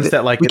in the sense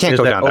that, like, there's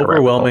that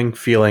overwhelming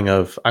feeling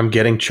of I'm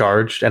getting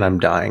charged and I'm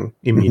dying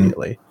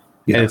immediately.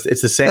 Yeah. And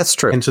it's the same. That's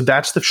true. And so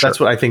that's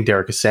what I think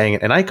Derek is saying.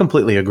 And I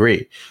completely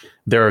agree.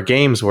 There are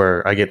games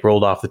where I get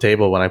rolled off the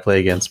table when I play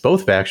against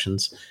both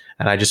factions,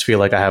 and I just feel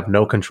like I have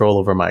no control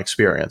over my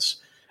experience.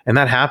 And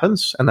that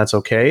happens, and that's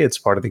okay. It's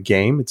part of the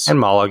game. And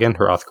Mulligan,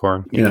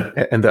 Hrothgorn. Yeah.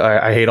 And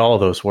I hate all of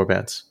those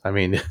warbands. I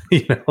mean,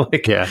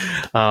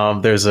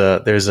 there's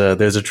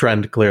a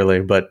trend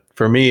clearly, but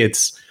for me,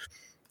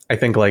 I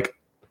think, like,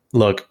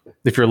 look,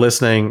 if you're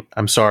listening,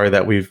 I'm sorry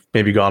that we've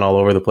maybe gone all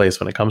over the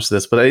place when it comes to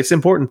this, but it's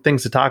important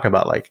things to talk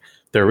about. Like,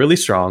 they're really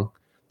strong.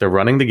 They're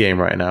running the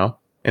game right now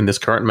in this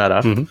current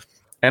meta. Mm-hmm.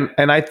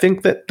 And I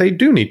think that they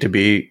do need to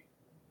be,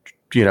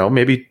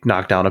 maybe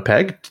knocked down a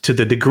peg. To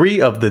the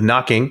degree of the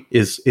knocking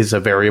is a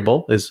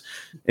variable, is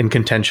in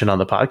contention on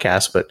the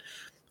podcast, but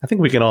I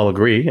think we can all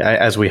agree,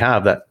 as we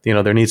have, that,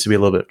 there needs to be a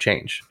little bit of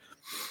change.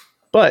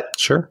 But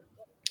sure,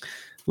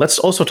 let's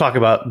also talk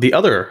about the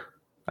other,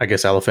 I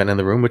guess, elephant in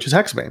the room, which is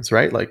Hexbanes,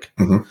 right? Like,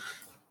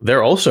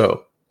 they're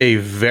also a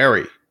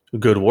very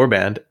good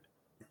warband.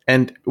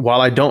 And while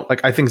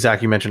I think,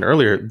 Zach, you mentioned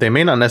earlier, they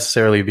may not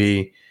necessarily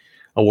be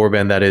a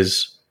warband that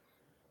is,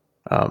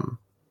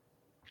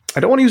 I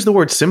don't want to use the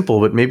word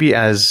simple, but maybe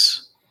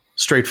as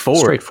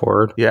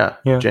straightforward. Yeah.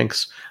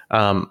 Jinx.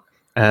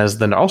 As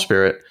the Gnarl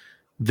Spirit,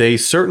 they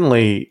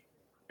certainly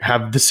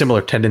have the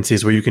similar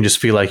tendencies where you can just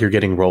feel like you're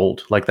getting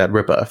rolled, like that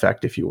Rippa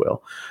effect, if you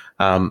will.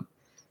 And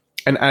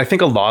I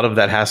think a lot of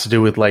that has to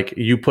do with, like,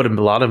 you put a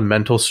lot of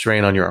mental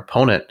strain on your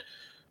opponent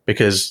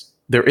because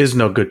there is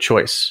no good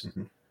choice.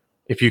 Mm-hmm.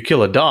 If you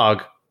kill a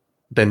dog,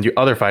 then your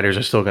other fighters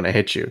are still going to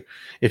hit you.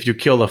 If you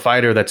kill a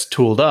fighter that's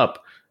tooled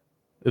up,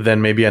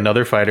 then maybe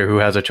another fighter who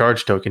has a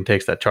charge token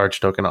takes that charge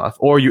token off.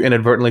 Or you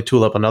inadvertently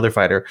tool up another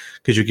fighter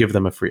because you give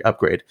them a free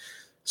upgrade.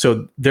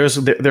 So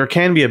there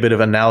can be a bit of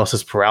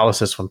analysis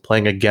paralysis when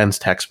playing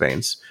against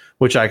Hexbanes,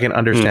 which I can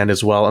understand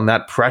as well. And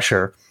that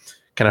pressure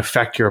can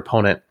affect your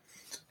opponent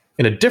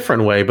in a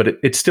different way, but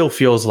it still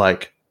feels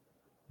like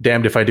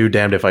damned if I do,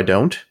 damned if I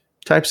don't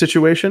type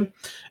situation.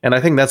 And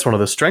I think that's one of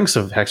the strengths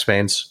of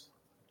Hexbanes.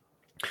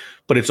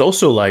 But it's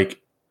also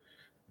like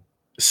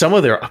some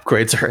of their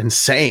upgrades are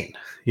insane,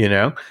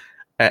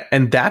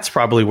 and that's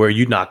probably where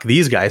you knock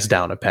these guys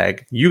down a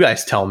peg. You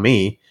guys tell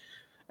me,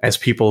 as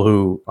people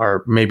who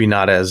are maybe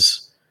not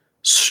as,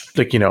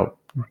 like,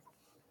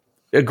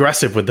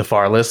 aggressive with the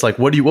far list, like,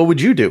 what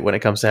would you do when it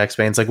comes to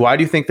Hexbanes? Like, why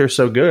do you think they're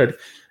so good,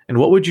 and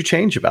what would you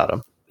change about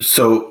them?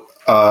 So,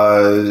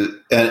 and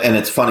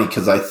it's funny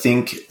because I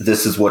think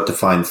this is what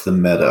defines the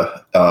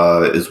meta,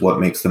 is what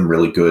makes them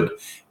really good,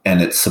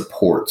 and it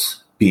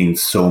supports being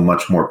so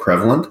much more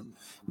prevalent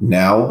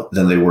now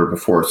than they were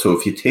before. So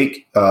if you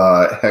take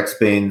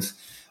Hexbanes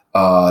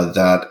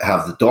that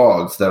have the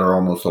dogs that are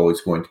almost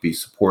always going to be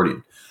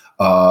supporting,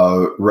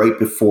 right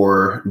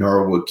before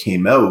Gnarlwood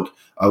came out,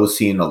 I was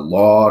seeing a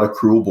lot of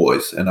Cruel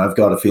Boys, and I've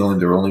got a feeling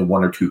they're only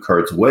 1 or 2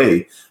 cards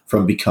away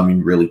from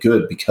becoming really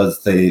good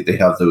because they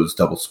have those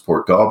double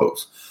support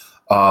gobos.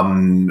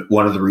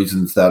 One of the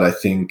reasons that I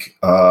think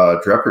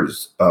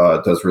Dreppers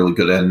does really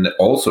good, and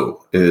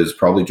also is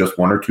probably just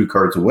 1 or 2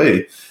 cards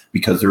away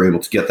because they're able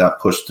to get that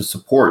push to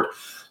support.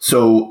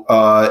 So,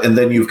 and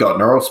then you've got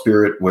Gnarl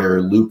Spirit,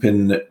 where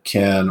Lupin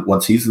can,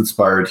 once he's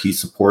inspired, he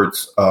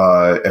supports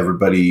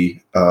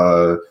everybody,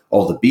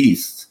 all the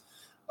beasts.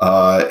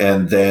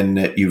 And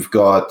then you've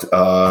got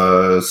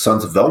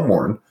Sons of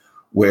Velmorn,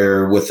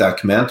 where with that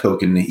command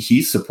token,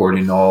 he's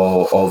supporting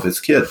all of his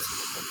kids.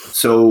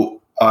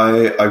 So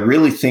I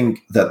really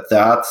think that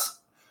that's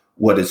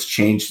what has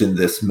changed in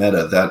this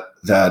meta,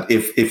 that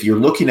if you're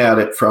looking at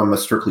it from a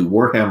strictly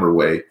Warhammer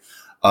way,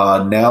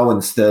 now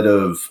instead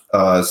of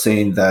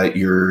saying that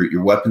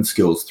your weapon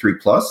skill is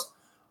 3+,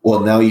 well,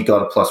 now you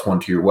got a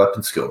 +1 to your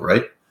weapon skill,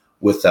 right?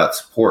 With that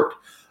support.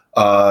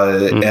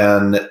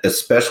 And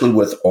especially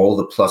with all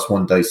the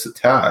 +1 dice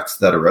attacks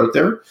that are out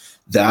there,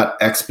 that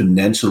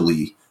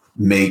exponentially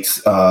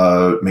makes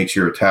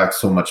your attack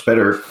so much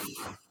better,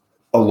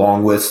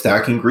 along with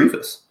stacking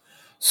Grievous.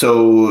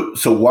 So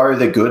why are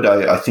they good?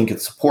 I think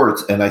it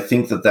supports, and I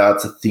think that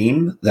that's a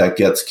theme that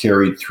gets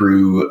carried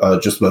through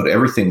just about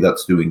everything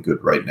that's doing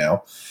good right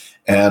now.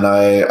 And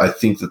I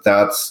think that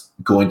that's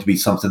going to be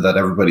something that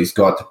everybody's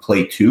got to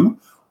play to,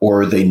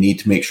 or they need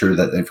to make sure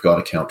that they've got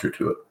a counter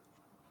to it.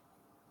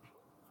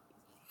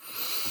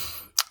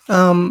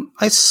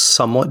 I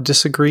somewhat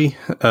disagree.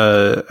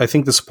 I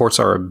think the supports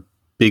are a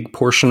big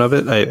portion of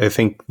it. I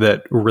think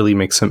that really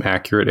makes them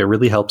accurate. It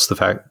really helps the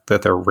fact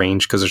that they're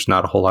range, because there's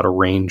not a whole lot of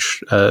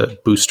range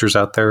boosters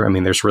out there. I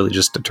mean, there's really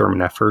just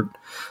determined effort,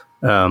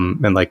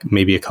 and like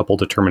maybe a couple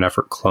determined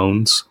effort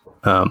clones.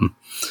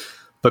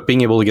 But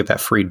being able to get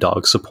that free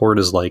dog support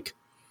is like,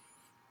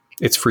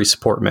 it's free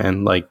support,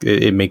 man. Like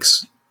it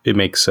makes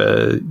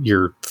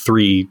your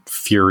 3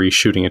 fury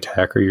shooting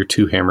attack or your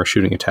 2 hammer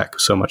shooting attack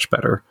so much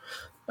better.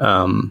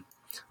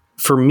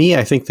 For me,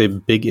 I think the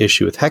big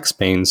issue with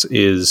Hexbanes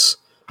is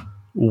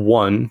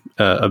one,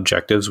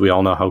 objectives. We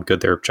all know how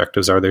good their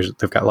objectives are.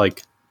 They've got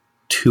like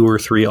 2 or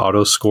 3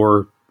 auto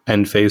score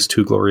end phase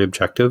 2 glory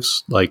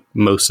objectives. Like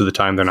most of the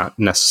time they're not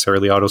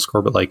necessarily auto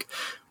score, but like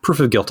Proof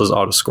of Guilt is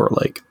auto score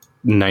like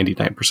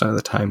 99% of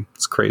the time.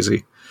 It's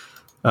crazy.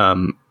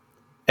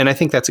 And I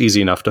think that's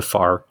easy enough to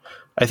far.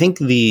 I think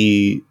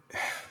the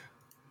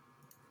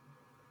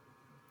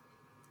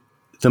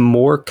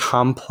more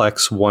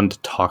complex one to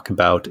talk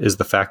about is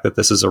the fact that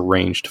this is a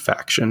ranged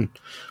faction.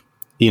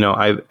 You know,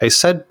 I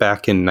said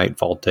back in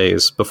Nightfall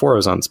days, before I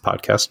was on this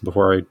podcast,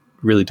 before I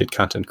really did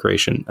content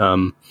creation,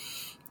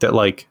 that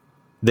like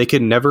they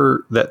could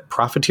never, that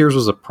Profiteers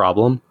was a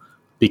problem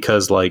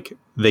because like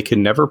they could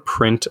never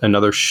print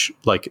another,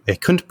 like they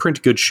couldn't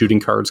print good shooting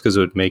cards because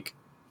it would make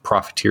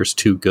Profiteers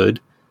too good.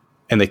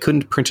 And they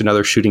couldn't print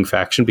another shooting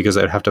faction because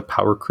they'd have to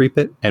power creep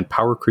it, and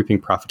power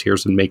creeping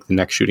Profiteers would make the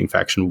next shooting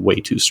faction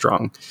way too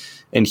strong.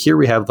 And here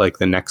we have like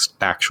the next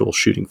actual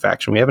shooting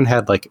faction. We haven't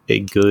had like a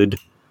good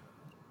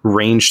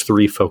range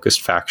 3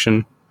 focused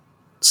faction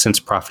since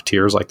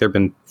Profiteers. Like there have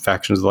been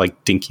factions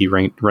like dinky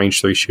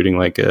range 3 shooting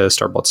like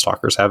Starblood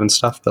Stalkers have and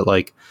stuff. But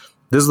like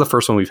this is the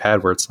first one we've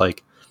had where it's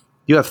like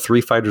you have 3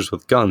 fighters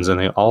with guns and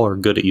they all are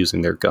good at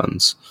using their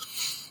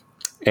guns.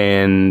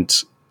 And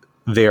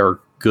they are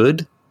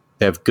good.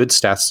 They have good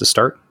stats to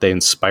start. They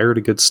inspire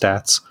to good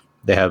stats.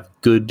 They have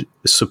good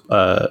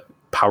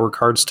power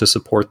cards to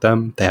support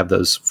them. They have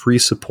those free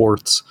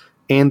supports,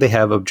 and they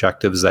have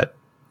objectives that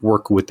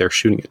work with their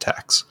shooting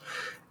attacks.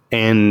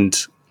 And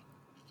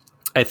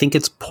I think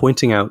it's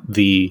pointing out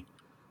the,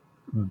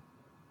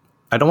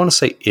 I don't want to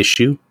say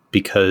issue,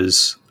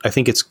 because I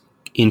think it's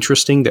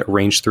interesting that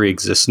range 3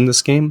 exists in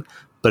this game,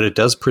 but it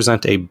does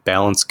present a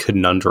balanced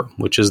conundrum,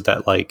 which is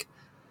that like,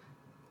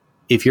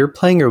 if you're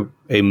playing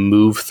a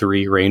move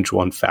 3 range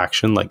 1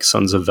 faction like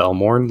Sons of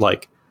Velmorn,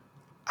 like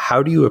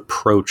how do you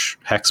approach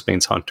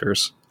Hexbane's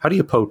Hunters? How do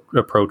you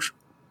approach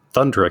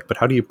Thunderic? But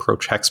how do you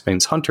approach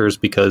Hexbane's Hunters?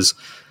 Because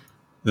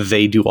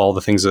they do all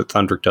the things that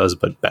Thunderic does,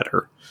 but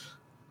better.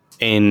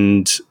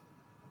 And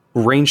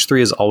range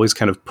 3 has always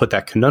kind of put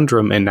that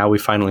conundrum, and now we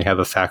finally have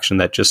a faction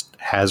that just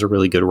has a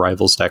really good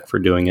rivals deck for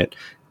doing it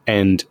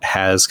and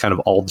has kind of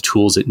all the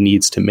tools it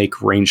needs to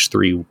make range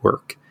 3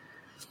 work.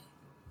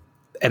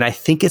 And I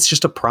think it's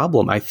just a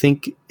problem. I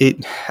think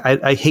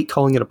I hate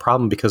calling it a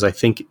problem because I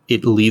think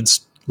it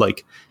leads,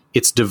 like,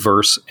 it's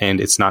diverse and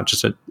it's not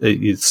just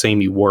a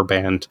samey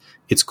warband.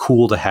 It's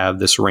cool to have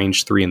this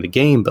range 3 in the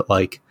game, but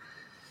like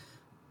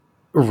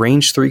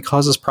range 3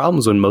 causes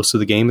problems when most of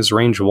the game is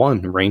range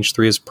 1. Range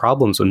 3 has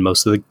problems when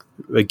most of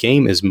the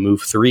game is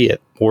move 3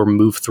 or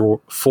move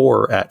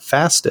 4 at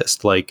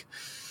fastest. Like,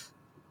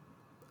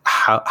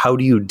 how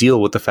do you deal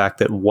with the fact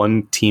that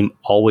one team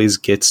always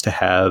gets to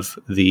have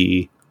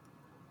the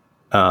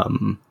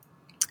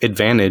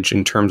advantage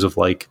in terms of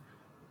like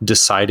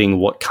deciding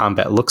what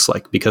combat looks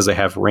like because they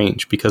have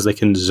range, because they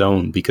can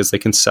zone, because they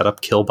can set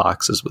up kill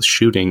boxes with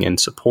shooting and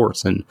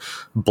supports and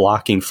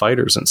blocking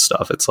fighters and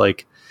stuff? It's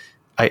like,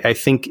 I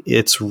think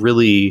it's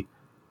really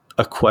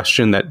a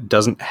question that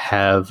doesn't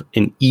have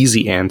an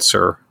easy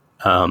answer,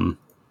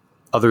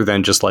 other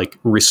than just like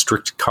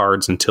restrict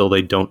cards until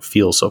they don't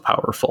feel so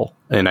powerful.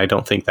 And I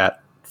don't think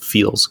that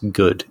feels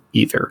good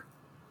either.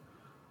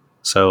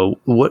 So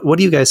what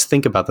do you guys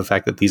think about the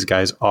fact that these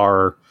guys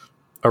are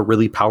a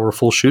really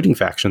powerful shooting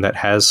faction that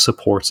has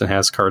supports and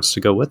has cards to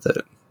go with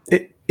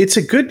it? It's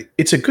a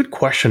good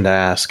question to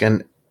ask.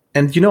 And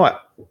you know,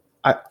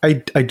 I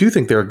do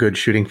think they're a good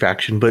shooting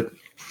faction, but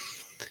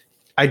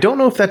I don't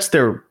know if that's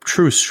their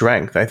true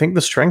strength. I think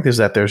the strength is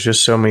that there's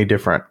just so many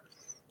different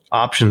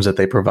options that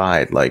they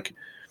provide. Like,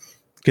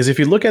 because if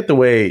you look at the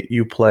way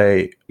you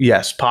play,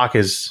 yes, Pac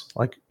is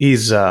like,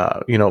 he's,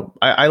 you know,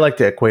 I like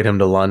to equate him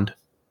to Lund,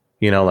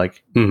 you know,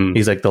 like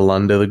he's like the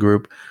Lund of the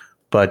group.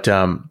 But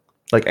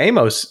like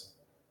Amos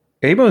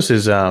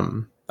is,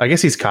 I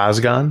guess he's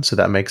Kazgan, so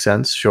that makes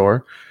sense,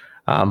 sure.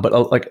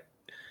 But like,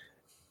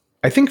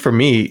 I think for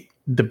me,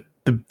 the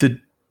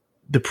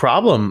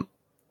problem,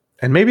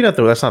 and maybe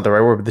that's not the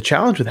right word, but the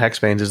challenge with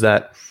Hexbanes is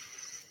that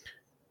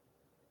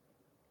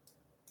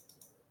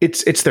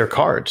it's their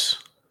cards.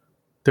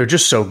 They're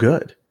just so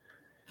good.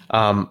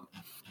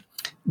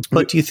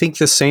 But do you think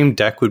the same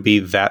deck would be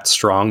that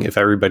strong if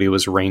everybody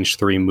was range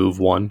 3 move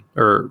 1,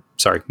 or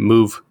sorry,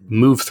 move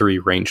 3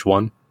 range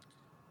 1?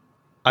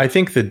 I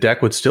think the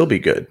deck would still be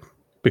good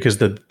because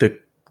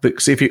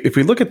see, if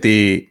we look at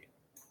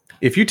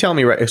if you tell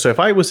me right, so if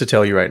I was to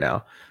tell you right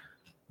now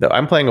that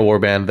I'm playing a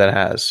warband that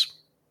has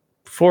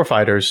 4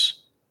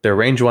 fighters, they're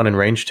range 1 and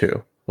range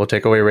 2. We'll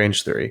take away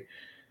range 3.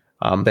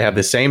 They have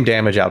the same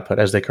damage output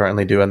as they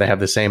currently do, and they have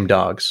the same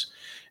dogs.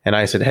 And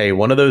I said, hey,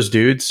 one of those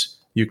dudes,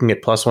 you can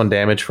get +1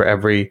 damage for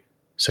every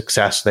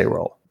success they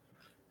roll.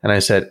 And I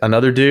said,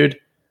 another dude,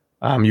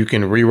 you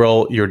can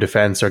reroll your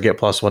defense or get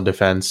 +1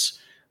 defense.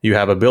 You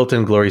have a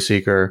built-in Glory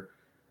Seeker.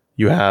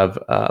 You have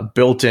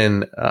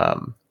built-in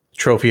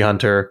Trophy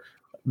Hunter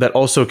that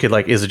also could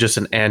is just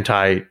an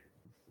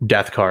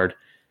anti-death card.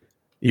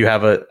 You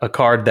have a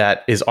card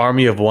that is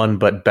Army of One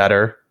but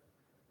better,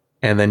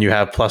 and then you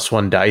have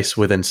 +1 dice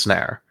with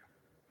Ensnare.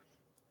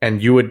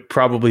 And you would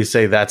probably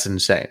say that's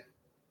insane.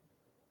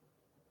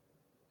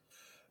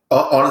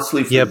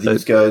 Honestly, for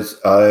these guys,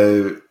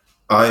 I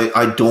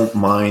don't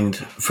mind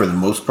for the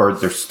most part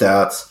their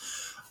stats,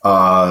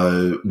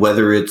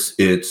 whether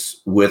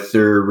it's with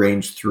their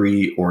range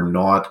 3 or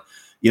not.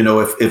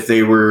 If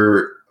they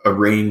were a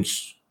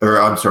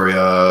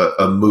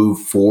move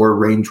 4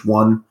 range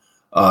 1,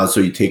 so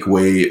you take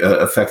away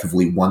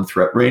effectively 1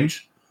 threat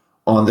range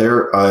on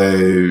there,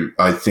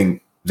 I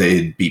think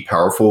they'd be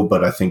powerful,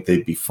 but I think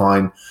they'd be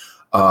fine.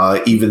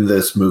 Even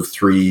this move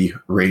 3,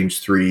 range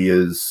 3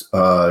 is,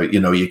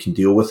 you can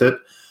deal with it.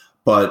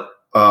 But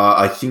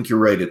I think you're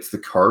right. It's the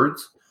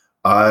cards.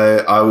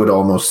 I would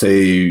almost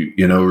say,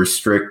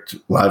 restrict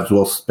lives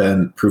well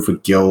spent, proof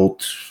of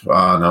guilt,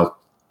 now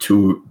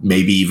 2,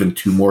 maybe even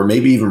 2 more,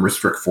 maybe even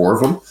restrict 4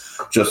 of them,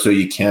 just so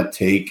you can't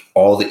take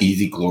all the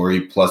easy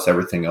glory plus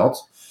everything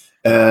else.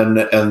 And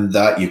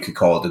that you could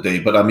call it a day.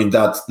 But I mean,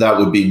 that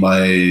would be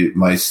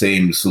my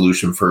same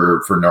solution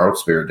for Gnarled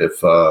Spirit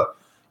if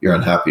you're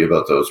unhappy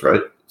about those,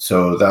 right?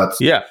 So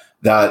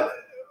that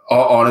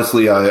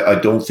honestly, I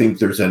don't think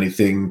there's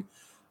anything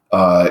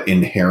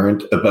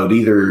inherent about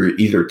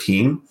either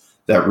team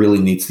that really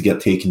needs to get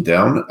taken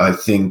down. I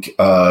think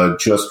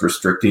just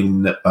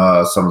restricting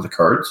some of the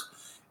cards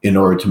in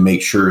order to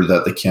make sure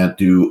that they can't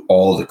do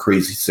all the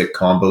crazy sick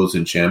combos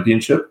in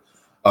Championship,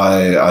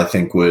 I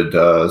think would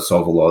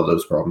solve a lot of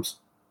those problems.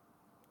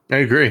 I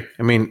agree.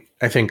 I mean,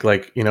 I think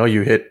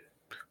you hit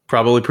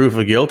probably Proof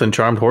of Guilt and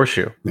Charmed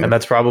Horseshoe, and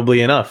that's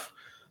probably enough,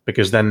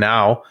 because then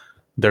now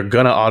they're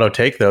gonna auto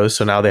take those.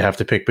 So now they have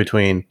to pick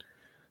between,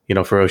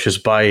 Ferocious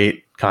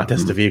Bite,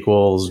 Contest of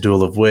Equals,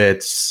 Duel of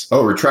Wits.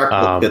 Oh,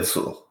 Retractable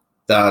Pixel.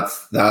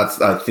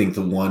 That's I think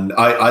the one.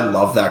 I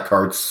love that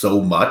card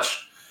so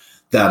much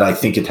that I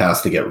think it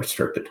has to get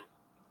restricted.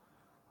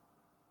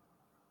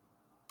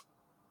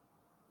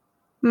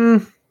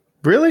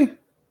 Really?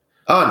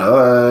 Oh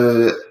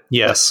no.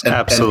 Yes,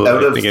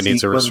 absolutely. I think it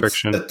needs a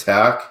restriction.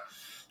 Attack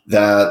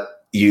that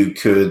you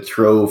could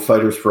throw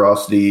Fighter's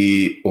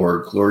Ferocity or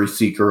Glory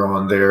Seeker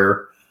on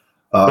there.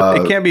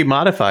 But it can't be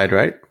modified,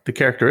 right? The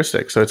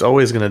characteristic. So it's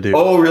always going to do.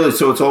 Oh, really?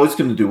 So it's always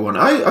going to do one.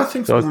 I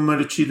think someone might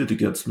have cheated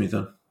against me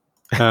then.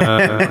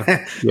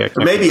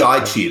 Maybe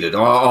I cheated.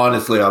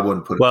 Honestly, I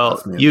wouldn't put it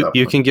past me.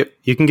 You can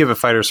give it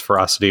Fighter's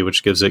Ferocity,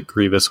 which gives it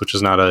Grievous, which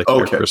is not a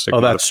characteristic.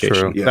 Oh, that's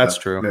true. Yeah, that's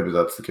true. Maybe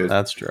that's the case.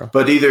 That's true.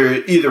 But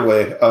either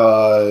way,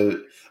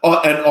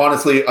 and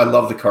honestly, I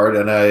love the card,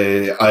 and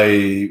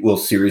I will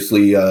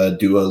seriously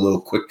do a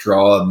little quick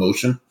draw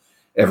motion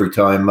every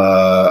time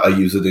I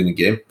use it in a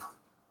game.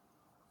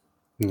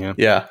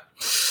 Yeah.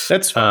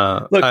 That's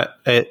look.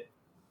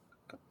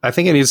 I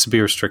think it needs to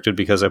be restricted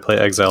because I play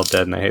Exile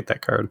Dead and I hate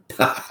that card.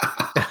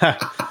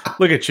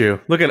 Look at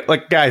you. Look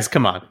at guys.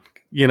 Come on.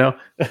 And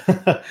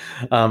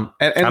I'm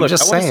look,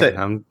 just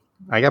saying.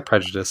 I got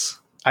prejudice.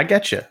 I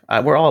get you.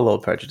 We're all a little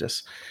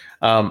prejudiced.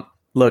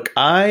 Look,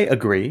 I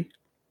agree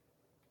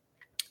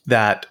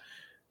that.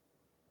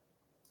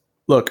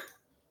 Look,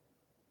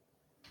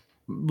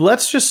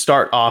 let's just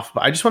start off.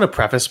 I just want to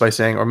preface by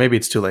saying, or maybe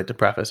it's too late to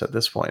preface at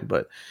this point,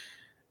 but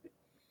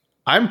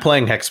I'm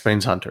playing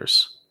Hexbane's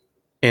Hunters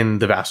in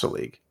the Vassal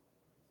League.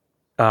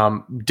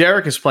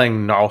 Derek is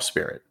playing Gnarl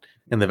Spirit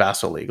in the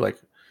Vassal League.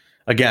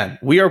 Again,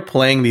 we are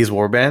playing these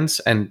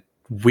warbands, and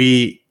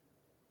we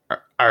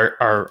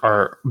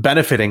are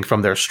benefiting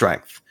from their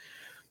strength.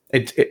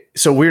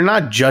 So we're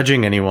not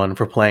judging anyone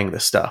for playing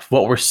this stuff.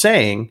 What we're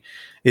saying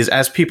is,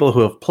 as people who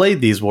have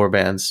played these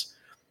warbands,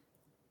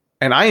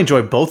 and I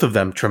enjoy both of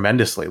them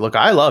tremendously. Look,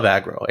 I love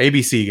aggro.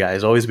 ABC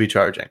guys always be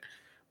charging,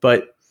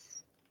 but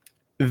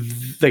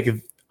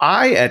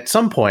I at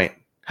some point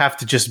have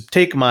to just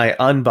take my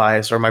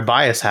unbiased or my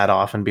bias hat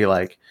off and be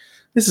like,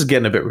 this is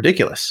getting a bit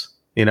ridiculous,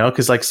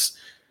 because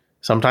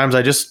sometimes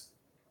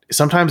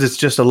it's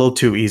just a little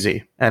too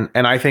easy, and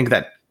I think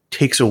that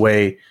takes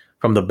away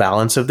from the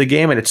balance of the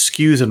game, and it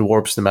skews and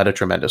warps the meta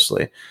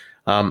tremendously.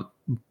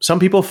 Some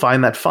people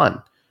find that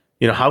fun.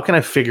 How can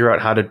I figure out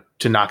how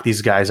to knock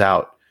these guys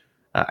out?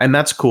 And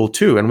that's cool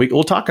too. And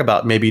we'll talk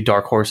about maybe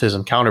dark horses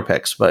and counter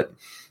picks, but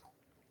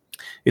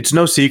it's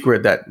no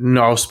secret that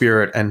Gnarl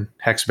Spirit and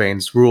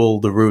Hexbanes rule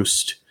the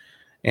roost.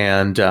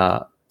 And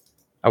I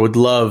would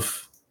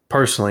love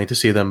personally to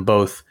see them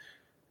both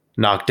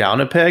knock down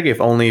a peg,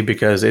 if only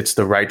because it's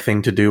the right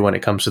thing to do when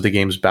it comes to the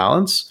game's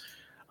balance.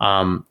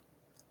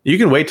 You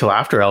can wait till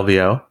after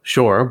LVO,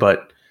 sure,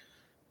 but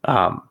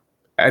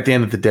at the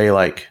end of the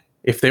day,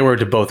 if they were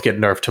to both get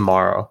nerfed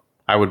tomorrow,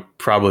 I would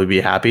probably be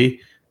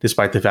happy,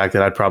 despite the fact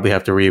that I'd probably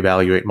have to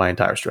reevaluate my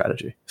entire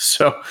strategy.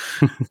 So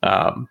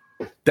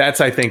that's,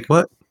 I think,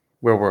 where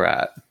we're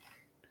at.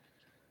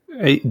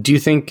 Do you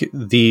think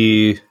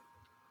the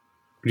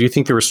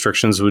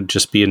restrictions would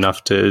just be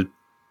enough to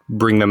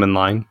bring them in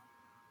line?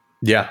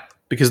 Yeah,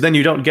 because then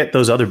you don't get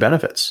those other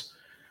benefits.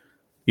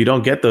 You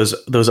don't get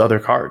those other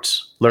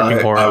cards. Lurking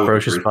Horror,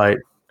 Ferocious Bite,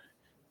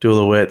 Duel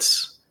of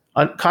Wits.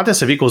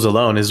 Contest of Equals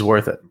alone is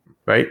worth it,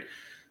 right?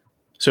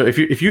 So if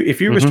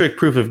you restrict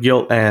Proof of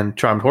Guilt and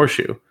Charmed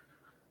Horseshoe,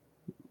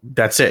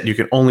 that's it. You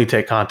can only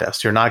take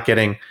contests. You're not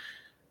getting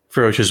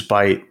Ferocious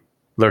Bite,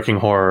 Lurking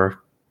Horror,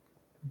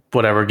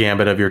 whatever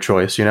gambit of your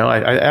choice. You know,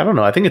 I don't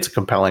know. I think it's a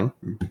compelling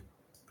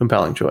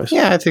choice.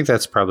 Yeah, I think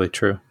that's probably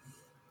true.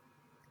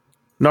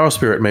 Gnarl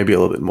Spirit may be a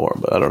little bit more,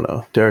 but I don't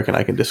know. Derek and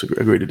I can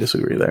agree to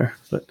disagree there.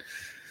 But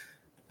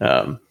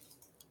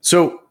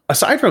so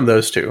aside from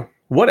those two,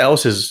 what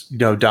else is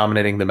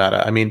dominating the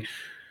meta? I mean,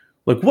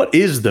 like, what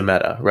is the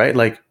meta, right?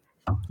 Like,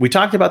 we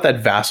talked about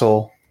that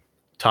Vassal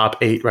top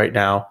 8 right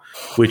now,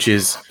 which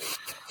is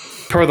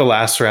per the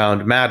last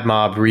round: Mad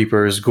Mob,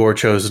 Reapers, Gore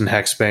Chosen,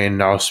 Hexbane,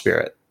 Gnarl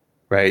Spirit,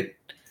 right?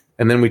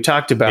 And then we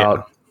talked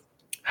about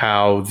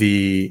how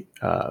the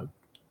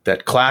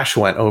that Clash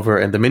went over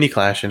in the mini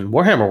Clash in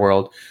Warhammer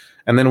World,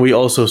 and then we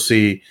also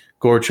see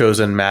Gore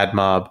Chosen, Mad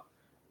Mob,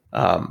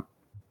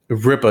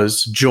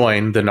 Rippas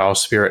join the Gnarl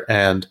Spirit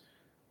and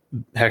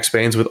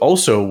Hexbanes with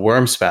also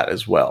Wormspat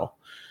as well.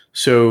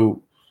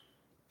 So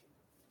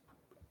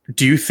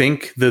do you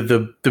think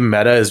the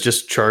meta is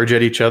just charge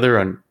at each other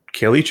and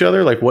kill each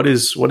other? Like, what are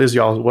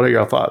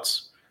y'all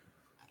thoughts?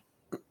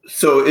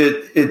 So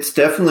it's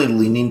definitely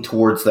leaning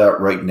towards that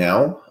right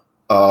now.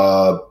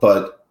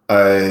 But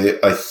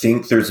I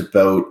think there's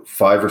about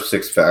 5 or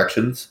 6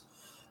 factions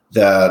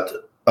that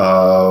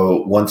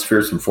once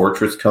Fearsome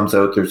Fortress comes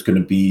out, there's going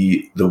to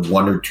be the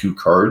 1 or 2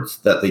 cards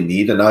that they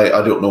need. And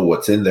I don't know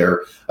what's in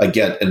there. I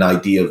get an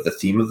idea of the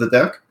theme of the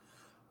deck.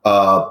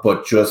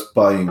 But just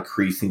by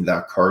increasing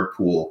that card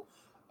pool,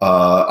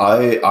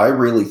 I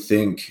really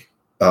think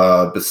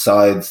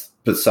besides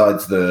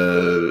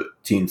the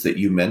teams that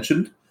you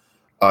mentioned,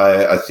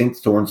 I think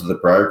Thorns of the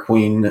Briar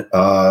Queen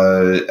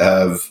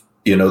have,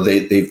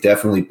 they've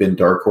definitely been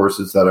dark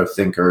horses that I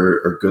think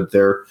are good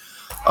there.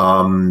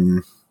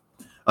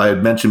 I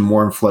had mentioned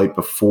Mournflight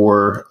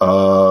before.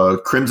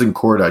 Crimson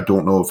Court, I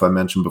don't know if I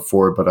mentioned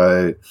before, but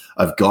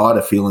I've got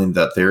a feeling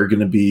that they're going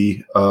to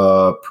be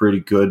pretty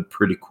good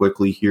pretty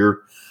quickly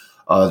here.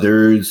 I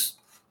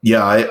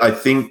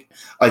think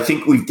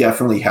we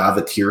definitely have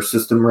a tier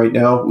system right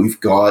now. We've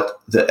got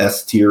the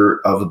S tier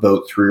of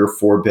about 3 or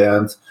 4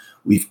 bands.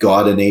 We've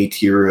got an A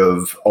tier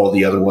of all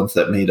the other ones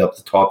that made up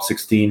the top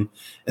 16.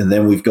 And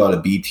then we've got a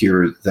B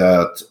tier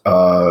that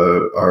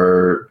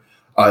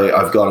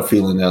I've got a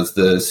feeling as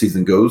the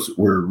season goes,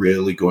 we're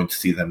really going to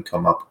see them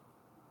come up.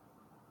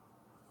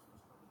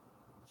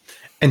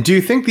 And do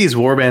you think these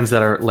warbands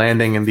that are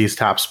landing in these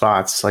top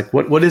spots, like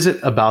what is it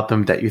about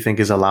them that you think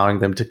is allowing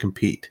them to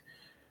compete?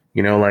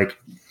 Like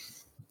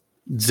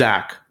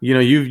Zach,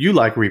 you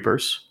like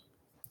Reapers.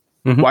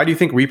 Mm-hmm. Why do you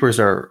think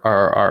Reapers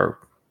are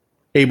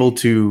able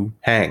to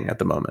hang at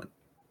the moment?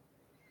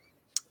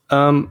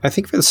 I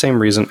think for the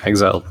same reason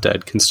Exiled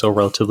Dead can still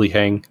relatively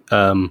hang.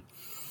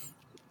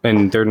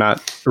 And they're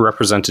not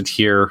represented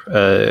here,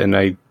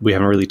 and we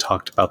haven't really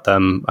talked about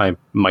them. I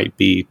might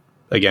be,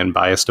 again,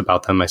 biased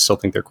about them. I still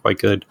think they're quite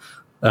good.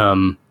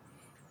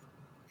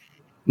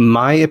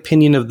 My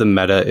opinion of the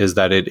meta is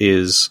that it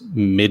is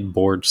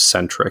mid-board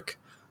centric.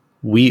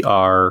 We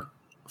are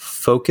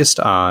focused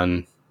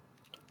on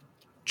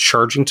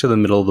charging to the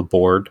middle of the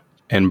board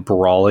and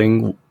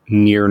brawling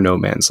near no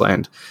man's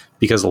land,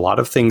 because a lot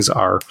of things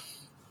are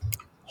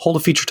hold a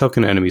feature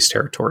token in enemy's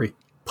territory,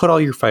 put all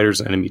your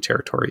fighters in enemy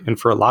territory. And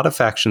for a lot of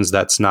factions,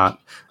 that's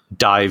not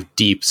dive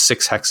deep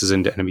 6 hexes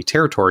into enemy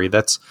territory.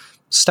 That's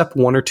step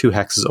 1 or 2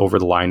 hexes over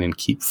the line and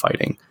keep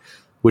fighting,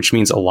 which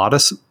means a lot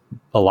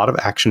of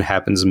action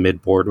happens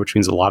mid-board, which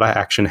means a lot of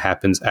action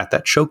happens at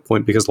that choke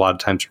point, because a lot of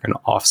times you're going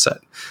to offset.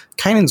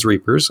 Kynan's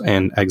Reapers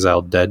and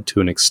Exiled Dead,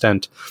 to an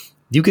extent,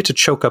 you get to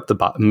choke up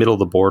the middle of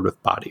the board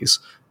with bodies.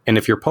 And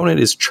if your opponent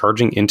is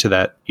charging into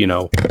that,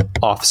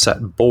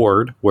 offset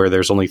board where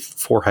there's only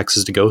 4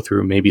 hexes to go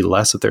through, maybe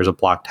less if there's a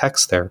blocked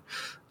hex there,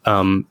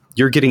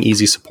 you're getting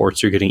easy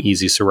supports, you're getting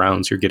easy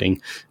surrounds, you're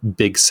getting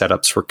big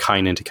setups for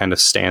Kynan to kind of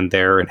stand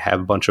there and have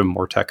a bunch of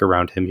Mortek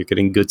around him. You're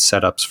getting good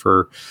setups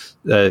for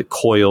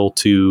Coil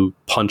to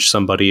punch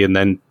somebody and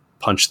then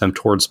punch them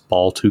towards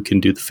Balt, who can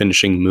do the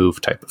finishing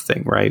move type of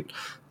thing, right?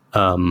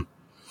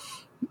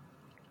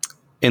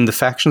 And the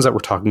factions that we're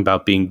talking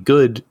about being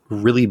good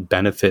really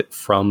benefit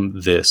from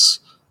this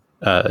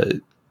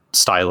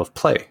style of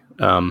play.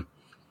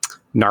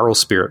 Gnarl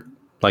Spirit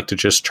like to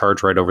just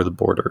charge right over the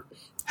border.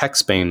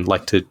 Hexbane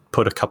like to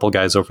put a couple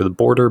guys over the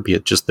border, be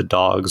it just the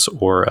dogs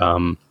or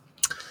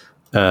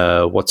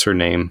what's her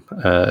name?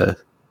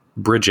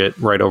 Bridget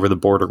right over the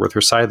border with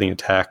her scything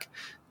attack,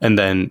 and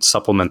then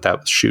supplement that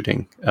with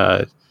shooting.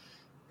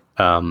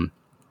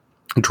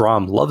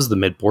 Drom loves the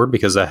midboard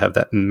because I have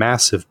that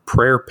massive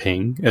prayer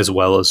ping, as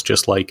well as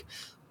just like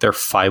they're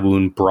 5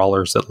 wound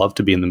brawlers that love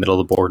to be in the middle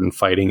of the board and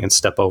fighting and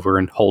step over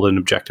and hold an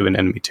objective in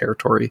enemy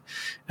territory.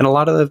 And a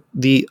lot of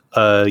the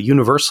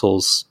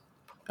universals,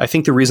 I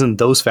think the reason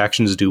those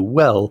factions do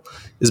well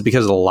is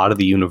because a lot of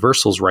the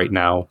universals right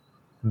now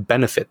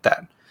benefit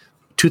that.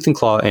 Tooth and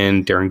Claw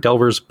and Daring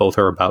Delvers both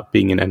are about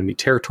being in enemy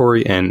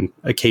territory and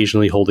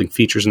occasionally holding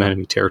features in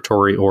enemy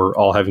territory or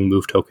all having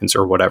move tokens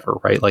or whatever,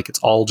 right? Like it's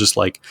all just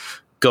like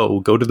go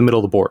to the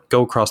middle of the board,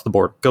 go across the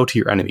board, go to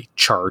your enemy,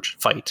 charge,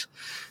 fight.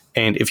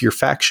 And if your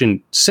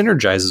faction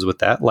synergizes with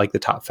that, like the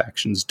top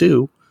factions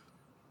do,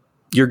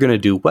 you're going to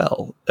do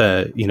well.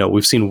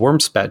 We've seen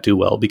Wormspat do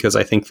well because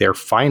I think they're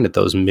fine at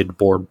those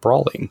mid-board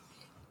brawling.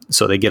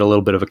 So they get a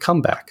little bit of a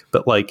comeback.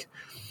 But like,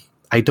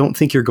 I don't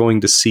think you're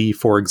going to see,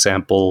 for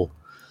example,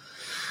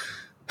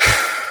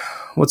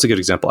 what's a good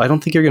example? I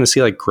don't think you're going to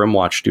see like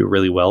Grimwatch do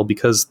really well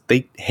because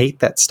they hate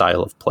that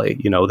style of play.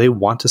 You know, they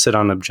want to sit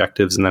on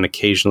objectives and then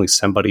occasionally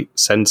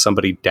send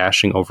somebody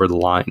dashing over the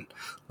line.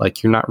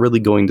 Like you're not really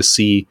going to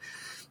see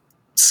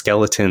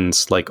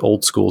skeletons like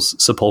old school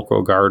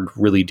Sepulchral Guard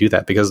really do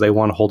that because they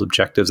want to hold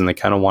objectives and they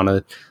kind of want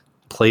to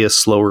play a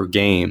slower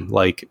game.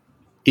 Like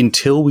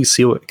until we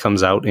see what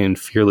comes out in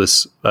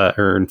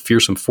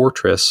Fearsome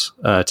Fortress,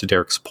 to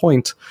Derek's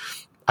point,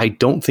 I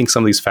don't think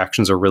some of these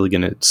factions are really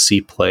going to see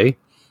play,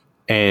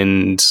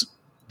 and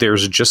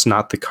there's just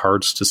not the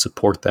cards to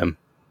support them.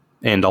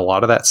 And a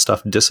lot of that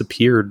stuff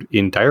disappeared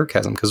in Dire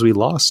Chasm because we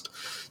lost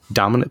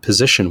dominant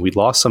position. We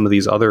lost some of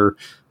these other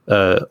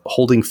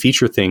holding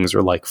feature things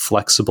or like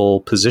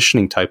flexible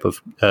positioning type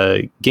of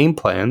game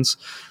plans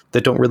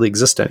that don't really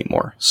exist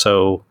anymore.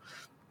 So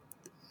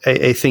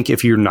I think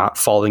if you're not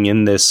falling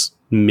in this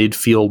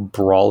midfield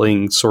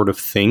brawling sort of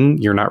thing,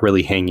 you're not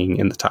really hanging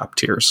in the top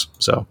tiers.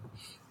 So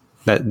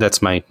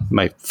that's my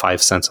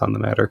 5 cents on the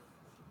matter.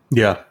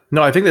 Yeah,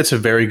 no, I think that's a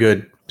very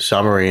good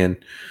summary, and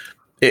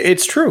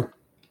it's true.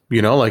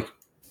 You know, like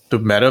the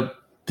meta,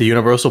 the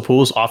universal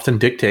pools often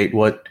dictate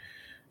what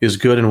is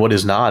good and what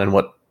is not, and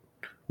what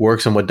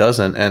works and what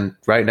doesn't. And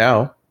right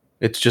now,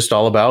 it's just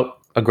all about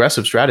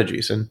aggressive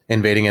strategies and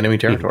invading enemy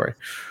territory,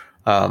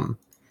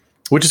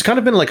 which has kind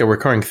of been like a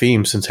recurring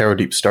theme since Harrow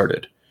Deep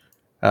started,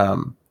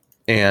 Nether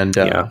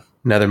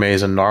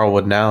Maze and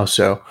Gnarlwood now.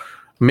 So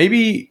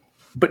maybe,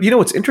 but you know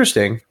what's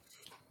interesting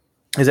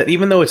is that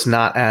even though it's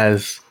not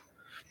as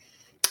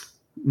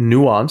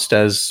nuanced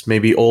as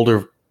maybe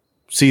older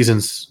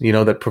seasons, you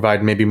know, that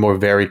provide maybe more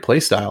varied play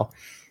style,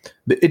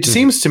 it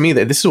seems to me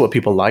that this is what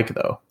people like,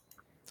 though.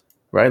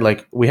 Right?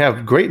 Like we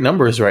have great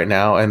numbers right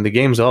now and the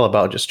game's all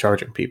about just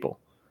charging people.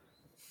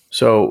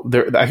 So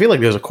I feel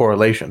like there's a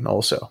correlation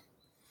also.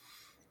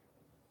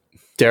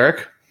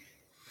 Derek?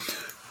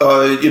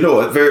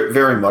 Very,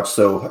 very much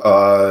so.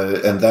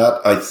 And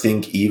that, I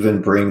think,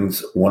 even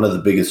brings one of the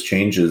biggest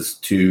changes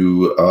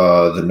to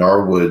the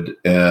Gnarlwood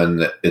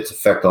and its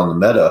effect on the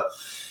meta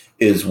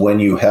is when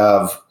you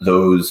have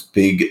those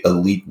big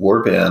elite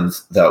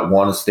warbands that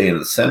want to stay in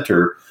the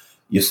center,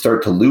 you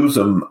start to lose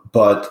them.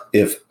 But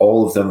if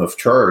all of them have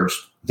charged,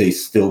 they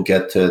still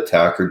get to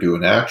attack or do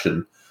an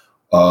action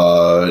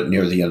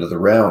near the end of the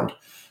round.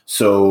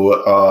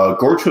 So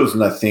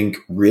Gorechosen, I think,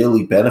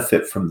 really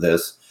benefit from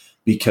this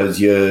because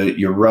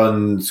you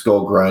run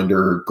Skull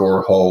Grinder,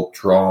 Gore Hulk,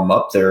 draw them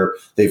up there.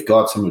 They've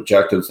got some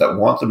objectives that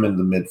want them in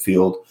the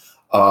midfield,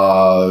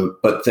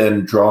 but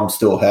then Drom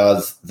still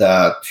has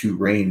that 2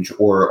 range,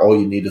 or all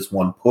you need is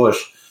 1 push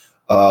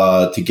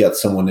to get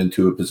someone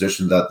into a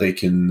position that they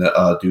can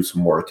do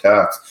some more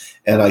attacks.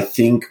 And I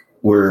think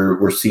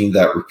we're seeing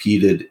that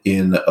repeated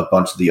in a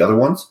bunch of the other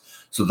ones.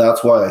 So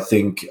that's why I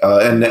think,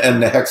 and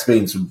the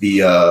Hexbanes would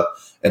be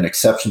an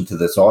exception to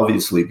this,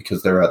 obviously,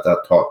 because they're at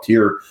that top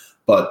tier.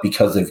 But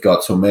because they've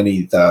got so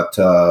many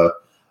that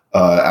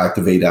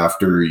activate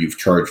after you've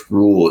charged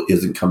rule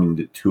isn't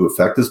coming to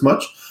effect as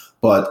much.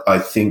 But I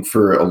think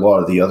for a lot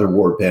of the other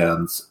war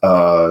bands,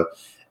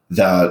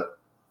 that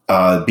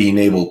being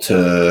able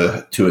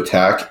to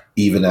attack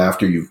even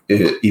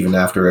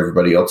after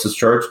everybody else is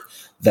charged,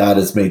 that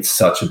has made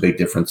such a big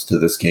difference to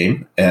this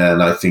game,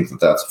 and I think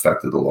that's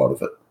affected a lot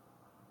of it.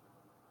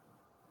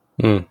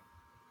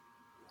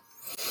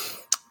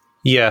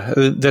 Yeah,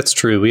 that's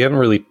true. We haven't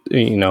really,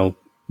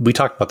 we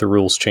talked about the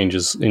rules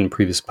changes in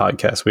previous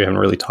podcasts. We haven't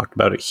really talked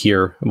about it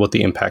here, what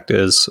the impact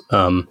is.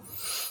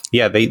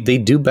 They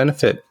do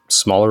benefit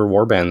smaller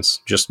warbands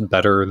just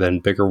better than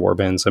bigger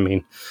warbands. I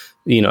mean,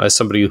 as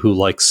somebody who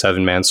likes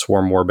 7-man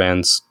swarm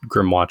warbands,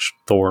 Grimwatch,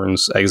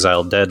 Thorns,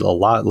 Exile, Dead a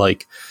lot,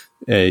 like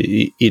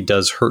it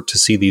does hurt to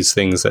see these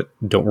things that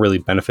don't really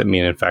benefit me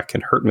and in fact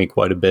can hurt me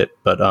quite a bit.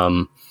 But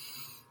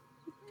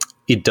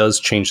it does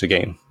change the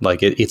game.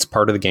 Like it's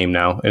part of the game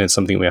now, and it's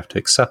something we have to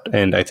accept.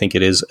 And I think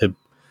it's an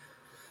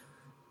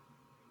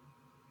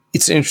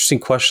interesting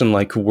question.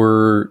 Like,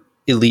 were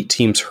elite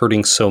teams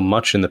hurting so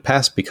much in the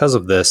past because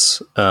of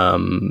this?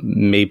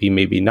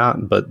 Maybe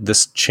not, but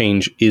this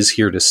change is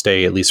here to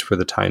stay, at least for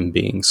the time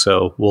being.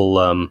 So we'll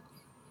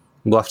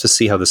have to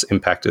see how this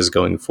impact is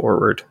going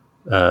forward.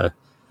 That's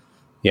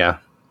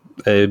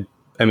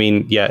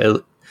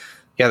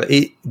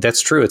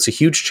true. It's a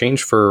huge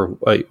change for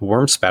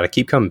Wormspat. I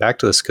keep coming back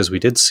to this because we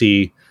did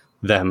see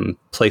them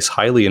place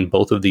highly in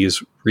both of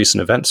these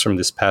recent events from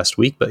this past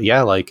week. But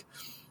yeah, like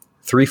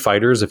 3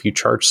 fighters, if you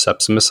charge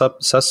Sepsimus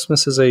up,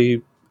 Sepsimus is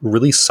a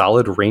really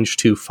solid range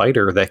 2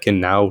 fighter that can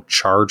now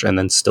charge and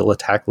then still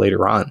attack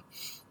later on.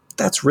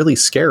 that's really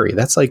scary.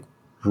 That's like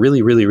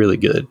really, really, really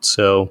good.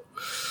 So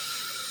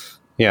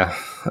yeah,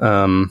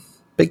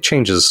 big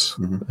changes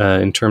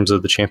in terms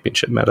of the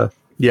championship meta.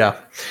 Yeah.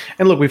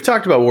 And look, we've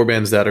talked about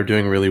warbands that are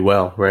doing really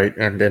well, right?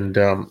 And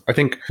I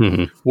think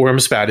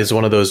Wormspat is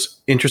one of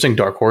those interesting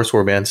dark horse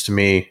warbands to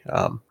me,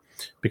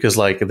 because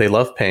like they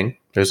love ping.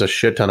 There's a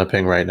shit ton of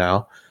ping right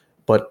now,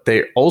 but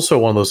they also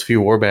one of those few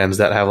warbands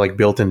that have like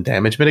built-in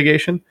damage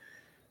mitigation.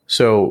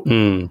 So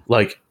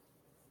like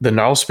the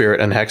Gnarl Spirit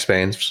and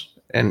Hexbanes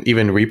and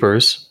even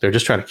Reapers, they're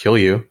just trying to kill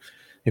you.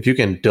 If you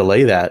can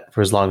delay that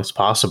for as long as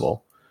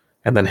possible,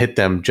 and then hit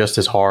them just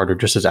as hard or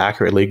just as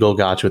accurately.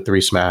 Golgotch with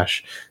 3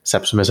 smash,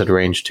 Sepsimus at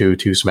range 2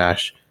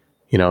 smash,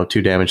 2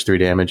 damage, 3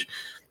 damage.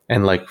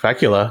 And like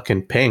Fecula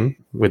can ping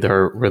with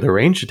her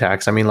ranged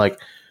attacks. I mean, like,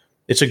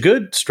 it's a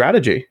good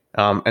strategy.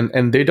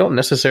 And they don't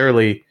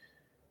necessarily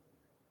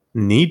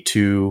need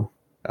to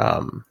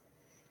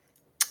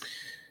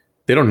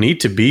they don't need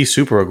to be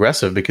super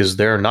aggressive because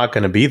they're not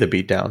going to be the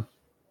beatdown.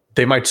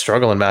 They might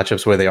struggle in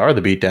matchups where they are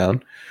the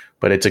beatdown,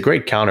 but it's a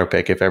great counter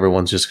pick if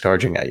everyone's just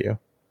charging at you.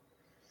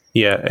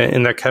 Yeah,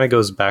 and that kind of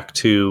goes back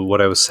to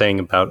what I was saying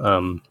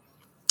about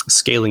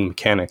scaling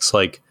mechanics,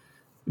 like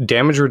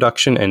damage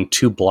reduction and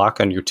 2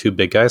 block on your 2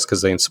 big guys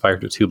because they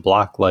inspired to 2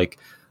 block. Like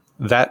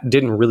that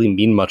didn't really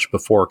mean much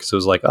before because it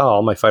was like, oh,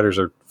 all my fighters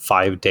are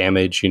 5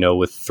 damage,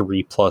 with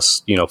 3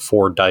 plus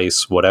 4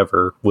 dice,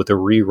 whatever, with a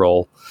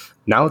reroll.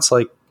 Now it's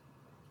like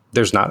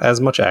there's not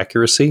as much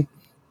accuracy,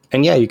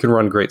 and yeah, you can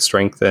run great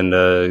strength and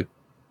a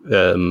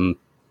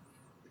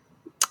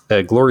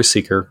Glory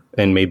Seeker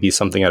and maybe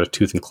something out of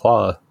Tooth and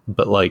Claw,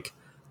 but like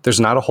there's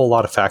not a whole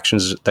lot of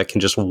factions that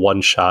can just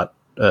one-shot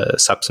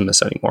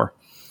Sepsimus anymore,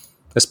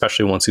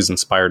 especially once he's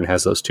inspired and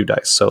has those 2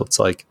 dice. So it's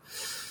like,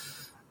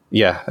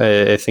 yeah,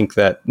 I think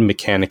that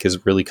mechanic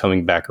is really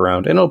coming back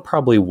around, and it'll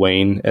probably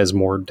wane as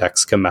more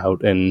decks come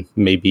out and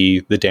maybe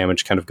the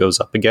damage kind of goes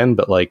up again,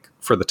 but like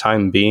for the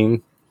time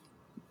being,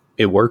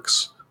 it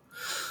works.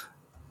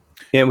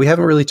 Yeah, we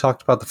haven't really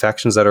talked about the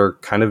factions that are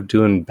kind of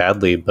doing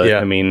badly, but yeah.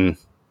 I mean,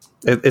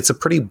 it's a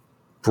pretty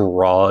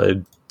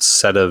broad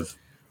set of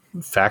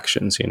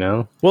factions,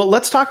 Well,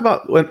 let's talk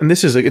about, and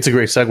it's a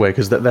great segue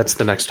because that's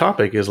the next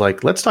topic is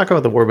like, let's talk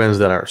about the warbands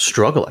that are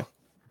struggling.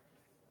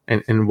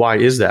 And why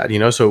is that?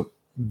 So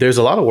there's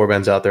a lot of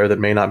warbands out there that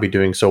may not be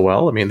doing so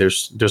well. I mean,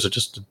 there's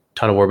just a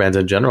ton of warbands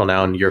in general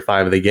now in year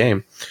 5 of the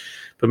game.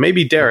 But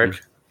maybe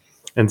Derek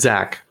and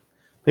Zach,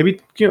 maybe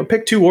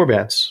pick 2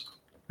 warbands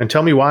and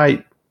tell me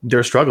why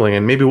they're struggling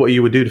and maybe what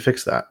you would do to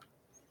fix that.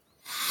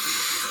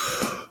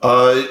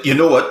 You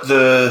know what?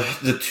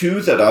 The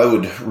 2 that I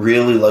would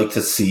really like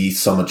to see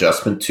some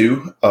adjustment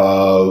to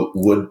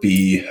would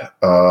be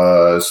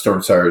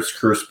Stormsire's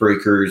Curse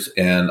Breakers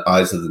and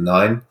Eyes of the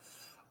Nine.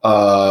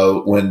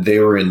 When they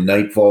were in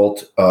Night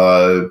Vault,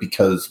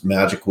 because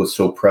magic was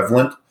so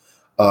prevalent,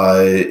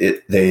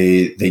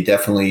 they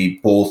definitely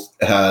both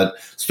had,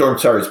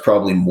 Stormsire is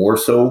probably more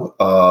so,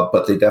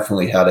 but they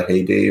definitely had a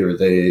heyday, or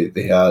they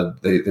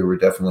were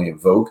definitely in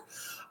vogue.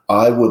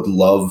 I would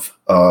love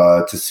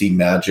to see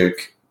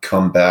magic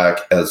come back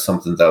as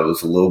something that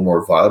was a little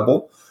more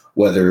viable,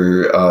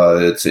 whether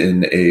it's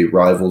in a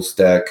Rivals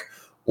deck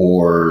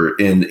or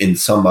in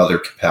some other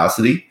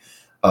capacity.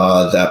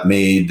 That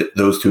made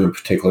those 2 in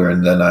particular,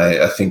 and then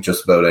I think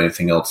just about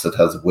anything else that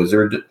has a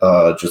wizard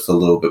just a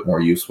little bit more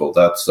useful.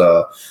 That's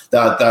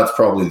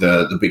probably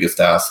the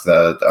biggest ask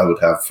that I would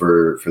have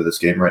for this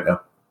game right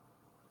now.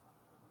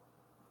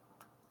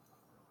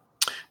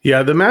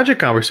 Yeah, the magic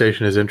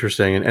conversation is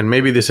interesting, and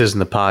maybe this isn't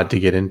the pod to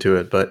get into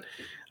it, but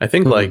I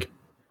think like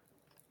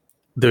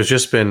there's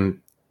just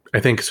been, I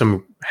think,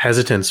 some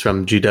hesitance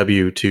from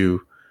GW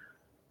to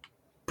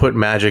put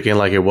magic in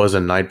like it was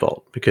in Night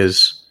Vault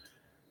because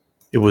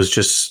it was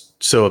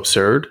just so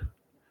absurd.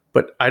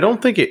 But I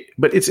don't think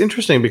but it's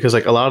interesting because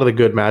like a lot of the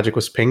good magic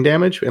was ping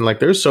damage, and like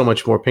there's so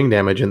much more ping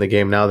damage in the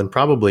game now than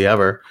probably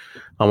ever,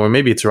 or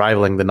maybe it's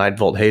rivaling the Night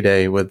Vault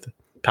heyday with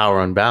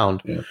Power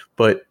Unbound. Yeah.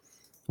 But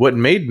what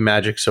made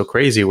magic so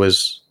crazy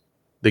was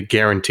the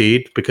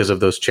guaranteed because of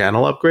those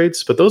channel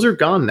upgrades, but those are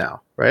gone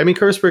now, right? I mean,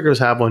 Curse Breakers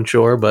have one,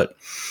 sure, but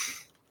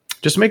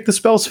just make the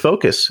spells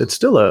focus. It's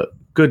still a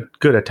good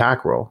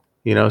attack roll,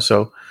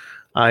 So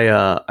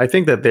I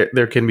think that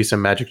there can be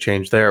some magic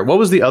change there. What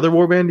was the other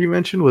warband you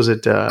mentioned? Was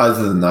it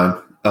Other than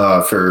that,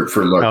 for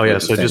large? Oh yeah,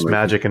 so just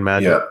magic and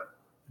magic. Yeah.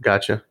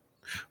 Gotcha.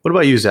 What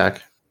about you,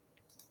 Zach?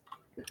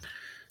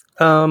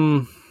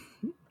 Well,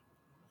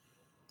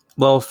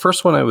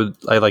 first one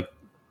I like.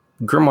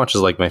 Grimwatch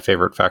is like my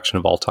favorite faction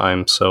of all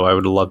time, so I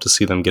would love to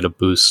see them get a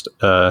boost.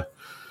 I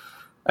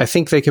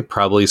think they could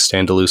probably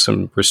stand to lose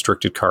some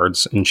restricted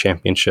cards in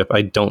Championship.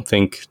 I don't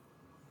think.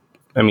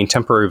 I mean,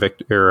 Temporary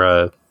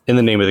Victory, In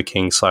the Name of the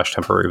King /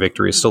 Temporary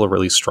Victory is still a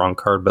really strong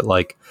card, but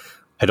like,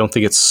 I don't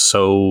think it's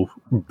so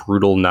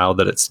brutal now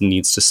that it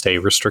needs to stay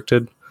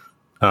restricted,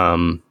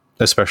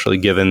 especially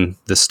given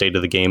the state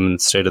of the game and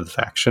the state of the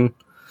faction.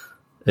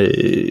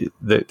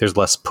 There's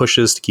less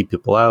pushes to keep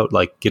people out.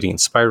 Like getting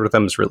inspired with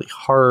them is really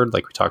hard.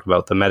 Like we talked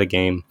about the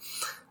metagame.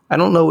 I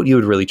don't know what you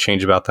would really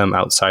change about them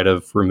outside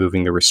of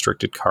removing the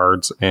restricted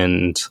cards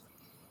and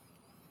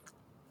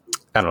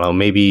I don't know,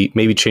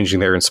 maybe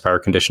changing their inspire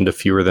condition to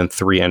fewer than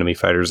 3 enemy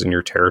fighters in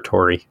your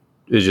territory.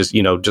 It's just,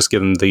 just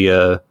give them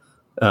the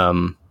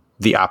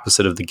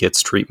opposite of the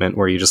Gits treatment,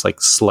 where you just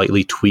like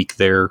slightly tweak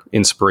their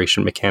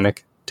inspiration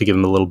mechanic to give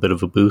them a little bit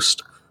of a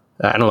boost.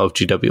 I don't know if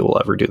GW will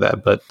ever do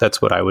that, but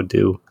that's what I would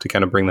do to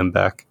kind of bring them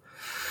back.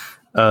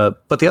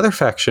 But the other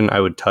faction I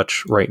would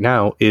touch right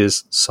now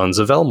is Sons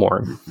of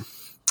Elmorn.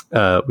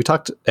 We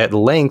talked at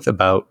length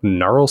about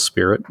Gnarl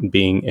Spirit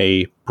being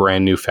a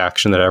brand new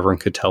faction that everyone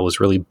could tell was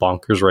really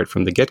bonkers right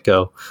from the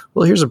get-go.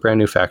 Well, here's a brand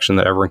new faction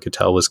that everyone could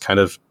tell was kind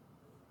of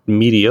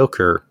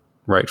mediocre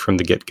right from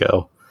the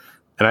get-go.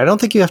 And I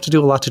don't think you have to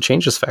do a lot to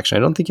change this faction.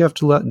 I don't think you have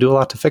to do a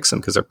lot to fix them,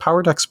 because their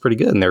power deck's pretty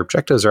good and their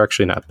objectives are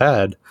actually not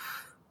bad.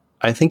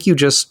 I think you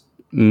just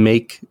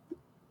make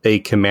a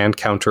command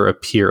counter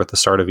appear at the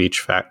start of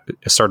each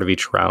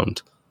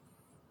round.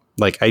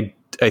 Like, I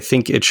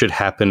think it should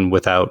happen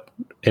without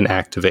an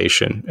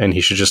activation, and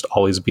he should just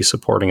always be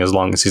supporting as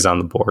long as he's on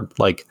the board.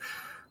 Like,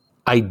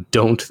 I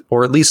don't,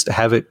 or at least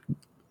have it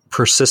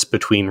persist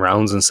between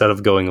rounds instead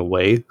of going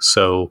away.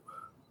 So,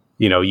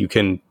 you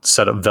can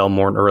set up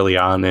Velmorn early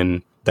on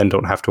and then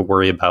don't have to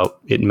worry about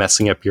it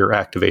messing up your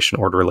activation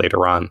order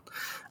later on.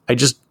 I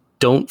just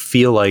don't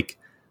feel like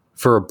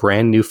for a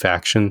brand new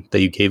faction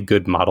that you gave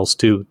good models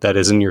to, that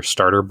is in your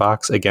starter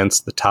box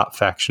against the top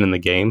faction in the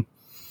game,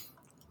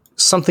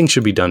 something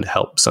should be done to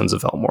help Sons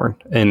of Elmorn.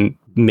 And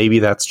maybe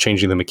that's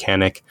changing the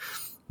mechanic.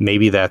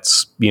 Maybe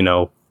that's,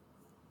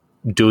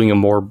 doing a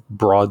more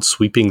broad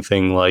sweeping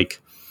thing,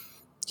 like,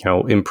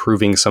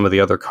 improving some of the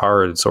other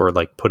cards, or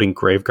like putting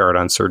Graveguard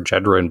on Sir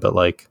Jedrin. But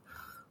like,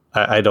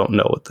 I don't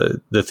know what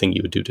the thing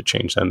you would do to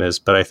change them is,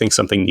 but I think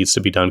something needs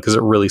to be done, because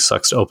it really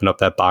sucks to open up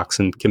that box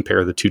and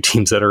compare the two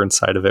teams that are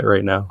inside of it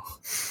right now.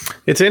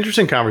 It's an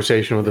interesting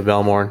conversation with the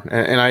Velmorn,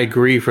 and I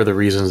agree for the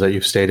reasons that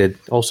you've stated.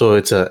 Also,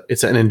 it's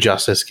an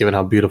injustice given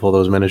how beautiful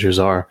those miniatures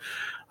are.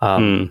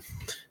 I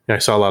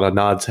saw a lot of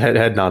nods,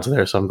 head nods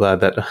there, so I'm glad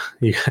that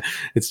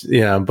it's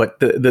yeah. But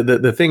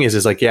the thing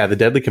is like, yeah, the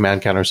deadly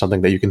command counter is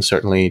something that you can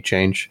certainly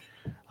change.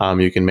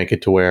 You can make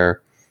it to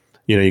where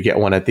you get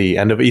one at the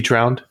end of each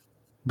round,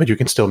 but you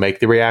can still make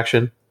the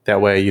reaction. That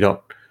way you don't,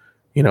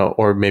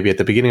 or maybe at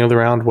the beginning of the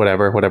round,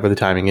 whatever the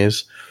timing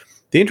is.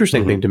 The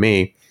interesting thing to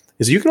me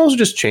is you can also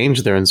just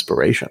change their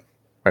inspiration,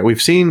 right?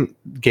 We've seen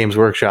Games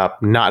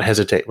Workshop not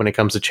hesitate when it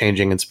comes to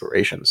changing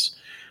inspirations.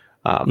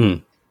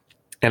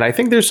 And I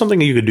think there's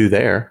something you could do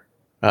there,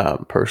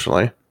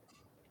 personally.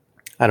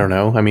 I don't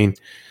know. I mean,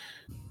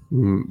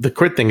 the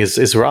crit thing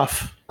is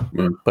rough,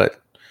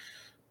 but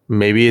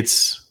maybe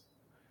it's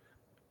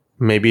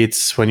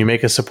when you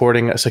make a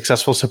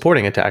successful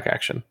supporting attack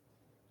action.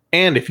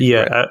 And if you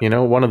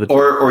one of the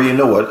or you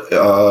know what,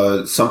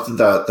 something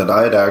that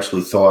I had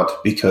actually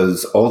thought,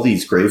 because all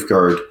these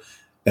Graveguard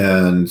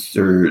and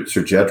Sir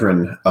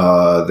Jedrin,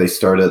 they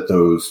start at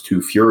those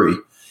 2 Fury.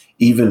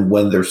 Even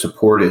when they're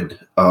supported,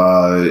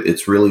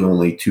 it's really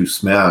only 2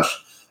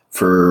 smash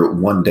for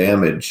 1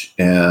 damage,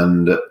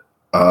 and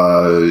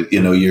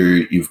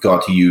you've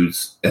got to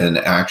use an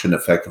action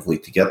effectively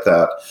to get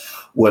that.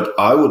 What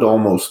I would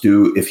almost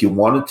do, if you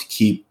wanted to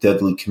keep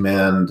Deadly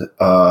Command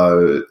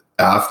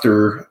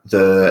after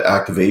the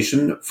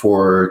activation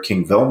for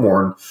King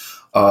Velmorn,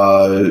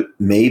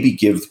 maybe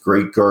give the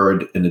Great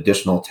Guard an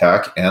additional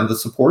attack and the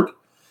support.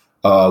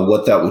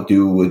 What that would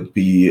do would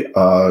be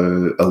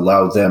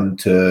allow them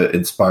to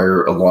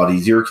inspire a lot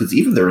easier, because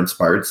even their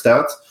inspired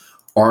stats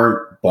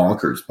aren't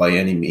bonkers by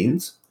any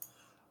means.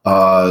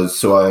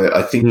 So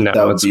I think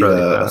that would be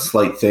a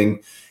slight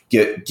thing.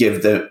 Give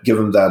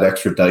them that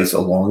extra dice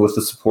along with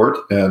the support,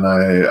 and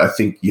I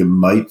think you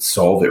might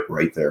solve it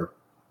right there.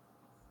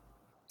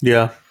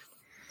 Yeah.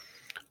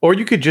 Or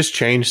you could just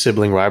change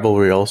Sibling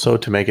Rivalry also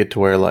to make it to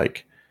where,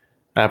 like,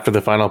 after the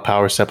final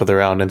power step of the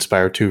round,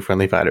 inspire 2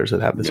 friendly fighters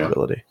that have this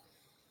ability.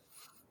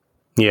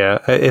 Yeah,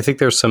 I think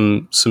there's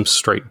some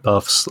straight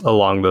buffs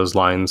along those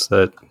lines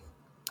that,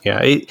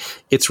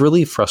 it's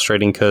really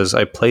frustrating, because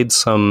I played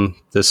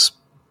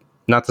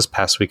not this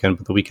past weekend,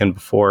 but the weekend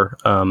before.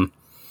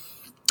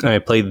 I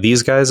played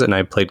these guys, and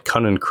I played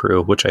Cunnin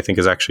Crew, which I think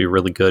is actually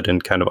really good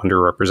and kind of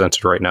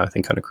underrepresented right now. I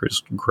think Cunnin Crew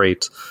is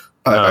great.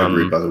 I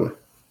agree, by the way.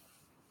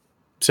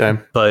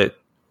 Same. But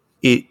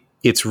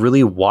it's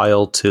really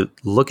wild to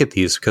look at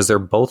these, because they're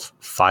both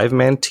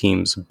 5-man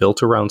teams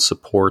built around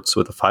supports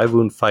with a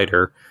 5-wound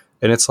fighter.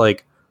 And it's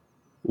like,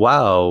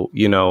 wow,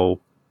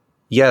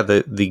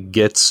 the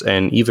Gits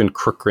and even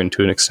Crookrin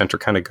to an extent are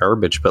kind of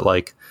garbage, but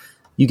like,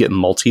 you get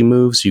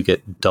multi-moves, you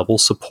get double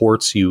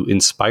supports, you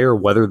inspire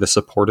whether the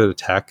supported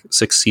attack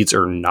succeeds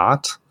or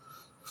not,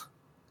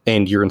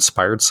 and your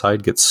inspired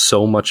side gets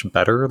so much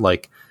better.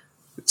 Like,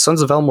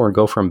 Sons of Elmorn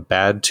go from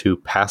bad to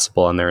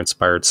passable on their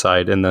inspired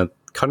side, and the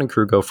Cunning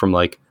Crew go from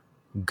like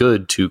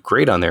good to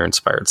great on their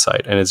inspired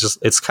side. And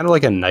it's kind of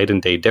like a night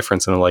and day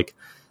difference. And like,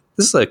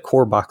 this is a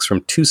core box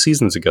from 2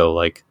 seasons ago.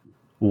 Like,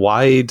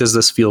 why does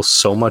this feel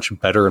so much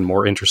better and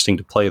more interesting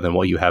to play than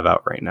what you have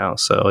out right now?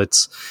 So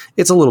it's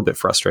a little bit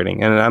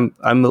frustrating, and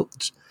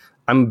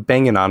I'm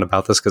banging on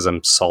about this because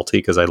I'm salty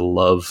because I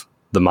love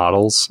the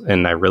models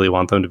and I really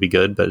want them to be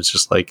good, but it's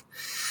just like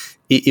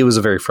it was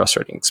a very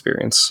frustrating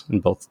experience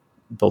in both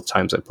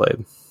times I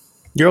played.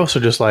 You're also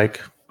just like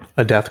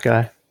a death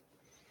guy.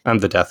 I'm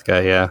the death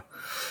guy, yeah.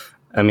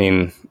 I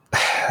mean,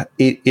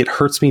 it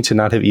hurts me to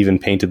not have even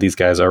painted these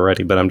guys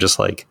already, but I'm just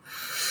like,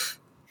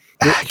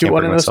 Do you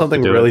want to know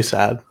something really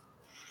sad?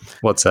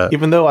 What's that?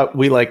 Even though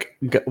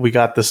we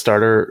got the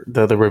starter,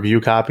 the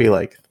review copy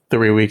like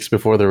 3 weeks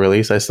before the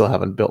release, I still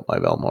haven't built my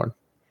Velmorn.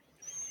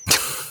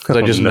 Because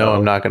I just know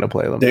I'm not going to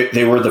play them.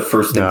 They were the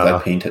first things I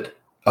painted.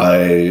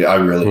 I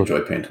really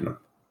enjoy painting them.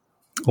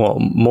 Well,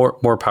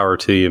 more power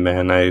to you,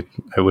 man. I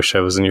wish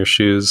I was in your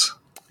shoes.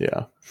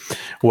 Yeah.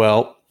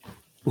 Well,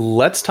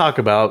 let's talk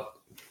about.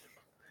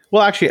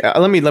 Well, actually,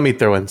 let me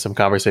throw in some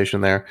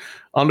conversation there.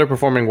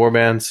 Underperforming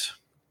warbands.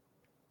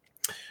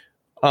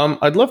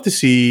 I'd love to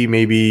see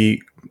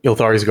maybe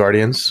Ilthari's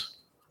Guardians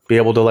be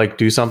able to like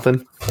do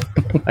something.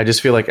 I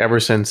just feel like ever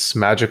since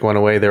Magic went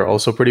away, they're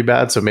also pretty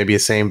bad. So maybe a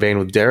same vein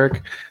with Derek.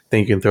 I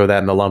think you can throw that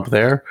in the lump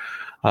there.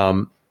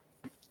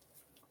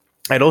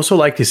 I'd also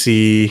like to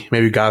see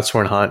maybe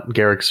Godsworn Hunt,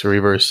 Garrick's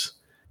Reavers,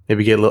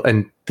 maybe get a little,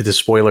 and the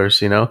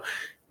Despoilers,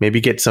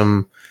 maybe get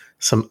some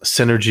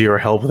synergy or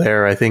help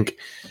there. I think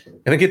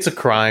it's a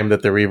crime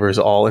that the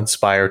Reavers all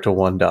inspire to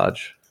 1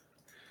 dodge.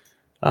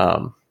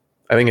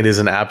 I think it is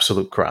an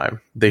absolute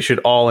crime. They should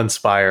all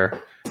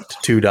inspire to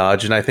 2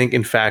 dodge. And I think,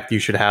 in fact, you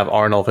should have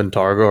Arnulf and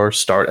Targor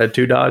start at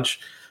 2 dodge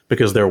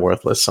because they're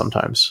worthless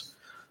sometimes.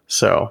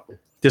 So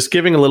just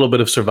giving a little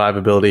bit of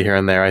survivability here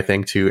and there, I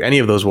think, to any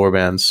of those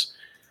warbands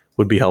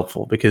would be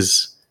helpful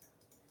because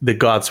the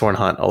Godsworn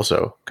Hunt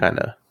also kind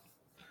of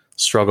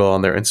struggle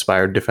on their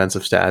inspired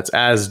defensive stats,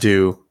 as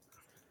do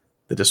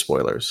the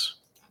Despoilers.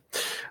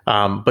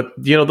 But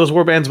those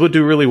warbands would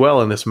do really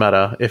well in this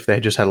meta if they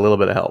just had a little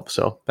bit of help.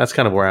 So that's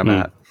kind of where I'm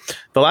at.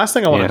 The last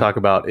thing I want to talk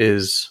about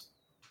is,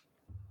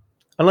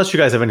 unless you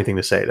guys have anything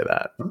to say to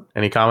that,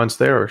 any comments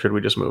there, or should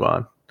we just move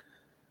on?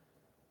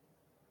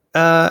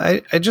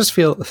 I just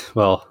feel,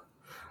 well,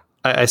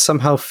 I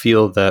somehow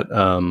feel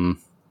that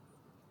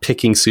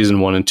picking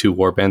season 1 and 2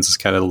 warbands is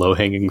kind of low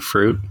hanging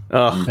fruit.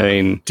 I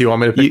mean, do you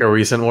want me to pick a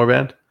recent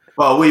warband?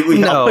 Well, we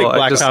I'll pick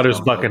Black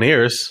Powder's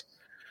Buccaneers.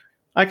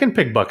 I can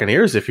pick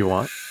Buccaneers if you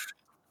want.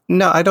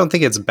 No, I don't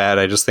think it's bad.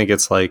 I just think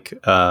it's like,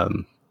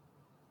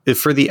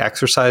 for the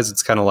exercise,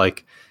 it's kind of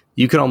like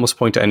you can almost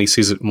point to any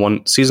season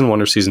 1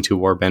 or season 2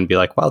 warband and be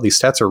like, wow, these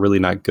stats are really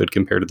not good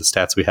compared to the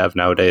stats we have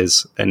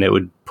nowadays. And it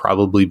would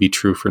probably be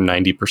true for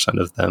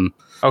 90% of them.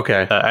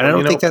 Okay. I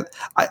don't think that,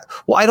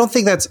 I don't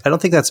think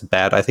that's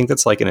bad. I think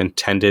that's like an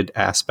intended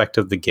aspect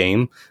of the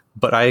game,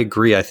 but I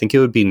agree. I think it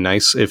would be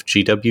nice if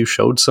GW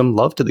showed some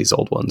love to these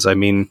old ones. I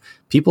mean,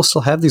 people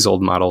still have these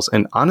old models,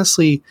 and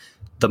honestly,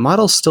 the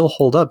models still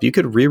hold up. You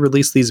could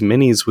re-release these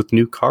minis with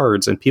new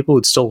cards and people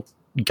would still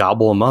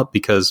gobble them up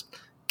because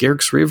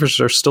Garrick's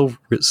Reavers are still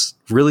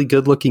really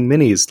good looking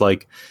minis.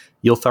 Like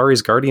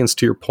Ylthari's Guardians,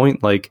 to your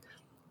point, like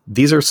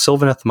these are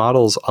Sylvaneth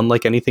models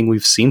unlike anything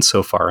we've seen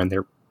so far, and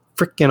they're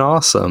freaking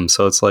awesome.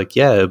 So it's like,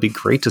 yeah, it'd be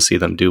great to see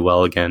them do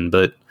well again,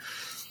 but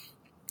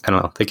I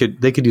don't know. They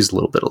could use a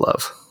little bit of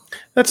love.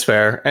 That's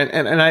fair.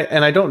 And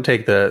I don't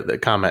take the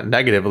comment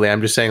negatively.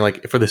 I'm just saying,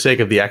 like, for the sake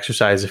of the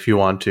exercise, if you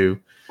want to,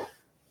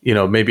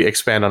 maybe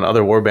expand on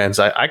other warbands,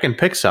 I can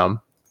pick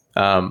some.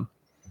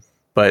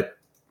 But,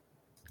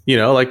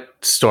 like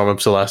Storm of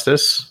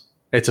Celestis,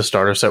 it's a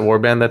starter set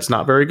warband that's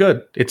not very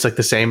good. It's like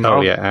the same. Oh,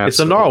 yeah, it's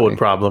a Gnarlwood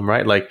problem,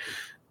 right? Like,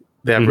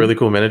 they have really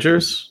cool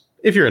miniatures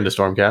if you're into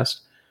Stormcast,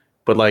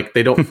 but like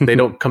they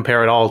don't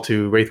compare at all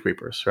to Wraith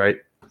Reapers, right?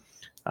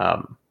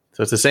 So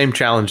it's the same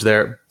challenge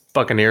there.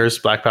 Buccaneers,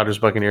 Black Powder's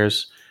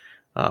Buccaneers.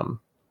 I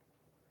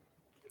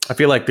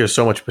feel like there's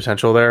so much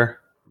potential there.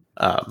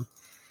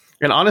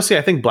 And honestly,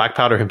 I think Black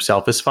Powder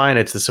himself is fine.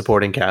 It's the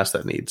supporting cast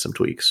that needs some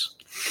tweaks.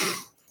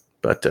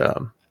 But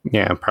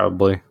yeah,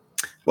 probably.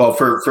 Well,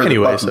 for the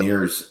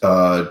Buccaneers,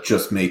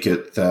 just make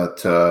it that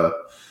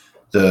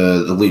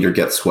the leader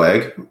gets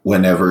swag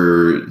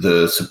whenever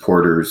the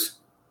supporters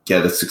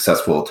get a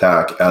successful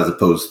attack, as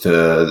opposed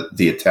to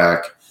the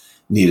attack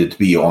needed to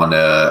be on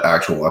an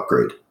actual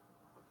upgrade.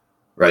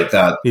 Right?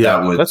 That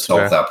would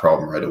solve that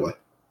problem right away.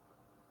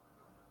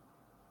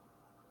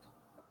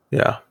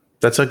 Yeah,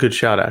 that's a good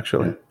shot,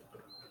 actually.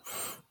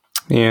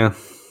 Yeah,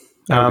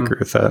 I would agree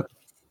with that.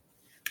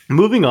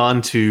 Moving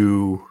on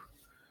to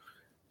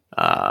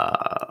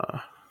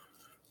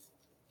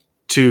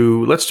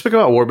let's speak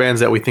about warbands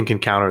that we think can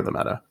counter the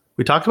meta.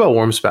 We talked about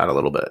Wormspat a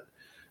little bit,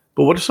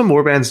 but what are some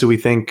warbands do we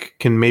think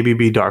can maybe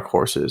be dark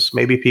horses?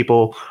 Maybe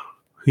people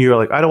who are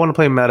like, I don't want to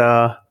play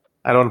meta,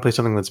 I don't want to play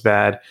something that's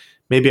bad.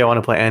 Maybe I want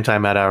to play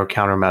anti-meta or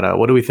counter-meta.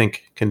 What do we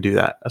think can do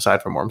that,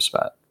 aside from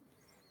Wormspat?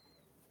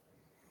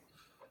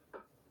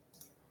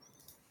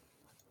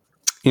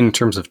 In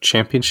terms of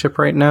championship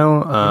right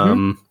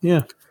now,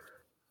 yeah.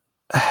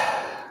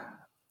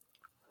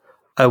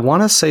 I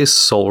want to say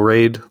Soul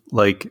Raid.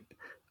 Like,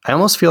 I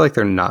almost feel like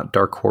they're not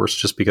dark horse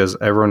just because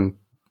everyone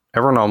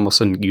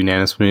almost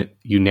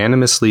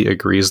unanimously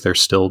agrees they're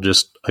still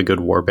just a good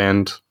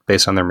warband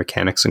based on their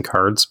mechanics and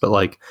cards, but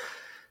like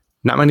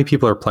not many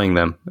people are playing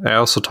them. I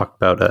also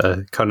talked about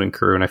Cunning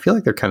Crew, and I feel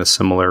like they're kind of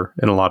similar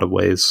in a lot of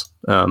ways.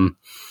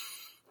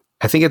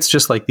 I think it's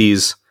just like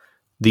these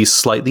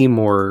slightly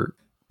more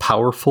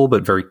powerful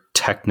but very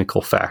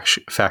technical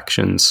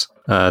factions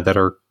that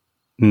are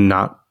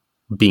not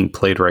being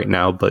played right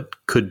now,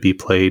 but could be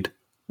played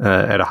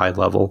at a high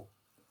level.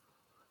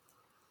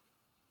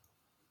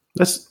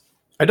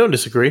 I don't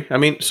disagree. I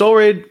mean, Soul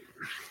Raid,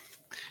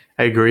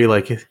 I agree.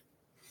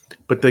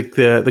 But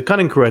the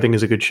Cunning Crew, I think,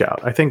 is a good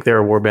shout. I think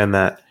they're a warband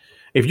that,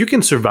 if you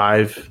can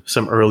survive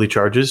some early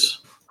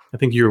charges, I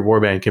think your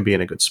warband can be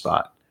in a good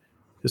spot.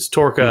 Because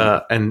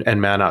Torka and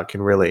Manok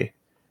can really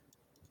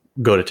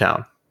go to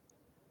town.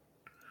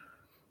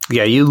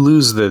 Yeah, you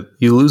lose the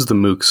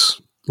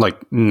mooks like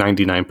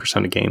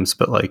 99% of games,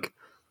 but like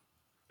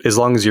as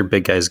long as your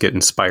big guys get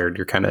inspired,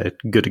 you're kind of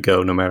good to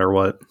go no matter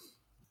what.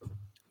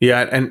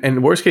 Yeah,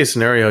 and worst case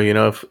scenario,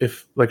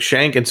 if like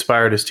Shank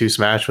inspired is 2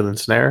 smash with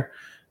ensnare,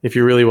 if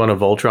you really want to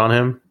Voltron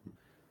him,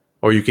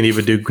 or you can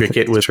even do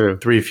Cricket with true.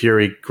 3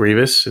 Fury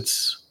Grievous,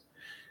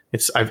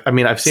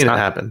 I've seen it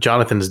happen.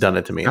 Jonathan's done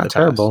it to me in the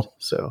terrible. past,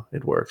 so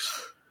it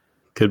works.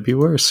 Could be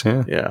worse,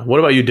 yeah. Yeah. What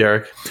about you,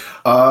 Derek?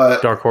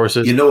 Dark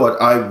horses. You know what?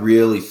 I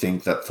really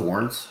think that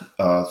Thorns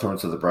of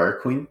the Briar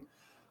Queen,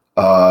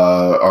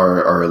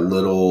 are a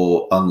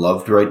little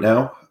unloved right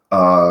now.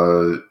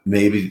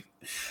 Maybe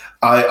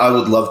I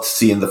would love to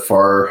see in the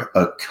far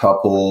a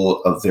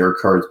couple of their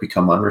cards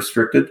become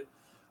unrestricted.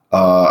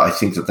 I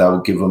think that will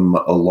give them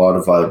a lot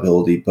of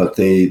viability, but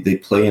they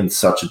play in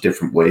such a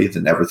different way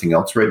than everything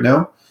else right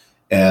now.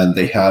 And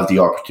they have the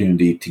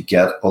opportunity to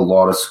get a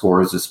lot of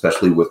scores,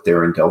 especially with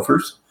their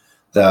Delvers,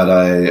 that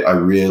I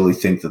really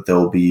think that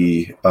they'll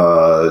be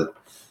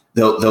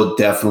they'll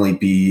definitely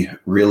be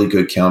really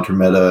good counter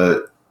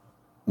meta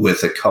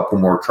with a couple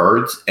more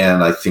cards,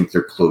 and I think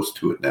they're close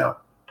to it now.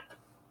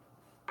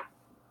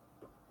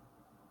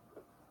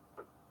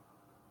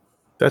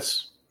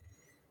 That's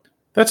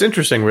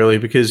interesting, really,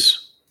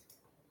 because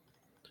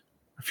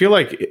I feel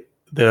like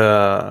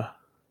I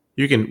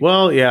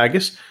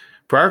guess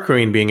Briar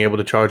Queen being able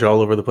to charge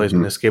all over the place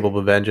with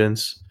Inescapable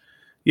Vengeance.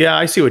 Yeah,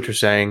 I see what you're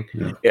saying.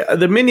 Yeah,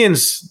 the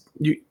minions,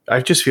 I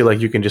just feel like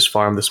you can just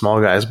farm the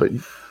small guys, but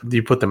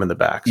you put them in the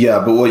back.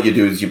 Yeah, but what you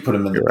do is you put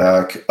them in the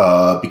back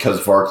because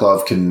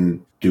Varklov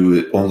can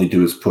only do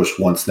his push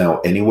once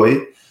now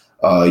anyway.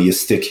 You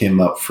stick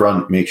him up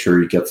front, make sure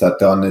he gets that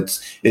done.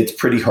 It's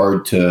pretty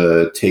hard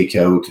to take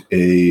out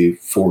a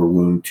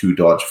 4-wound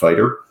 2-dodge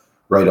fighter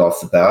right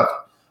off the bat.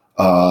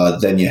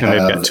 Then you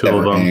have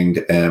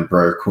Everhanged and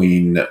Briar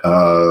Queen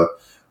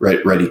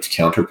ready to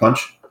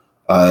counterpunch.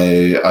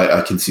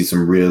 I can see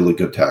some really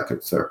good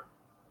tactics there.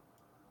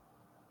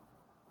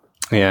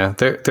 Yeah,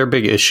 their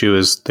big issue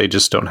is they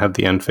just don't have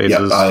the end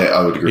phases. Yeah,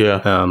 I would agree.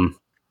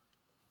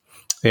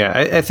 Yeah,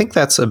 I think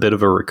that's a bit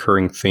of a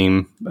recurring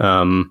theme.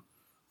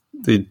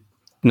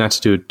 Not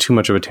to do too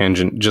much of a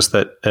tangent, just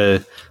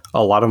that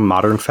a lot of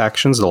modern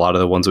factions, a lot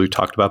of the ones we've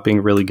talked about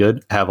being really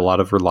good, have a lot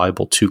of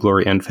reliable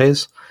 2-glory end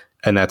phase.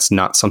 And that's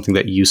not something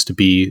that used to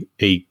be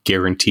a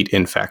guaranteed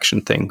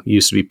in-faction thing. It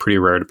used to be pretty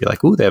rare to be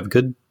like, ooh, they have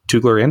good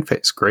 2-glory end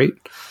phase. Great.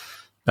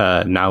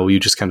 Now you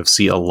just kind of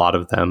see a lot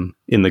of them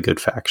in the good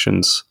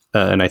factions.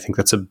 And I think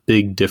that's a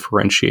big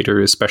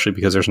differentiator, especially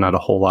because there's not a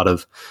whole lot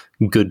of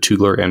good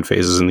 2-glory end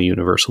phases in the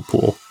universal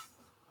pool.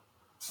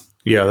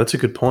 Yeah, that's a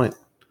good point.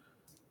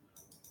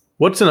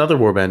 What's another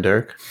warband,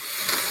 Derek?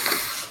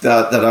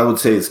 That I would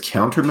say is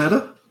counter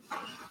meta?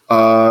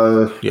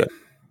 Yeah.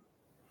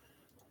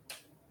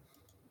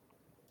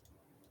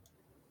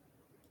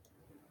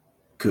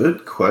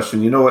 Good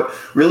question. You know what?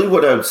 Really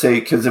what I would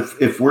say, because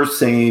if we're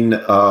saying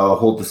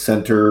hold the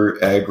center,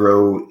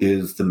 aggro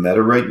is the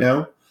meta right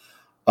now,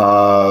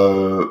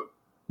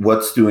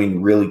 what's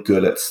doing really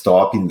good at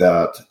stopping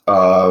that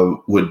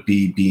would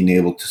be being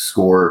able to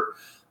score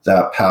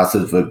that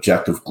passive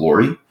objective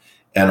glory.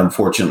 And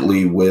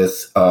unfortunately,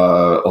 with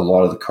a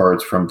lot of the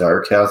cards from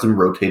Dire Chasm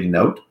rotating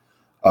out,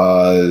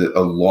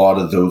 a lot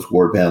of those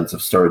warbands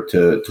have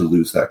started to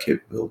lose that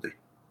capability.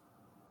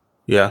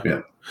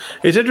 Yeah.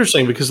 It's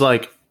interesting because, I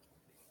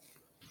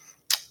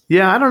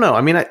don't know.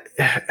 I mean,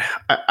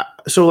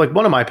 so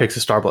one of my picks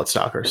is Starblood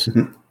Stalkers,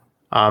 and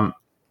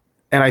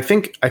I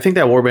think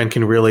that warband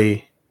can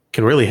really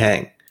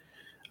hang,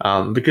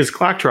 because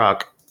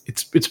Clacktrock,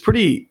 it's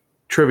pretty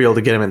trivial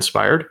to get him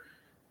inspired,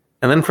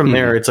 and then from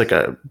there it's like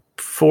a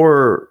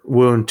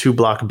 4-wound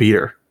 2-block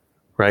beater,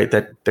 right?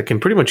 That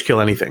can pretty much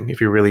kill anything if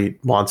he really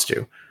wants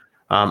to.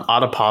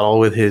 Autopodal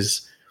with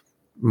his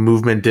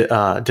movement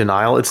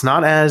denial, it's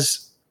not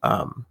as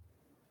not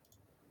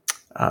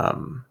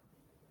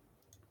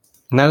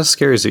as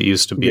scary as it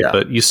used to be,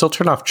 but you still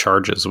turn off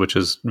charges, which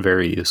is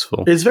very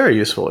useful. It's very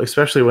useful,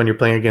 especially when you're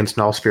playing against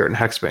Null Spirit and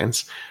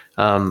Hexbanes.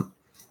 And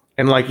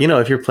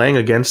if you're playing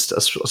against a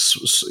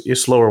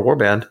slower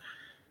warband,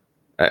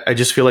 I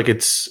just feel like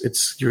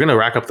it's you're going to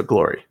rack up the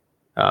glory.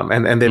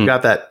 And they've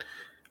got that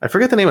I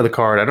forget the name of the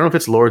card. I don't know if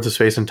it's Lords of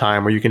Space and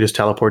Time, where you can just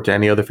teleport to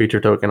any other feature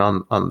token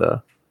on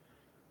the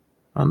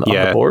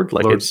board.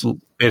 Like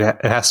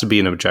it has to be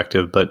an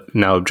objective, but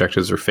now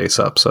objectives are face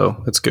up,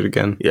 so it's good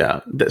again.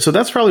 Yeah, so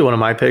that's probably one of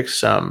my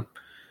picks,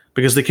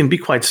 because they can be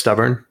quite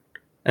stubborn,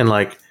 and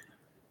like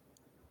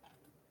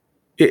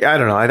I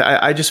don't know.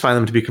 I just find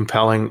them to be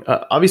compelling.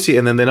 Obviously,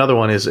 and then the other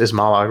one is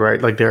Malog,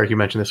 right? Like Derek, you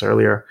mentioned this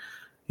earlier.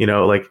 You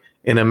know, like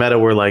in a meta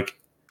where like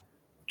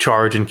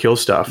charge and kill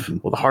stuff.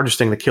 Well, the hardest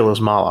thing to kill is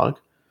Malog,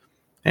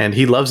 and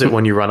he loves it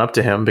when you run up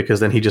to him because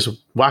then he just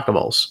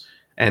whack-a-moles.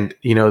 And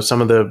you know,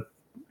 some of the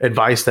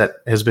advice that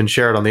has been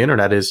shared on the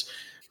internet is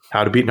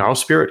how to beat Gnarl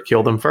Spirit,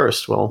 kill them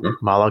first. Well,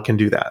 Malog can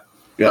do that.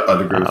 Yeah,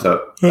 I'd agree with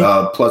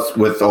that. Plus,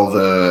 with all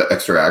the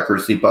extra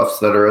accuracy buffs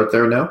that are out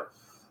there now,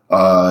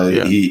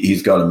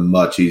 he's got a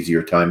much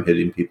easier time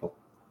hitting people.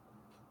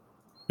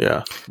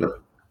 Yeah.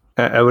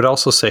 I would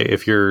also say,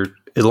 if you're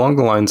along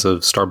the lines of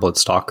Starblood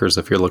Stalkers,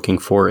 if you're looking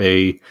for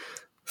a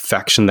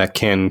faction that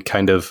can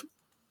kind of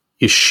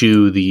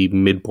eschew the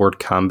mid-board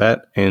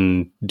combat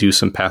and do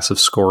some passive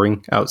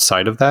scoring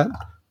outside of that,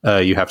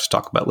 you have to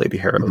talk about Lady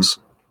Harrows.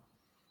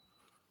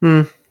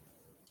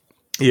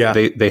 Yeah,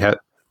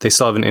 they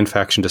still have an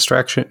in-faction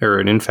distraction or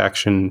an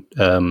in-faction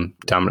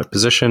dominant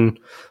position.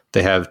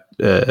 They have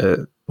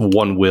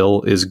one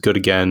will is good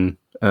again.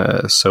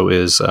 So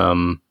is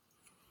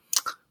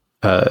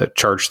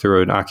charge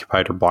through an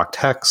occupied or blocked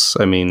hex.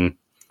 I mean,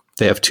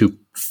 they have 2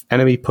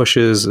 enemy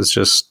pushes. It's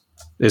just.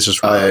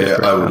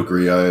 I would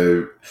agree.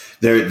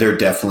 They're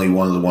definitely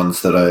one of the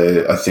ones that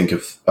I think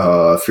of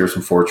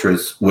Fearsome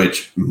Fortress,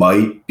 which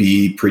might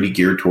be pretty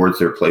geared towards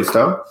their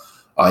playstyle.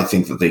 I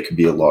think that they could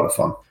be a lot of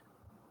fun.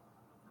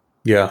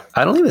 Yeah,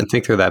 I don't even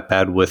think they're that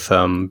bad with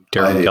Derek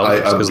and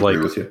because like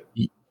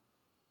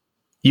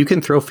you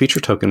can throw feature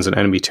tokens in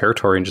enemy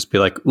territory and just be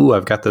like, "Ooh,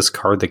 I've got this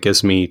card that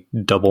gives me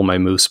double my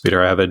move speed,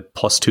 or I have a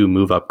 +2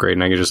 move upgrade,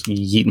 and I can just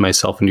yeet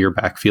myself into your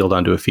backfield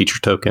onto a feature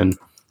token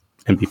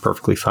and be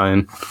perfectly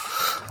fine."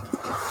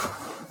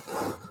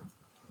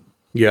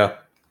 Yeah,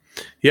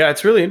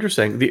 it's really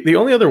interesting. The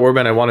only other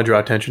warband I want to draw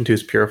attention to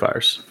is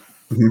Purifiers,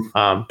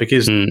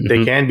 because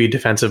they can be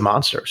defensive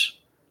monsters.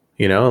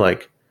 You know,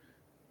 like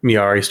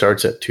Miari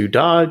starts at 2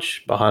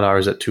 dodge, Bahanar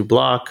is at 2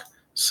 block,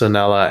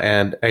 Sonella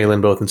and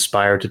Aelin both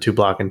inspire to 2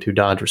 block and 2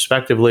 dodge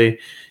respectively,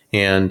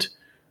 and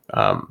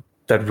that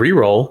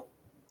reroll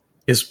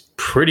is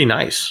pretty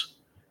nice.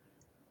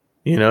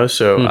 You know,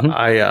 so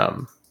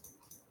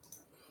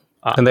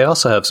and they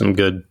also have some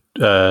good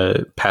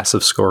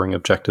passive scoring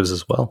objectives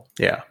as well.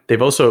 Yeah, they've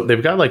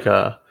got like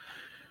a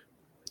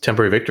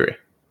temporary victory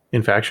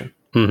in faction.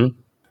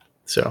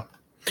 So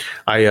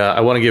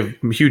I want to give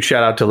a huge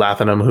shout out to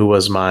Lathanum, who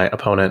was my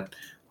opponent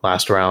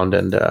last round,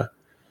 and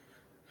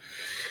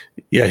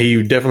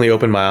he definitely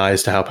opened my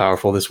eyes to how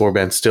powerful this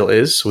warband still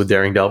is with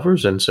Daring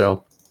Delvers, and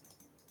so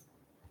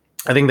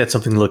I think that's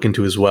something to look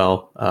into as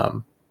well.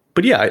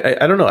 But yeah,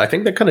 I don't know. I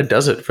think that kind of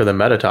does it for the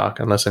meta talk,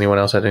 unless anyone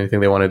else had anything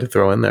they wanted to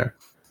throw in there.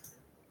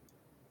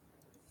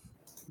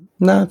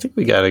 No, I think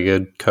we got a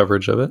good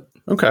coverage of it.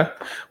 Okay.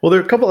 Well, there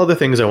are a couple other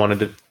things I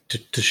wanted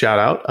to shout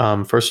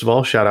out. First of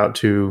all, shout out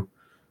to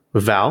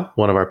Val,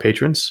 one of our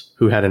patrons,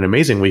 who had an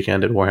amazing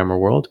weekend at Warhammer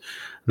World.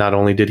 Not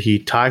only did he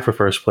tie for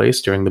first place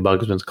during the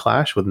Bugsman's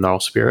Clash with Gnarl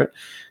Spirit,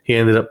 he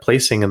ended up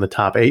placing in the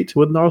top 8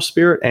 with Gnarl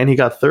Spirit, and he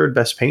got 3rd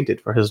best painted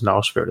for his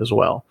Gnarl Spirit as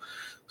well.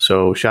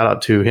 So shout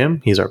out to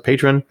him. He's our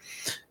patron,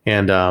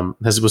 and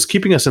was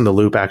keeping us in the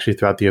loop actually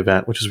throughout the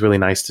event, which is really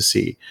nice to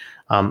see.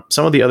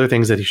 Some of the other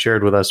things that he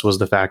shared with us was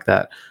the fact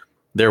that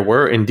there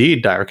were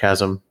indeed Dire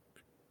Chasm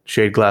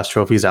Shade Glass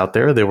trophies out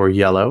there. They were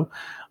yellow.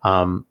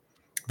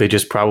 They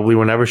just probably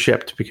were never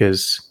shipped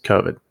because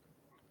COVID.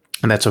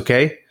 And that's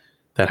okay.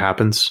 That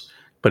happens.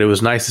 But it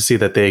was nice to see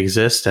that they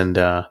exist. And,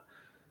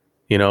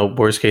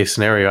 worst case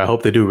scenario, I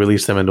hope they do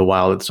release them into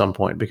Wild at some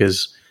point,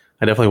 because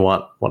I definitely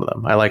want one of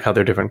them. I like how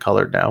they're different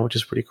colored now, which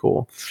is pretty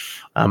cool.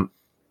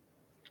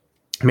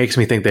 Makes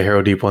me think the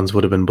Hero Deep ones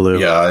would have been blue.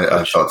 Yeah,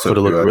 I thought so. Would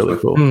have looked really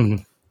cool.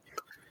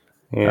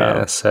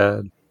 Yeah,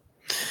 sad.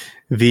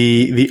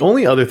 The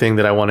only other thing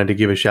that I wanted to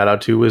give a shout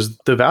out to was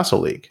the Vassal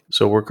League.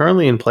 So we're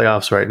currently in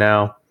playoffs right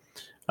now.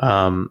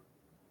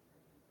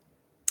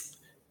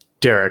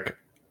 Derek,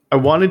 I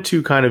wanted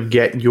to kind of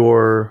get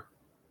your,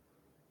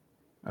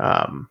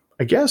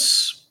 I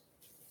guess,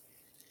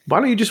 why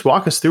don't you just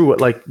walk us through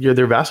what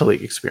their Vassal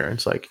League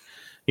experience? Like,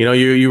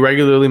 you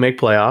regularly make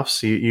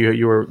playoffs.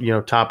 You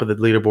were top of the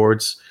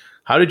leaderboards.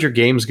 How did your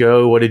games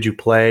go? What did you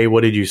play?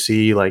 What did you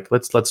see? Like,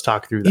 let's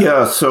talk through that.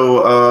 Yeah.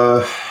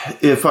 So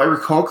if I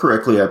recall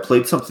correctly, I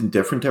played something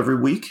different every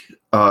week,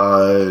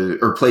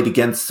 or played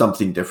against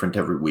something different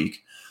every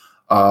week.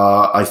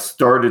 I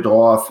started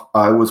off,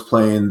 I was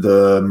playing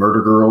the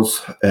Murder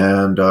Girls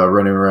and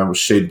running around with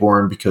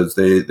Shadeborn because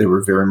they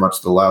were very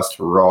much the last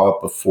hurrah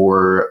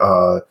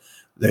before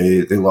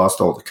they lost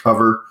all the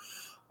cover.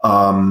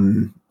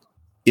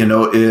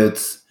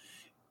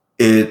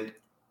 It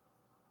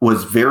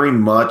was very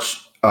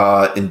much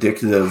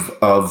indicative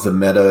of the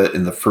meta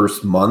in the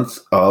first month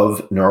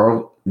of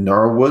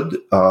Gnarlwood,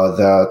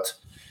 that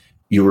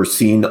you were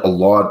seeing a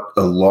lot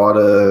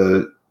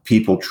of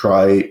people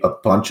try a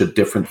bunch of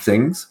different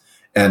things,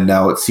 and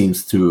now it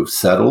seems to have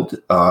settled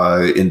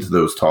into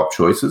those top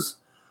choices,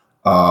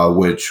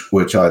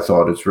 which I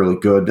thought is really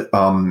good.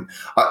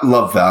 I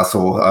love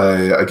Vassal.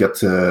 I get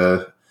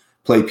to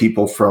play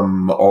people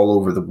from all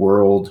over the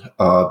world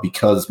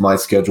because my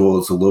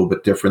schedule is a little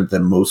bit different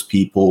than most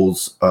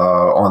people's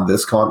on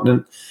this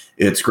continent.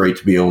 It's great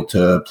to be able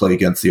to play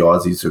against the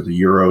Aussies or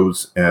the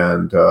Euros,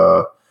 and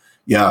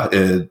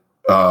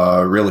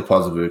really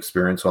positive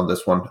experience on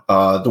this one.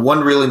 The one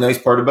really nice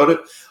part about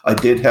it, I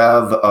did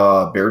have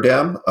Bear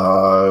Dam,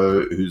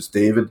 who's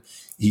David.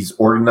 He's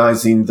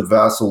organizing the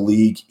Vassal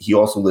League. He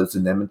also lives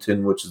in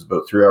Edmonton, which is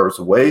about 3 hours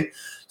away.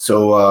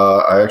 So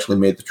I actually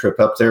made the trip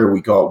up there. We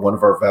got one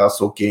of our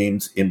Vassal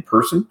games in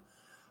person.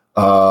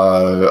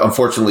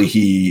 Unfortunately,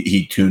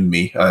 he tuned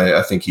me.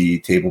 I think he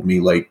tabled me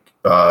like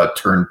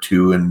turn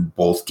 2 in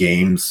both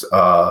games,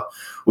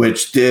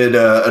 which did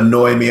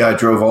annoy me. I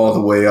drove all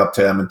the way up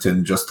to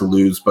Edmonton just to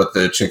lose, but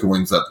the chicken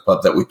wings at the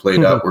pub that we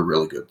played at were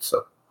really good.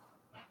 So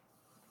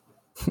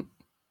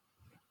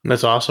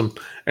that's awesome.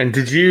 And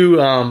did you,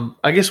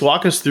 I guess,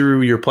 walk us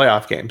through your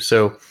playoff game?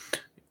 So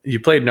you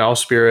played Gnarl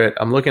Spirit.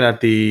 I'm looking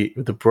at the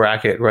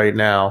bracket right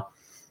now,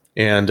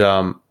 and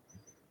I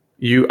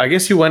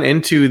guess you went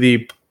into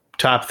the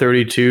top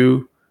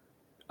 32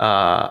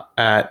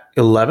 at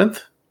 11th,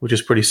 which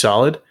is pretty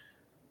solid.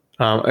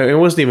 It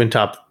wasn't even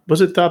was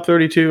it top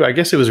 32? I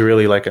guess it was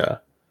really like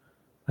a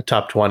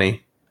top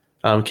 20.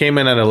 Came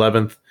in at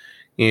 11th,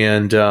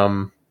 and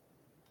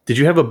did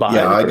you have a bye?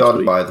 Yeah, I got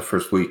a bye the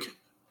first week.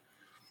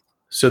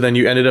 So then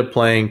you ended up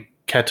playing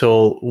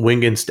Kettle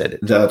Wingenstedt.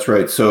 That's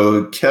right.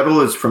 So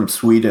Kettle is from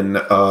Sweden.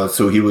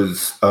 So he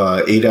was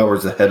 8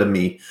 hours ahead of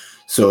me.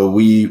 So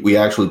we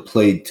actually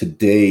played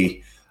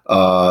today,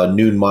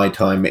 noon my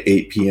time,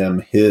 8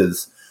 p.m.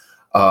 his.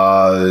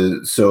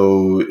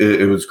 So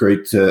it was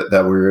great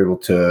that we were able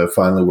to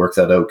finally work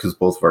that out, because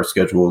both of our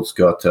schedules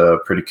got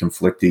pretty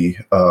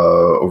conflicty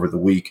over the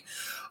week.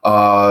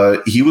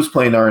 He was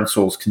playing Iron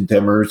Souls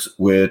Condemners,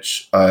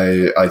 which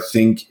I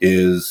think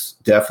is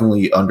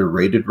definitely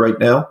underrated right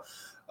now.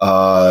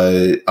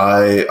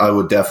 I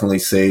would definitely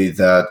say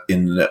that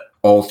in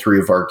all three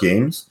of our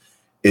games,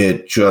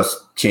 it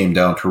just came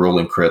down to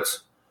rolling crits.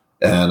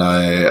 And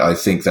I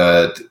think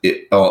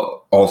that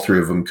all three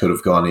of them could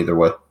have gone either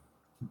way.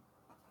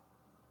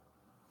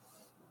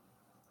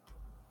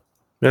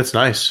 That's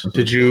nice.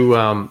 Did you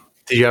have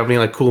any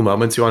like cool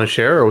moments you want to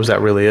share, or was that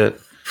really it?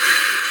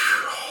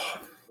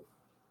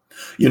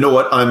 You know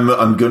what?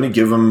 I'm going to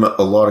give him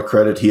a lot of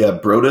credit. He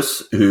had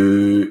Brodus,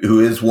 who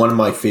is one of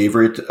my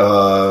favorite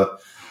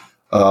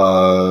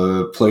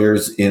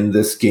players in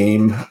this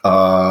game,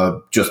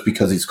 just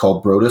because he's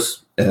called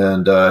Brodus,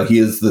 and he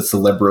is the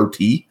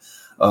celebrity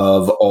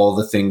of all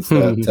the things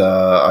that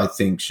I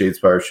think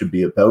Shadespire should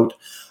be about.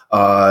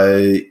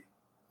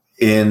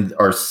 In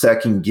our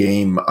second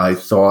game, I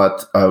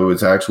thought I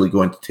was actually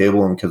going to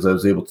table him because I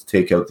was able to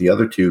take out the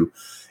other two.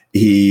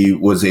 He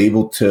was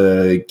able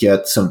to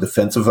get some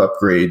defensive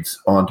upgrades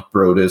onto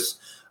Brodus,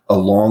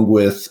 along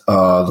with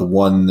the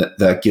one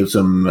that gives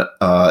him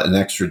an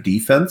extra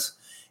defense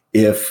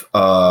if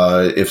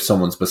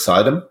someone's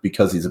beside him,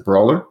 because he's a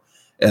brawler,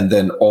 and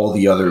then all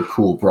the other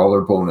cool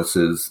brawler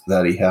bonuses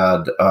that he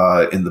had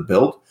in the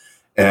build.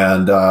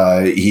 And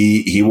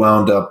he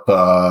wound up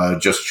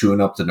just chewing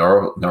up the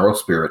Gnarl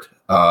Spirit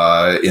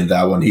in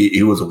that one.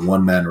 He was a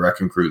one-man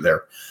wrecking crew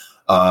there.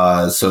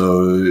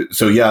 So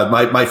yeah,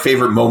 my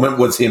favorite moment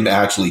was him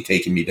actually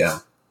taking me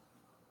down.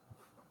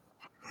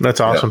 That's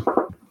awesome. Yeah.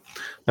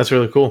 That's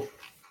really cool.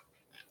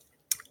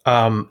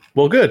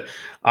 Well, good.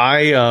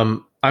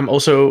 I'm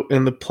also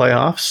in the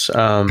playoffs.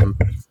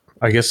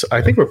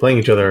 I think we're playing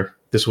each other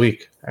this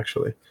week,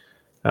 actually.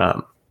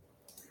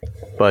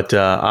 But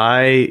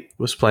I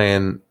was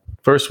playing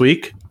first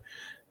week.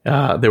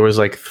 There was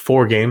like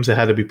 4 games that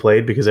had to be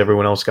played because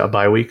everyone else got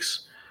bye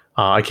weeks.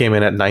 I came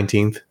in at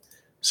 19th.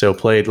 So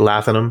played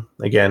Lathinum.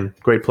 Again,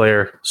 great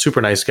player,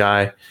 super nice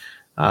guy,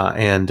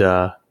 and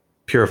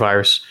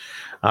Purifiers.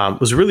 It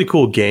was a really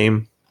cool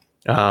game.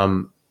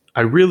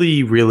 I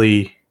really,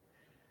 really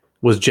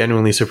was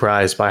genuinely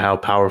surprised by how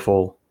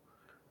powerful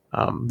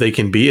they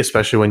can be,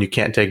 especially when you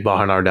can't take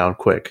Bahanar down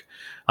quick.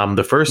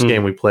 The first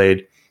game we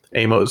played,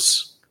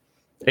 Amos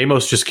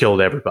just killed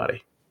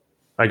everybody.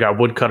 I got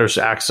Woodcutter's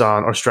axe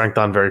on or strength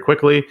on very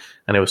quickly,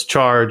 and it was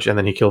charge, and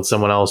then he killed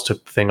someone else,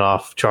 took the thing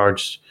off,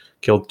 charged,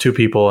 killed 2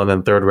 people, and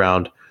then third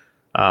round,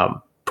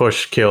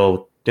 push,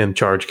 kill, and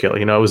charge, kill.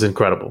 It was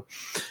incredible.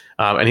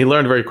 And he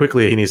learned very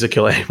quickly he needs to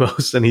kill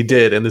Amos, and he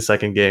did in the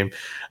second game.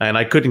 And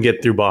I couldn't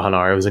get through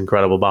Bahanar. It was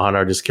incredible.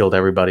 Bahanar just killed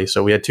everybody.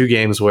 So we had 2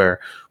 games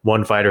where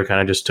one fighter kind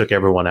of just took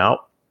everyone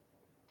out.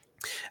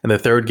 And the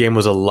third game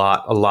was a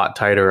lot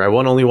tighter. I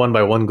only won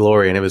by 1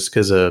 glory, and it was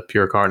because of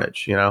pure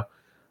carnage,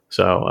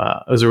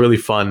 So it was a really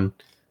fun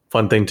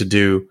thing to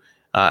do.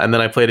 And then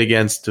I played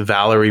against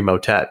Valerie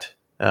Motet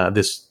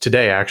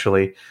today,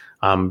 actually,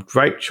 I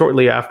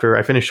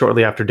finished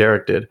shortly after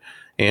Derek did.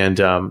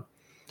 And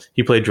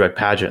he played Dread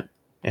Pageant.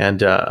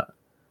 And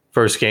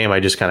First game, I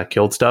just kind of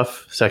killed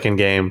stuff. Second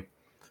game,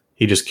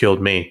 he just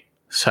killed me.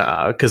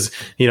 Because,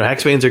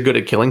 Hexbanes are good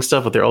at killing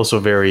stuff, but they're also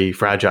very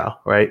fragile,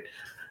 right?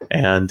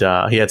 And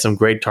he had some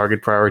great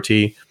target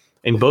priority.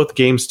 In both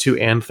games 2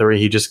 and 3,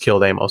 he just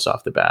killed Amos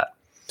off the bat.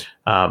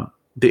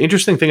 The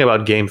interesting thing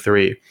about game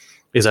 3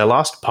 is I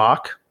lost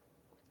Pock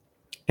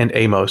and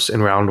Amos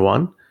in round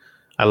 1.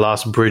 I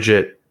lost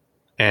Bridget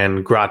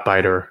and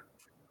Grotbiter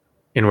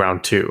in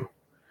round 2.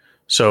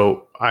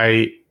 So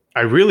I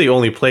really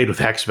only played with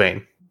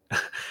Hexbane.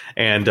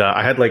 And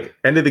I had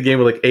ended the game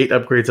with 8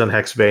 upgrades on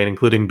Hexbane,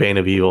 including Bane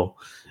of Evil.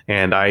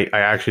 And I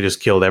actually just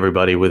killed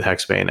everybody with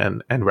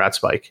Hexbane and Rat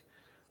Spike,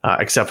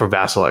 except for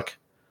Vasilic.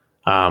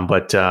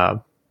 But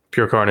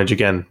Pure Carnage,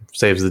 again,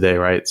 saves the day,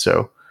 right?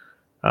 So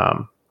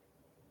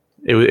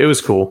it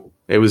was cool.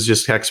 It was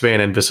just Hexbane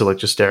and Vasilic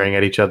just staring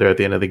at each other at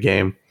the end of the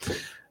game.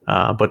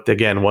 But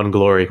again, one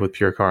glory with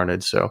Pure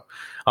Carnage. So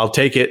I'll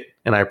take it,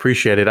 and I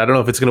appreciate it. I don't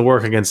know if it's going to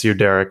work against you,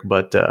 Derek,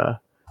 but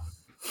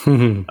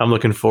I'm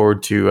looking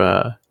forward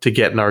to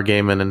getting our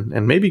game in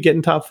and maybe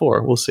getting top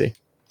 4. We'll see.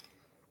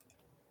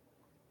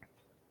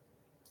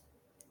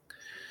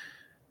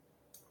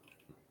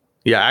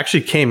 Yeah, I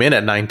actually came in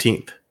at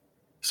 19th.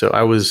 So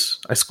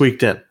I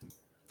squeaked in.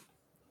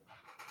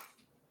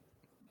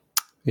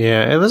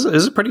 Yeah, it was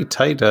a pretty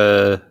tight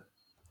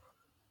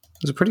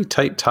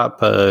top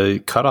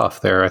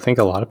cutoff there. I think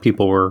a lot of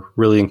people were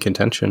really in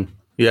contention.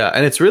 Yeah,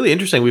 and it's really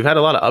interesting. We've had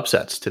a lot of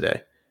upsets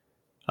today.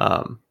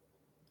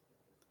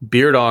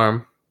 Beard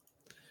Arm,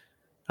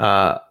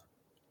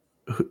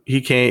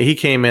 he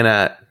came in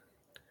at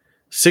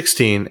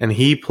 16, and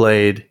he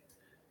played.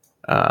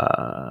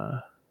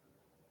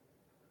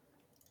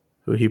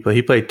 Who he played?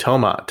 He played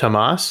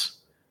Tomas.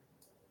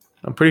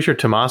 I'm pretty sure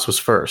Tomas was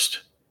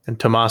first, and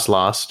Tomas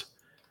lost.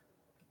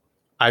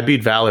 I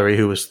beat Valerie,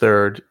 who was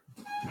third.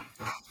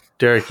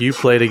 Derek, you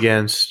played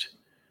against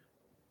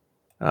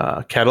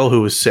Kettle,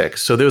 who was 6th.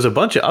 So there was a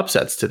bunch of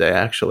upsets today,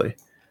 actually.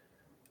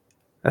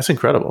 That's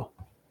incredible.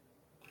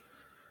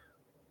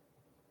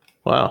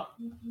 Wow.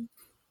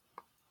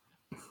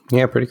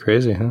 Yeah, pretty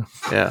crazy, huh?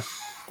 Yeah.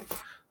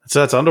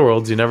 So that's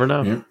Underworlds. You never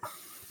know. Yeah.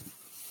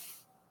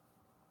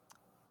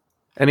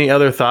 Any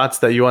other thoughts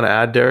that you want to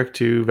add, Derek,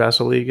 to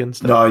Vassal League and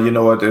stuff? No, you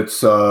know what?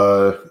 It's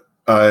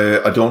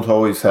I don't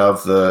always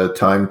have the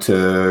time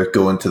to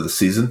go into the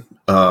season,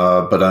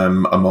 but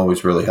I'm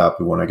always really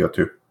happy when I get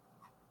to.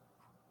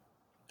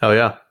 Oh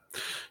yeah,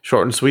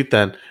 short and sweet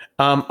then.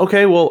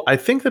 Okay, well, I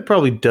think that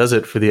probably does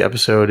it for the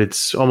episode.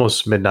 It's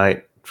almost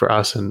midnight for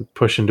us and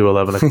pushing to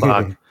 11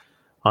 o'clock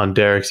on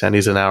Derek's end.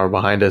 He's an hour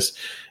behind us.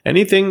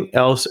 Anything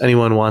else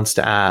anyone wants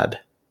to add?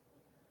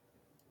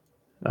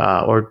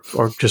 Or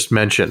just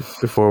mention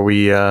before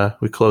we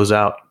close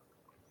out?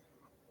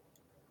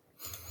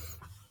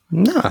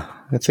 No,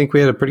 I think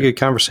we had a pretty good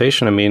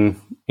conversation. I mean,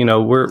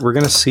 we're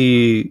going to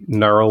see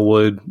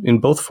Gnarlwood in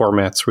both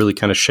formats really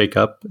kind of shake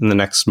up in the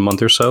next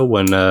month or so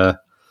when the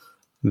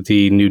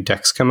new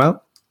decks come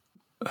out,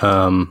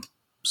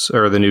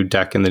 or the new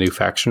deck and the new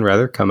faction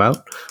rather come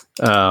out.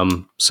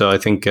 So I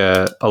think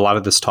a lot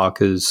of this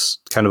talk is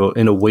kind of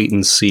in a wait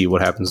and see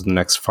what happens in the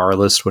next far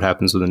list, what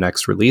happens with the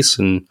next release,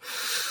 and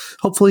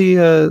hopefully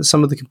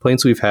some of the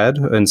complaints we've had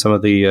and some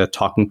of the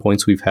talking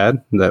points we've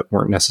had that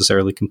weren't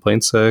necessarily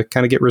complaints kind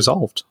of get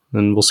resolved,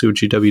 and we'll see what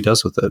GW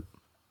does with it.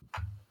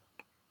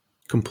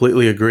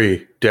 Completely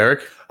agree.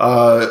 Derek?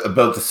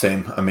 About the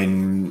same. I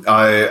mean,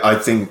 I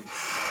think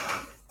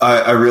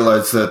I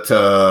realize that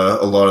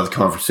a lot of the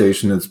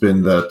conversation has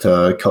been that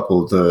a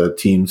couple of the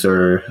teams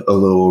are a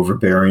little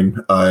overbearing.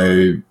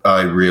 I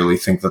really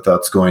think that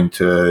that's going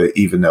to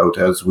even out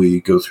as we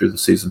go through the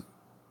season.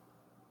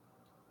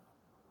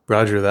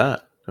 Roger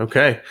that.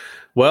 Okay.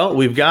 Well,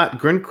 we've got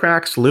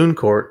Grincrack's Loon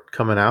Court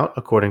coming out,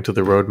 according to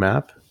the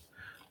roadmap,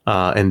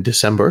 in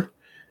December,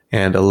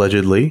 and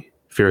allegedly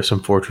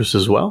Fearsome Fortress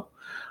as well.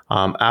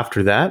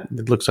 After that,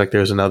 it looks like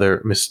there's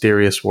another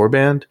mysterious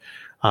warband.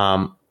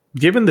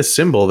 Given the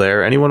symbol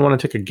there, anyone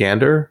want to take a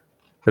gander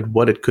at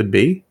what it could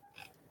be?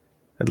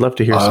 I'd love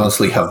to hear I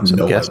honestly have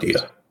no guesses.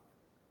 idea.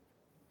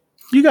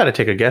 You got to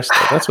take a guess,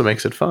 though. That's what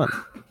makes it fun.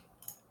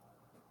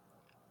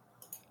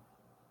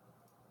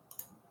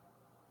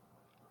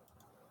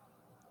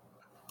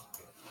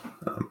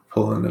 I'm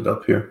pulling it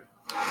up here.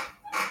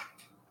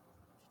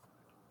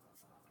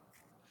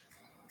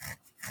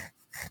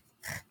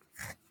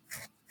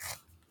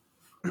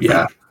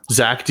 Yeah.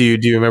 Zach, do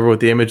you remember what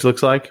the image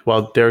looks like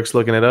while Derek's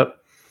looking it up?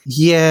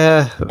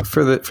 Yeah,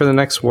 for the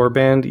next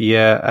warband,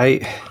 yeah,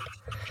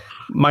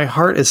 my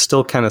heart is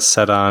still kind of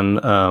set on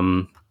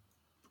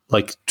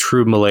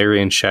true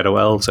Malarian Shadow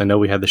Elves. I know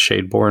we had the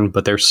Shadeborn,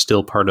 but they're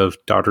still part of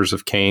Daughters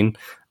of Cain.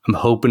 I'm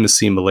hoping to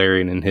see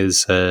Malarian and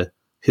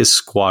his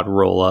squad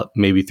roll up,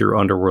 maybe through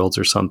Underworlds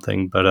or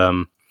something. But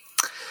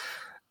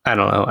I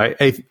don't know.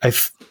 I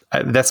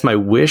that's my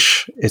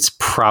wish. It's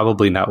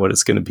probably not what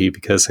it's going to be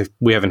because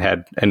we haven't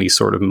had any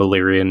sort of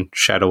Malarian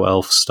Shadow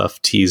Elf stuff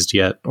teased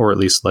yet, or at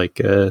least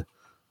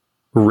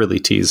really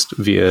teased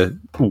via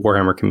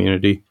Warhammer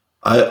community.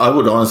 I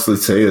would honestly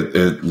say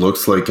it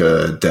looks like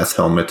a death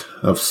helmet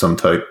of some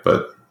type,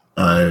 but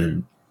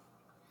I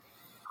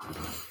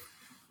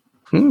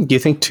Do you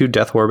think 2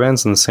 Death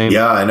Warbands in the same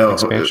I know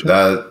expansion?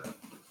 that.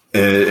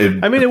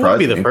 I mean, it wouldn't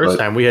be the surprised me, first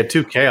but- time. We had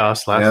 2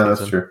 Chaos last Yeah, season.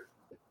 that's true.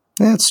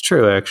 Yeah, it's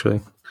true,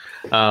 actually.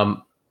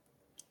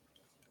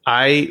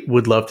 I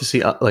would love to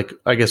see,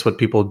 I guess what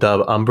people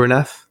dub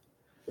Umbraneth.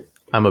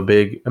 I'm a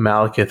big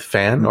Malekith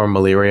fan, or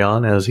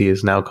Malerion, as he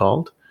is now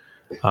called.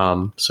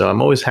 So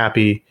I'm always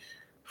happy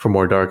for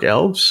more Dark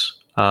Elves.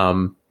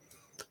 Don't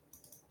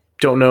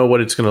know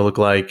what it's going to look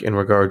like in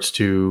regards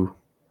to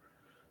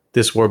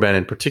this warband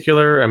in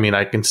particular. I mean,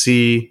 I can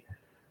see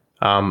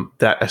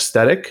that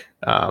aesthetic.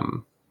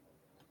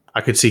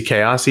 I could see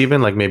Chaos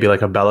even, like maybe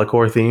like a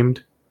Be'lakor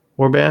themed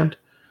warband.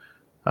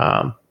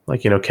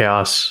 Like,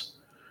 Chaos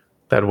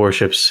that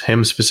worships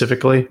him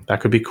specifically.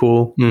 That could be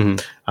cool.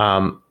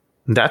 Mm-hmm.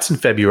 That's in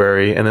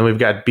February. And then we've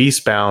got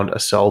Beastbound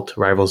Assault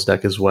Rivals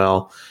deck as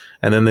well.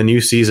 And then the new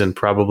season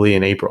probably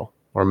in April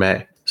or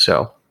May.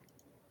 So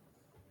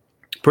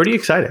pretty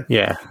exciting.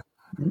 Yeah.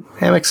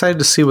 I'm excited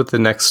to see what the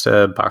next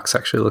box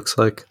actually looks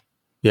like.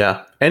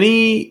 Yeah.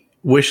 Any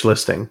wish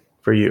listing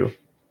for you,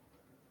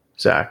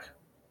 Zach?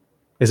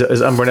 Is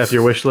Umbraneth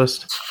your wish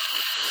list?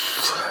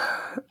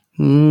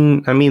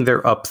 I mean,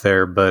 they're up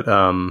there, but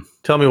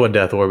Tell me what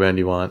Death Warband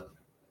you want.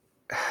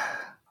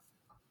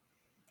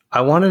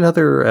 I want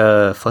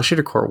another Flesh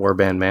Eater Court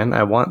Warband, man.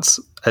 I want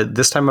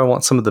this time. I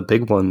want some of the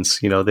big ones.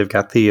 They've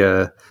got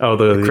the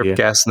Crypt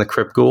Gas and the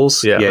Crypt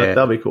Ghouls. Yeah,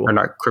 that'll be cool. Or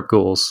not Crypt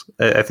Ghouls.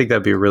 I think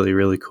that'd be really,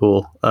 really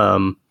cool.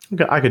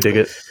 I could dig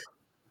it.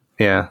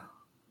 Yeah,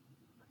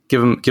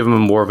 give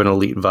them more of an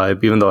elite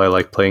vibe. Even though I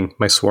like playing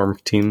my Swarm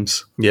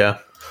teams. Yeah.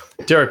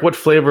 Derek, what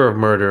flavor of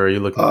murder are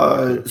you looking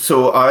for?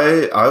 So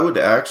I would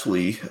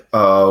actually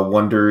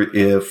wonder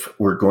if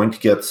we're going to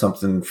get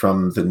something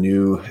from the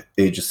new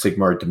Age of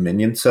Sigmar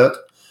Dominion set.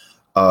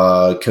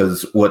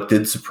 Because what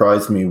did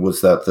surprise me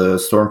was that the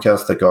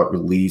Stormcast that got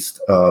released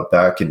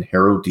back in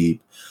Harrow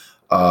Deep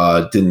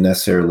didn't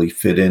necessarily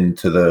fit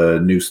into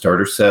the new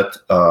starter set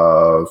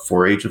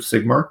for Age of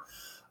Sigmar.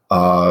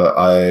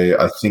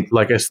 I think,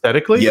 like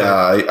aesthetically,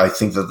 I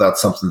think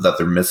that's something that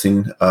they're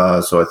missing.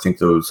 So I think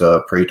those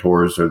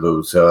Praetors or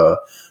those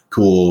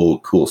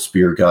cool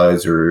spear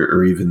guys,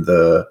 or even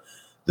the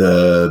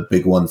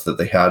big ones that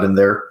they had in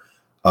there.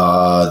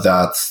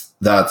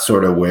 That's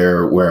sort of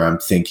where I'm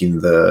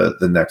thinking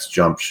the next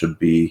jump should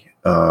be,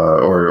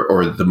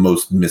 or the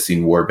most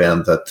missing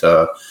warband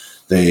that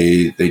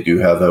they do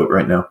have out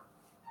right now.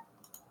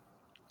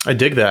 I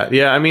dig that.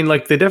 Yeah, I mean,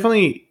 like they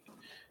definitely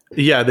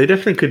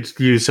could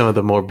use some of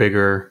the more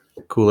bigger,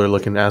 cooler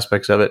looking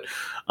aspects of it.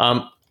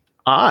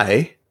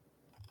 I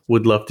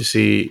would love to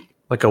see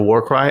like a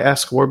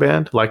Warcry-esque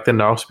warband, like the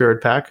Gnarl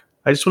Spirit pack.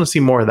 I just want to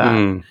see more of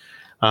that.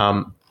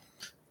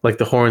 Like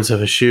the Horns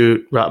of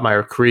Hashut,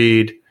 Rotmire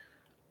Creed.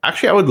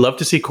 Actually, I would love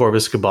to see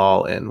Corvus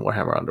Cabal in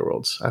Warhammer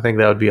Underworlds. I think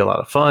that would be a lot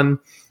of fun.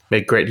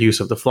 Make great use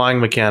of the flying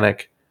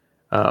mechanic.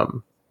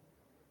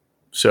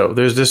 So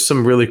there's just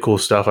some really cool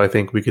stuff I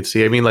think we could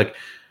see. I mean, like,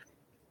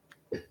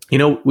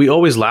 we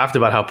always laughed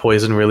about how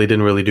Poison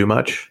didn't really do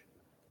much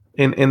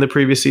in the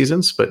previous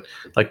seasons, but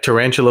like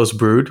Tarantulo's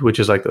Brood, which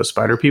is like those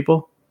spider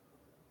people.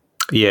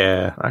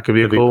 Yeah. That could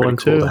be a cool one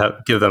too.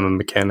 Give them a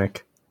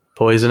mechanic.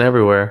 Poison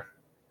everywhere.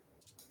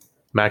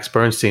 Max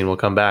Bernstein will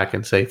come back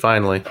and say,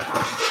 finally.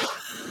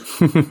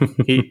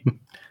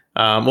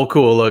 Well,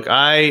 cool. Look,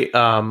 I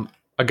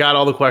got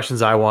all the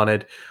questions I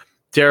wanted.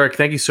 Derek,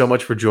 thank you so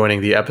much for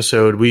joining the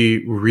episode.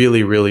 We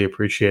really, really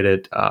appreciate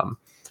it.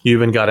 You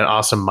even got an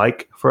awesome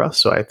mic for us,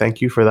 so I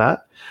thank you for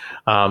that.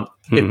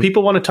 If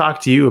people want to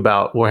talk to you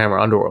about Warhammer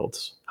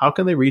Underworlds, how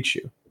can they reach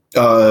you?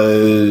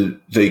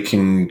 They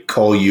can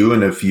call you,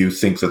 and if you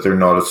think that they're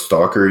not a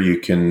stalker, you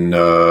can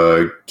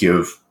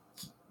give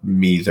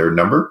me their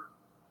number.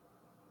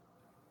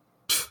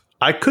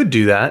 I could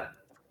do that,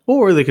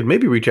 or they could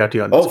maybe reach out to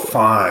you on Discord. Oh,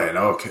 fine.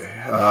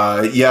 Okay.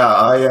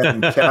 I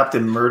am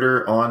Captain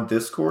Murder on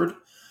Discord.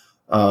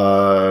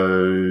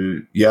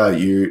 You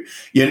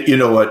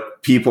know what?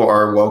 People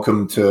are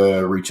welcome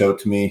to reach out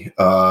to me.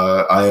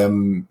 I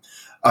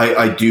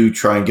do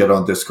try and get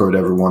on Discord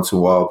every once in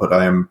a while, but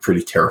I am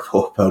pretty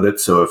terrible about it.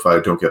 So if I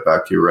don't get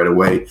back to you right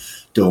away,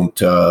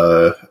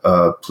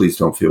 please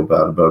don't feel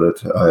bad about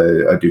it.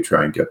 I do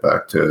try and get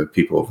back to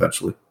people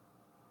eventually.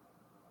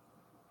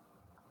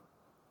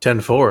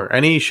 10-4.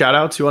 Any shout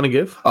outs you want to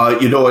give?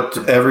 You know what?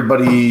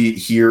 Everybody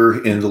here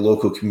in the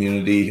local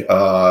community,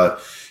 I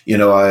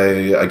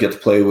get to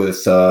play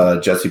with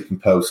Jesse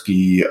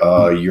Pimpowski,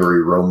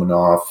 Yuri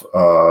Romanov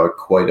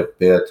quite a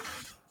bit.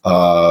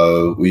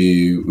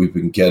 We've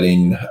been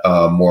getting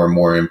more and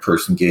more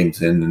in-person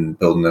games in and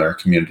building our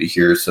community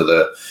here. So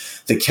the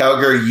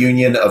Calgary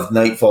Union of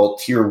Night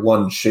Vault Tier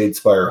 1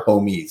 Shadespire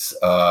homies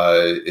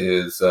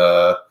is...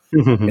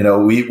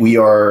 we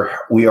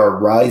are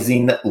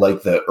rising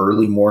like the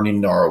early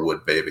morning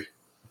Gnarlwood, baby.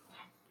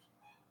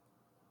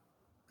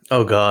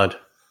 Oh God.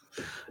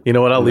 You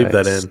know what? I'll leave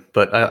that in,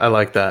 but I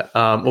like that.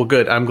 Well,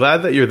 good. I'm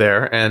glad that you're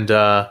there. And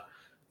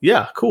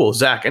yeah, cool.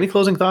 Zach, any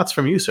closing thoughts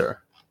from you, sir?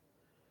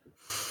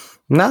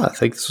 No, I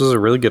think this was a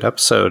really good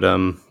episode.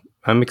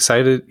 I'm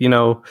excited.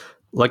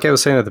 Like I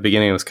was saying at the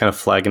beginning, I was kind of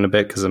flagging a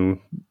bit because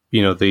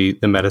the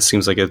meta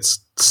seems like it's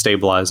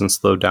stabilized and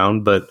slowed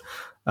down, but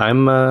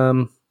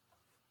I'm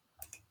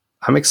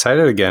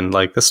excited again.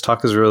 Like, this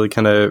talk has really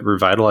kind of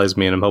revitalized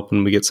me, and I'm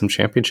hoping we get some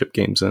championship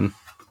games in.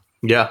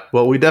 Yeah,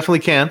 well, we definitely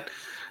can,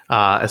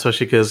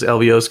 especially because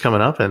LVO is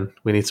coming up and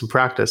we need some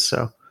practice.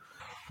 So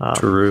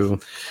True.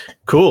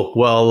 Cool.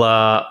 Well,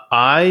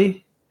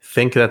 I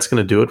think that's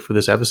going to do it for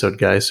this episode,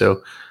 guys.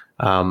 So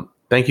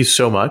thank you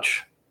so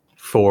much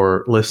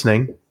for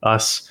listening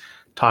us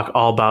talk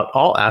all about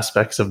all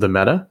aspects of the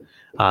meta.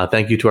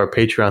 Thank you to our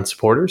Patreon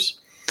supporters.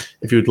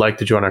 If you'd like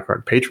to join our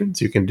current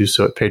patrons, you can do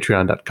so at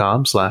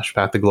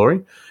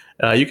patreon.com/pathoftoglory.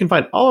 You can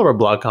find all of our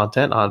blog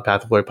content on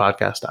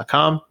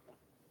pathoftoglorypodcast.com.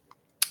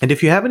 And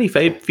if you have any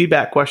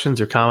feedback, questions,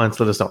 or comments,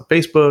 let us know on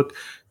Facebook,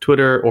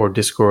 Twitter, or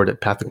Discord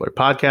at Path of Glory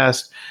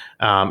Podcast.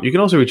 You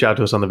can also reach out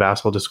to us on the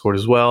Vassal Discord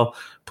as well.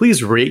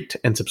 Please rate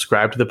and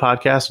subscribe to the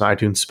podcast on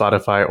iTunes,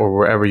 Spotify, or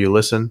wherever you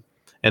listen.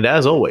 And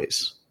as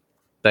always,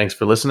 thanks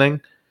for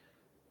listening,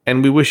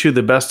 and we wish you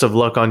the best of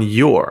luck on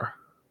your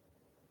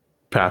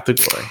Path of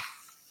Glory.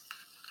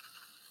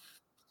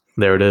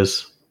 There it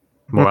is.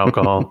 More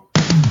alcohol.